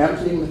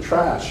emptying the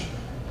trash.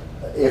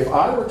 If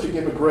I were to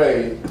give a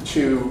grade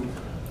to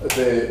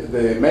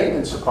the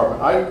maintenance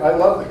department, I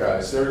love the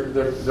guys.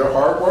 They're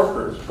hard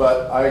workers,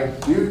 but I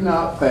do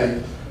not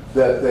think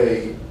that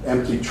they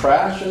empty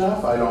trash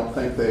enough. I don't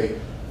think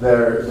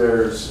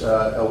there's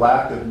a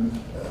lack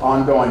of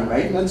ongoing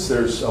maintenance.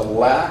 There's a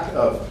lack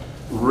of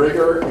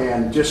rigor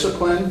and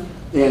discipline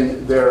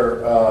in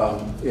their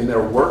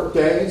work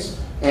days.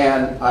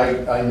 And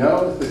I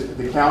know that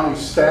the county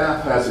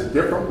staff has a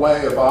different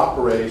way of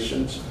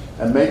operations,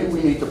 and maybe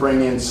we need to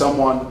bring in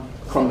someone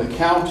from the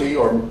county,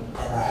 or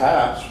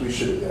perhaps we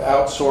should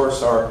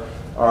outsource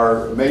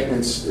our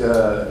maintenance,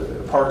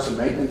 parks and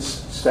maintenance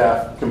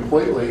staff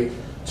completely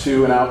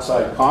to an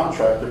outside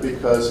contractor,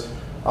 because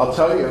I'll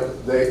tell you,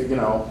 if they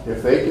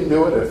can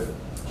do it, if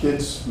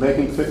kids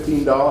making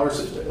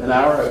 $15 an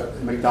hour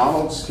at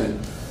McDonald's can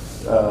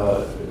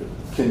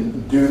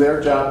do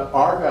their job,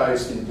 our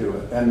guys can do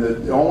it. And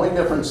the only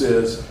difference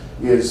is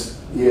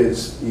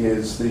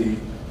the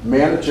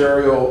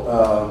managerial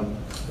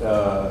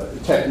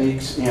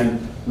techniques in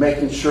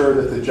making sure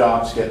that the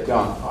jobs get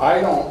done. I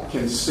don't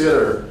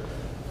consider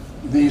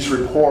these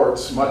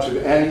reports much of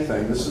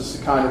anything. This is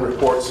the kind of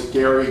reports that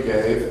Gary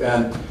gave,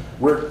 and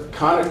we're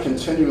kind of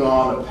continuing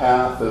on a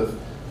path of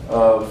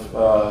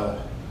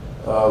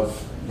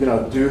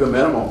do the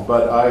minimum.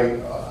 But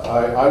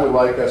I would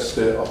like us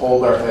to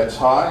hold our heads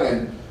high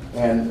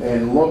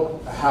and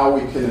look how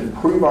we can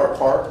improve our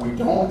park. We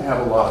don't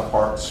have a lot of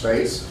park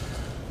space.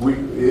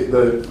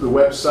 The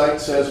website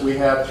says we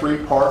have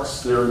 3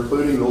 parks. They're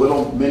including the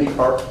little mini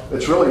park.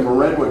 It's really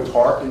Marinwood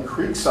Park and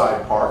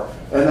Creekside Park,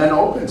 and then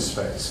open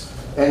space.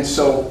 And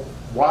so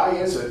why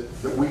is it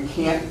that we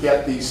can't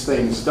get these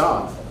things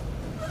done?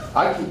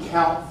 I can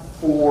count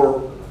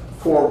 4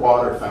 4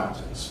 water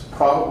fountains.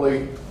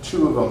 Probably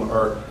 2 of them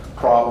are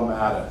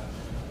problematic.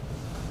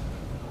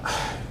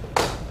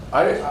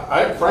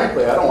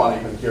 Frankly, I don't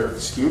want to even hear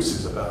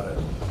excuses about it.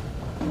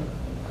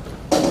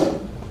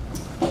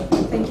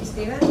 Thank you,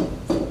 Stephen.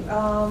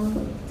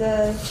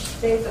 The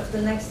date of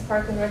the next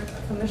Park and Rec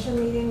Commission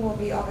meeting will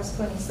be August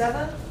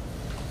 27th.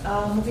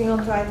 Moving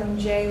on to item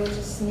J, which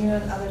is new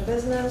and other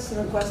business,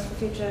 request for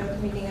future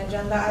meeting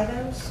agenda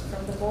items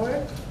from the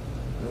board.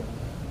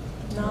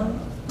 None?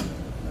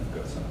 I've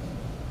got something.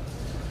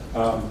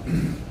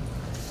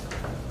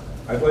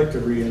 I'd like to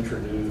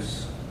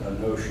reintroduce a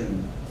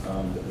notion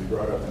that we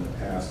brought up in the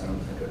past. I don't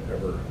think it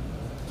ever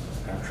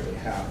actually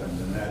happened,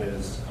 and that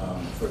is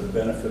for the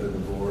benefit of the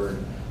board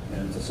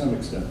and to some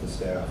extent the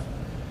staff,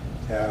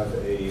 have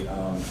a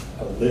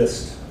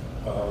list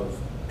of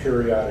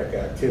periodic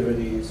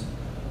activities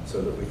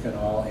so that we can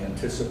all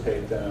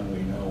anticipate them.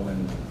 We know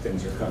when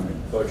things are coming: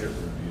 budget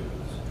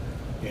reviews,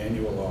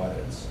 annual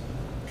audits,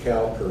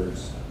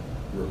 CalPERS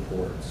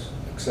reports,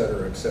 et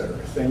cetera,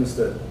 things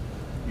that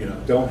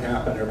don't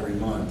happen every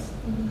month,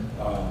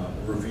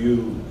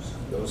 reviews,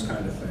 those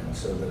kind of things,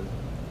 so that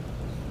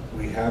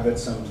we have it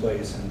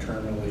someplace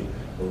internally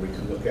where we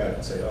can look at it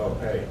and say, oh,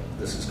 hey,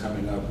 this is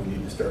coming up, we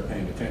need to start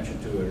paying attention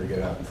to it or get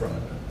out in front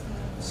of it.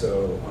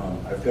 So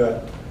I've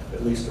got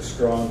at least a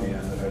straw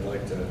man that I'd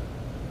like to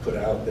put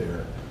out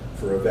there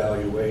for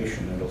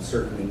evaluation. It'll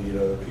certainly need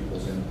other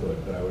people's input,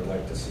 but I would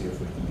like to see if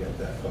we can get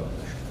that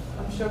published.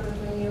 I'm sure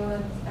between you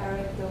and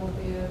Eric, there will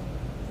be a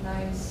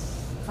nice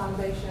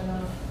foundation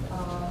of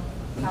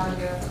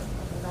calendar of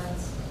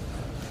events.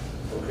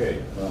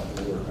 Okay, well,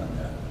 we'll work on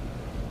that.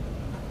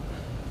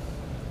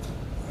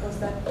 Was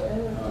that good? Or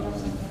did you have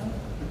something else?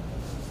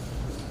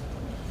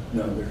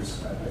 No,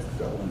 I've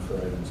got one for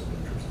items of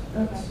interest.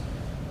 Okay.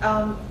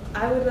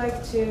 I would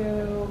like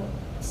to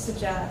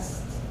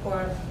suggest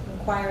or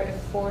inquire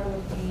if the board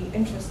would be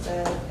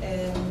interested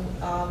in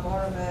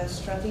more of a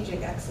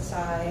strategic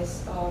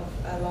exercise of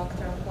a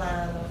long-term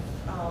plan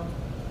of,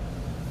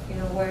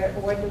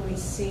 where do we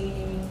see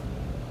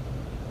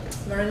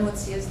Marinwood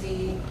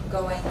CSD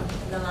going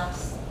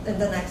in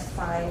the next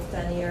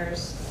 5-10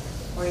 years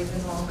or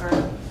even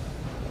longer?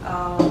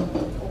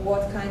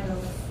 What kind of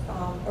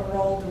a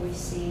role do we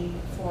see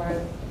for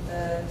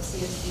the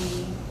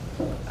CSD?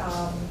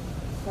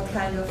 What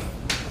kind of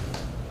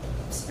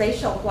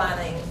spatial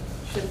planning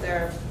should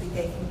there be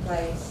taking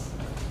place?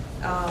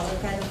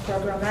 What kind of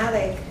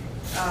programmatic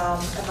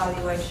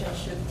evaluation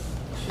should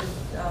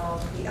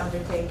be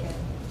undertaken?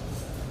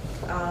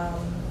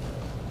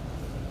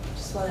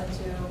 Just wanted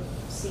to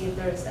see if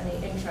there's any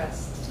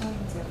interest.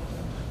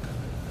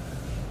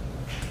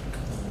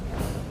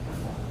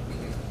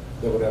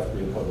 That would have to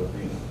be a public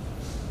meeting.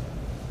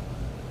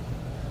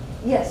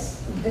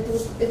 Yes,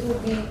 it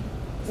would be,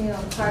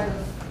 part of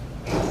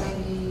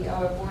maybe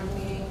our board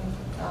meeting,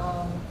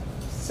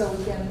 so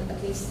we can at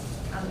least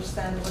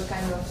understand what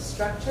kind of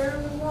structure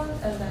we want,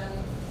 and then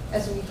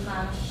as we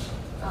hash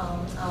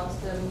out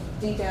the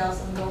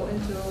details and go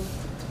into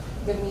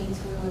the meat,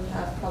 we would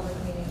have public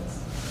meetings.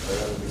 So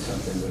that would be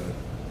something that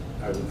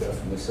I would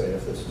definitely say,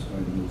 if this is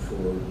going to move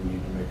forward, we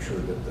need to make sure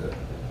that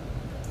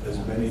as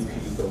many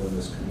people in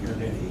this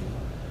community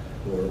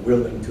who are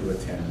willing to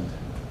attend,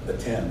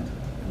 and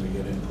we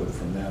get input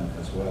from them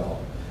as well,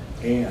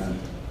 and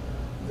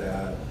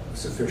that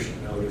sufficient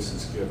notice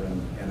is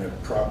given and a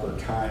proper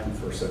time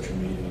for such a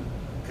meeting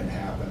can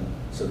happen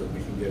so that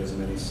we can get as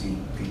many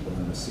people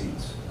in the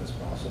seats as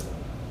possible.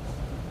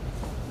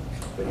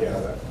 But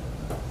yeah,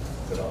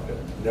 it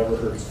never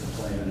hurts to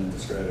plan and to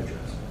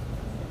strategize.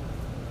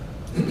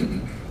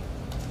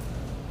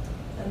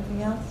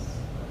 Anything else?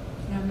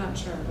 I'm not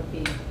sure, it would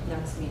be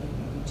next meeting,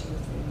 maybe 2 or 3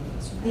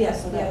 meetings from now.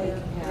 Yes, So that we yeah,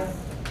 can yeah. have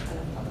kind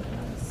of public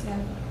notice.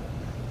 Yeah.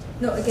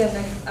 No, again,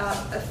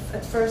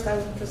 at first I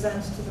would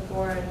present to the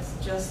board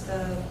just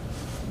the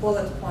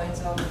bullet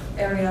points of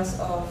areas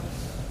of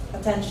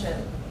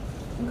attention.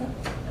 Okay.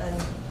 And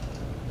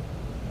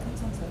That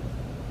sounds good.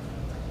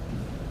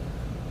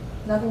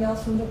 nothing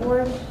else from the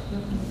board?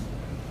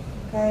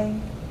 Okay,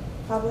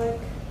 public?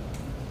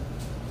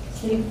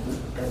 Steve,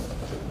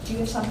 do you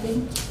have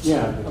something?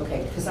 Yeah.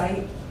 Okay, because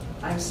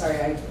I'm sorry,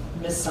 I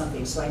missed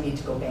something, so I need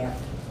to go back.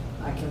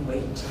 I can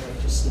wait until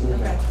I just see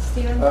Okay,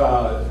 Stephen?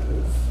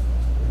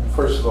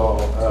 First of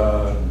all,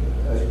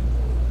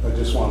 I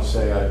just want to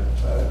say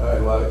I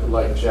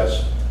like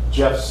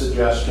Jeff's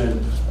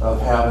suggestion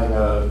of having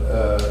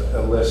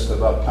a list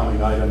of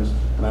upcoming items,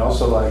 and I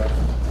also like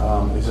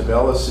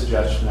Isabella's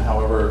suggestion.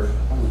 However,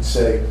 I would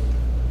say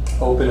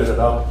open it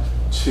up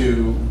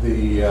to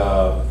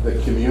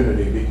the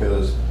community,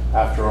 because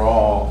after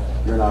all,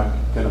 you're not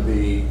going to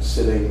be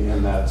sitting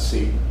in that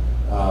seat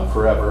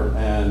forever,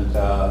 and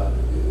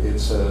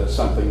it's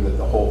something that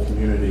the whole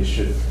community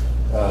should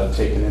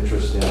take an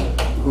interest in.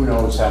 Who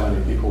knows how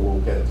many people will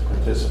get to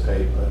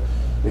participate, but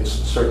it's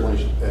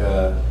certainly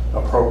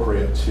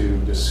appropriate to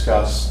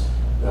discuss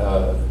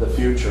the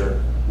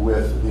future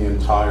with the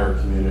entire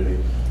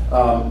community.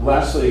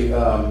 Lastly,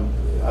 I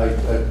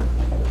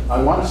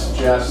want to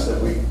suggest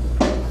that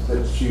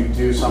that you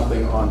do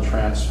something on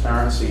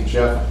transparency.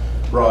 Jeff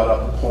brought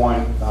up a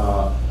point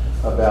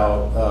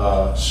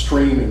about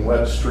streaming,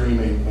 web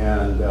streaming,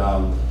 and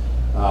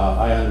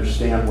I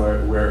understand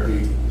where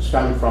he's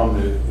coming from.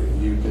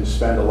 You can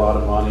spend a lot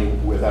of money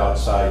with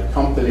outside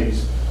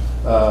companies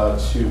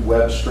to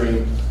web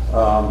stream.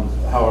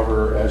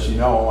 However, as you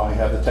know, I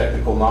have the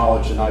technical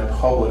knowledge and I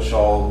publish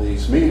all of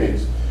these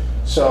meetings.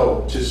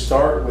 So to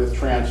start with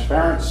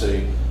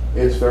transparency,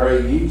 it's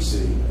very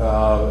easy.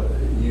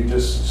 You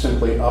just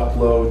simply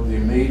upload the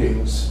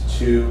meetings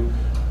to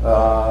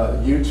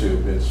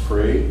YouTube. It's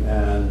free,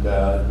 and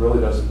it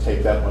really doesn't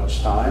take that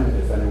much time.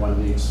 If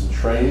anyone needs some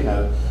training,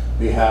 I'd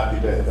be happy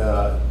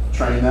to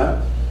train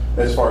them.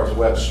 As far as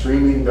web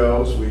streaming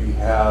goes, we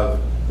have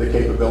the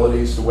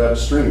capabilities to web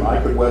stream. I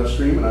could web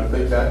stream, and I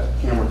think that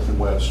camera can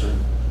web stream.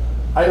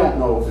 I don't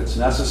know if it's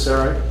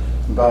necessary,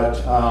 but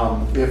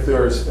if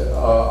there's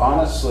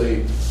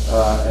honestly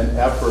an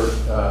effort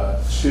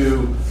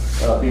to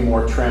be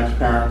more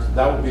transparent,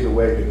 that would be the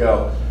way to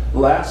go.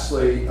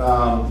 Lastly,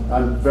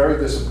 I'm very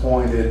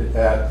disappointed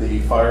at the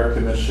fire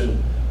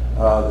commission.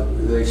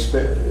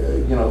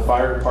 The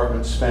fire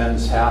department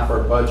spends half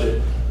our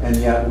budget, and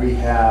yet we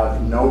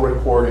have no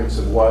recordings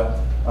of what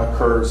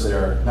occurs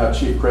there. Now,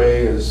 Chief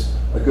Gray is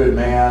a good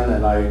man,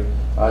 and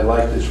I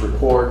like his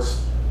reports,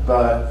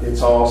 but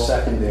it's all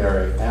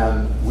secondary,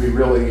 and we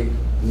really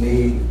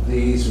need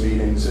these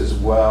meetings as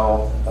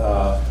well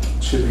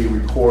to be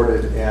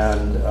recorded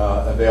and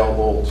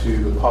available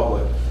to the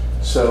public.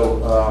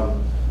 So,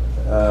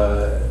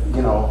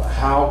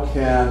 how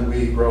can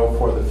we grow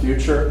for the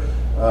future?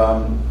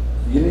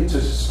 You need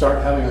to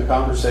start having a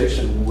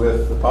conversation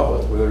with the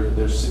public.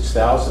 There's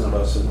 6,000 of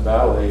us in the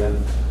valley,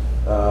 and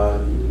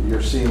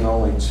you're seeing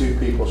only 2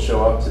 people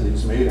show up to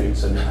these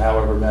meetings, and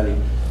however many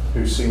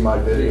who see my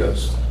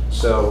videos.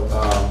 So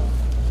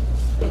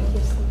Thank you,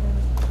 Stephen.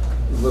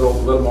 a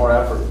little more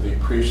effort would be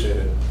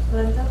appreciated.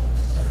 Linda?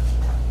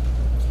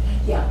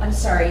 Yeah, I'm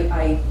sorry,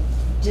 I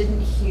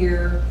didn't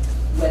hear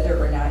whether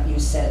or not you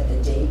said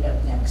the date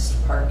of next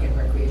Park and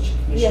Recreation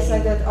Commission. Yes, I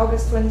did,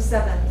 August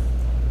 27th.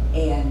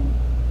 And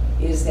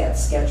is that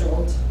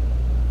scheduled?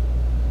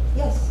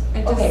 Yes.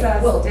 It just Okay,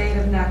 says well- date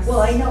of next. Well,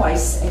 I know I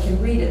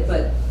can read it,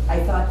 but I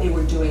thought they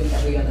were doing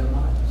every other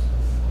month.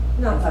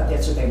 I No, thought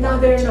that's what they wanted no,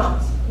 they're to do.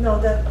 not. No,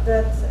 that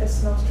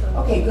is not true.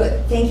 Okay,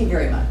 good. Thank you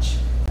very much.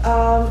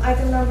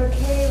 Item number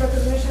K,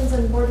 recognitions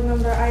and board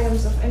member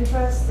items of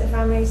interest. If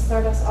I may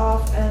start us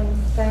off and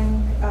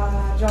thank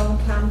John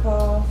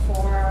Campo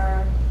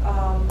for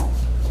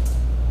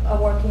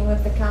working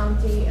with the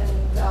county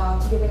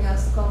and giving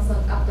us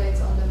constant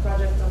updates on the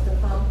project of the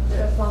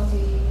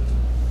Ponty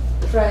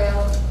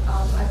Trail.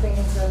 I think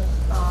it's a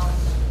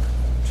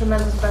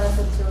tremendous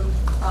benefit to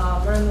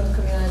Marinwood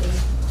community.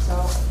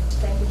 So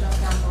thank you, John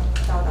Campo.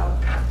 Shout out.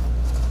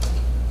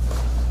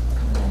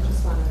 I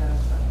just wanted to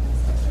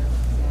recognize Victor,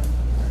 yeah,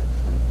 for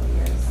 24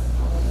 years,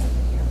 all the way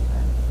to here,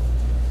 but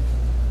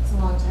it's a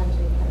long time to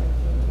be part of the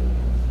community,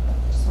 and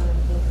just wanted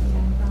to thank him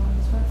again for all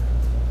his work.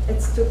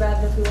 It's too bad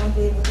that we won't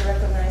be able to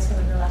recognize him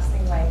in a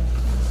lasting way.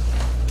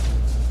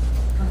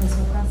 On his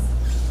request.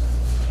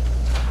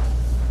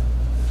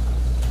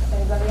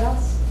 Anybody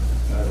else?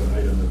 I have an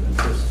item of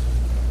interest.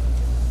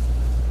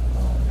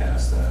 I'll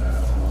pass that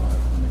out.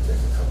 Let me take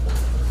a couple.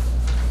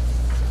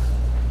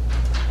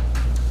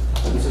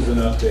 This is an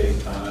update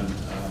on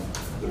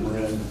the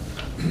Marin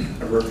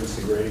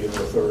Emergency Radio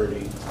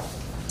Authority.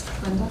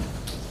 Linda?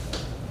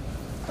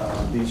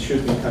 These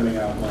should be coming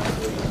out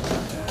monthly,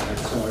 and I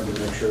just wanted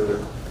to make sure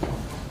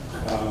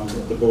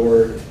the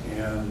board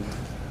and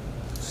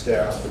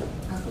staff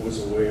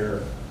was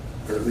aware,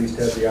 or at least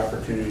had the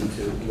opportunity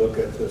to look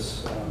at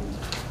this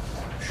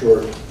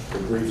short or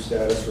brief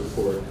status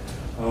report.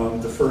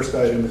 The first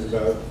item is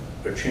about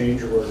a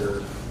change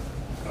order,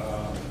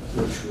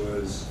 which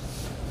was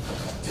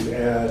to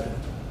add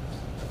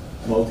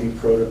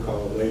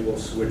multi-protocol label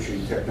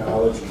switching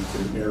technology to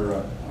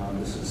MIRA.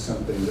 This is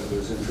something that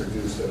was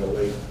introduced at a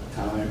late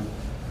time.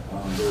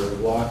 There are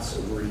lots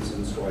of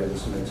reasons why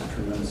this makes a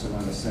tremendous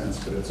amount of sense,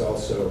 but it's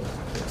also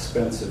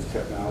expensive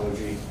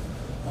technology.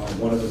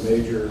 One of the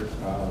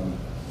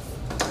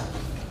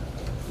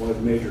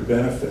major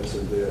benefits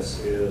of this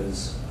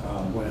is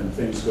when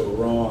things go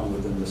wrong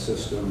within the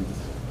system,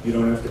 you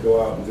don't have to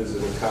go out and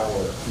visit a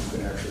tower. You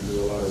can actually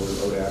do a lot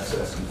of remote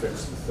access and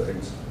fix the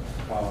things.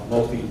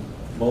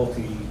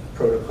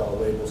 Multi-protocol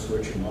label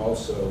switching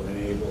also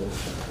enables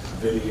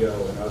video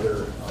and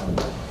other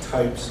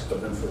types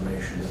of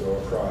information to go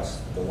across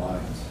the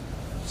lines.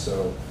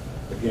 So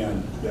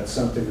again, that's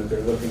something that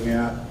they're looking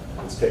at.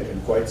 It's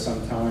taken quite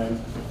some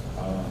time.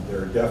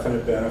 There are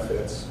definite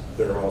benefits.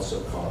 There are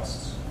also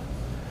costs.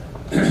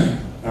 The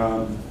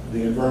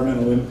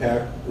environmental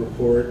impact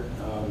report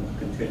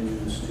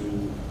continues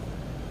to,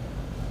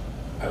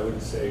 I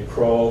would say,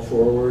 crawl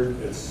forward.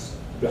 It's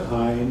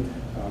behind.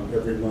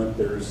 Every month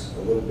there's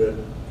a little bit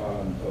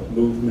of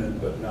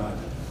movement, but not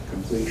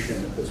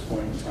completion at this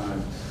point in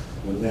time.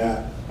 When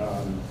that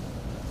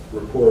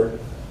report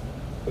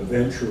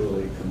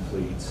eventually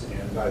completes,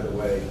 and by the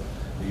way,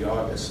 the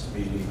August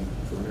meeting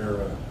for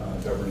MIRA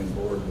governing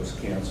board was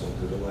canceled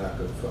due to lack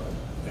of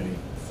any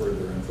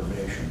further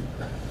information.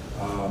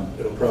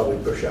 It'll probably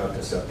push out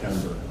to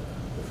September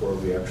before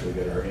we actually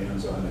get our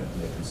hands on it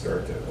and they can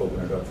start to open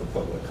it up for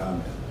public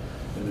comment.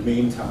 In the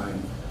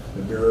meantime,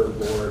 the MIRA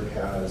board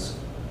has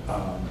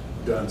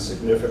done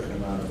significant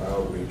amount of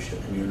outreach to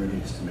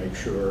communities to make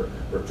sure,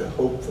 or to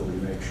hopefully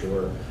make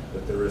sure,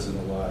 that there isn't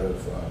a lot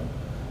of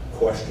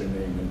questioning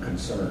and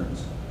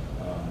concerns.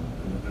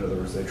 In other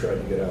words, they tried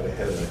to get out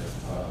ahead of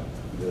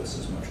this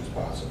as much as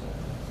possible.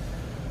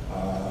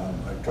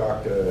 I've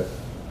talked to,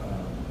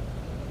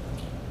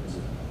 is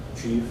it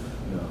Chief?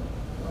 No.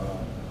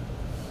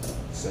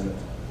 Senate.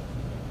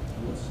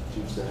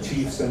 Chief Senate.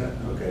 Chief Senate,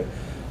 okay.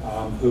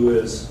 Who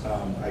has,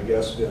 I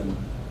guess, been,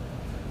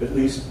 at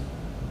least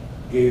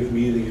gave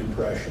me the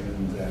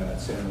impression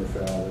that San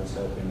Rafael is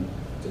helping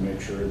to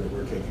make sure that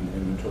we're taking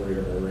inventory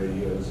of our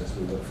radios as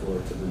we look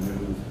forward to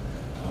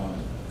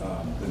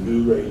the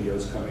new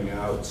radios coming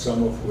out,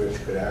 some of which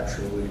could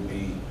actually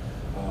be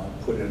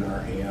put in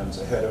our hands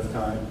ahead of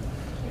time,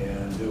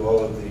 and do all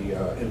of the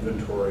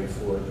inventory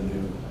for the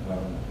new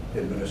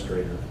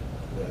administrator,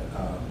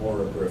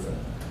 Maura Griffin.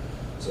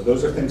 So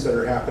those are things that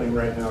are happening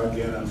right now.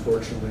 Again,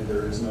 unfortunately,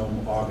 there is no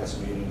August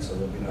meeting, so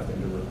there'll be nothing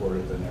to report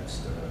at the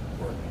next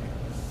board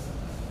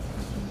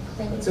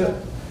meeting. That's it.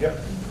 Yep.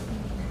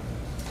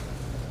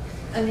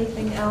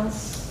 Anything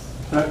else?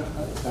 Can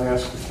I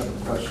ask a couple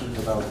of questions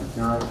about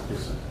the MIRA?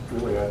 Because it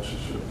really actually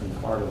should have been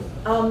part of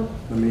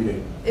the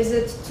meeting. Is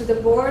it to the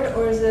board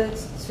or is it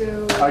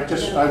to?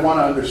 I want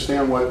to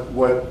understand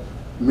what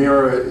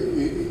MIRA.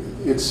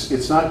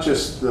 It's not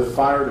just the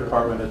fire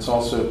department. It's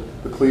also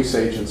the police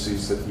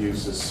agencies that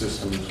use this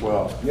system as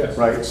well. Yes.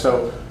 Right.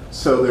 So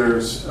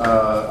there's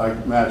I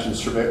imagine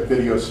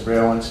video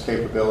surveillance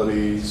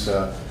capabilities,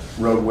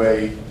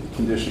 roadway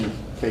condition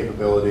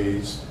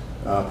capabilities,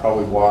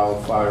 probably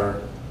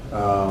wildfire.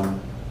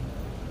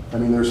 I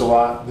mean, there's a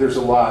lot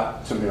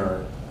to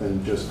MIRA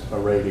than just a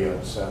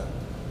radio set.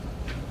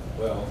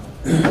 Well,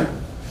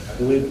 I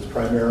believe it's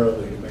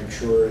primarily to make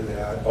sure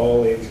that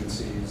all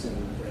agencies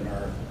in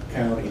our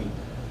county,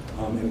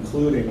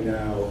 including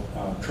now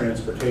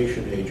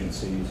transportation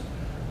agencies,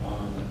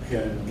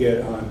 can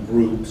get on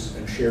groups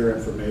and share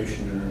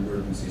information in an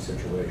emergency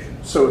situation.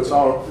 So it's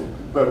all,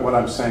 but what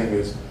I'm saying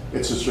is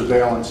it's a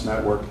surveillance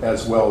network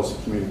as well as a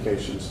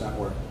communications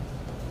network.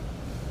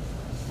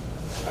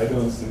 I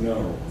don't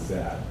know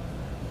that.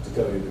 To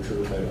tell you the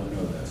truth, I don't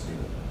know that,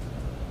 Stephen.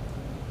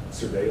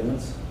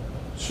 Surveillance?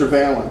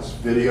 Surveillance,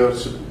 video,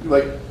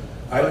 like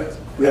At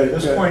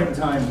this point in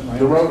time,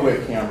 the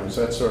roadway cameras,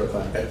 that sort of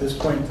thing. At this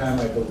point in time,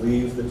 I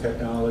believe the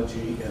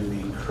technology in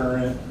the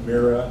current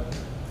MIRA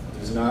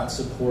does not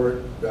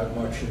support that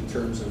much in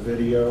terms of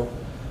video.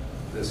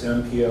 This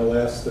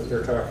MPLS that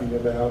they're talking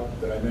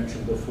about, that I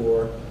mentioned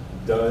before,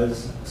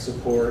 does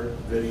support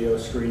video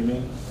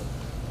streaming,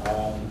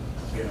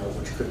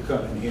 which could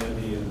come in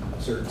handy in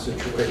certain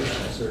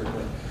situations,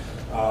 certainly.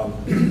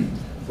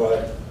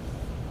 But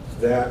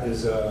that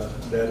is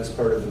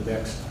part of the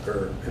next,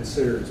 or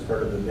considered as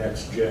part of the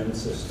next gen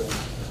system,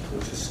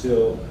 which is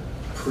still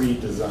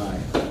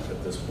pre-designed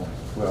at this point.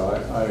 Well,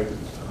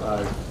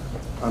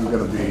 I'm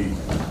going to be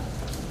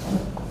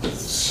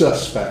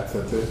suspect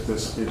that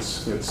it's.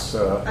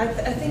 I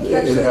think it you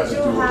actually has a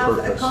do dual have a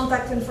purpose.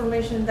 contact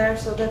information there,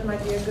 so that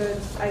might be a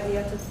good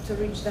idea to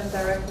reach them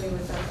directly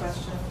with that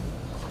question,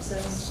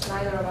 since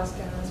neither of us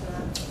can answer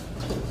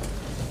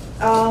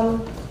that.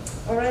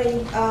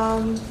 Alrighty,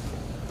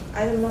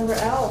 item number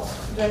L,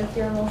 do I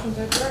hear a motion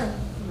to adjourn?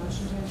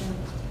 Motion to adjourn.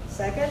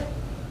 Second?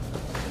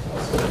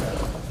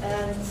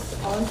 And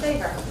all in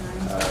favor?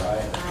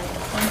 Aye.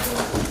 Thank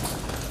you.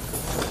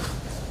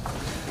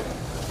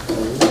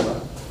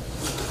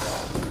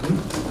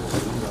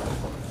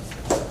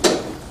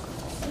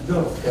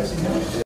 No, that's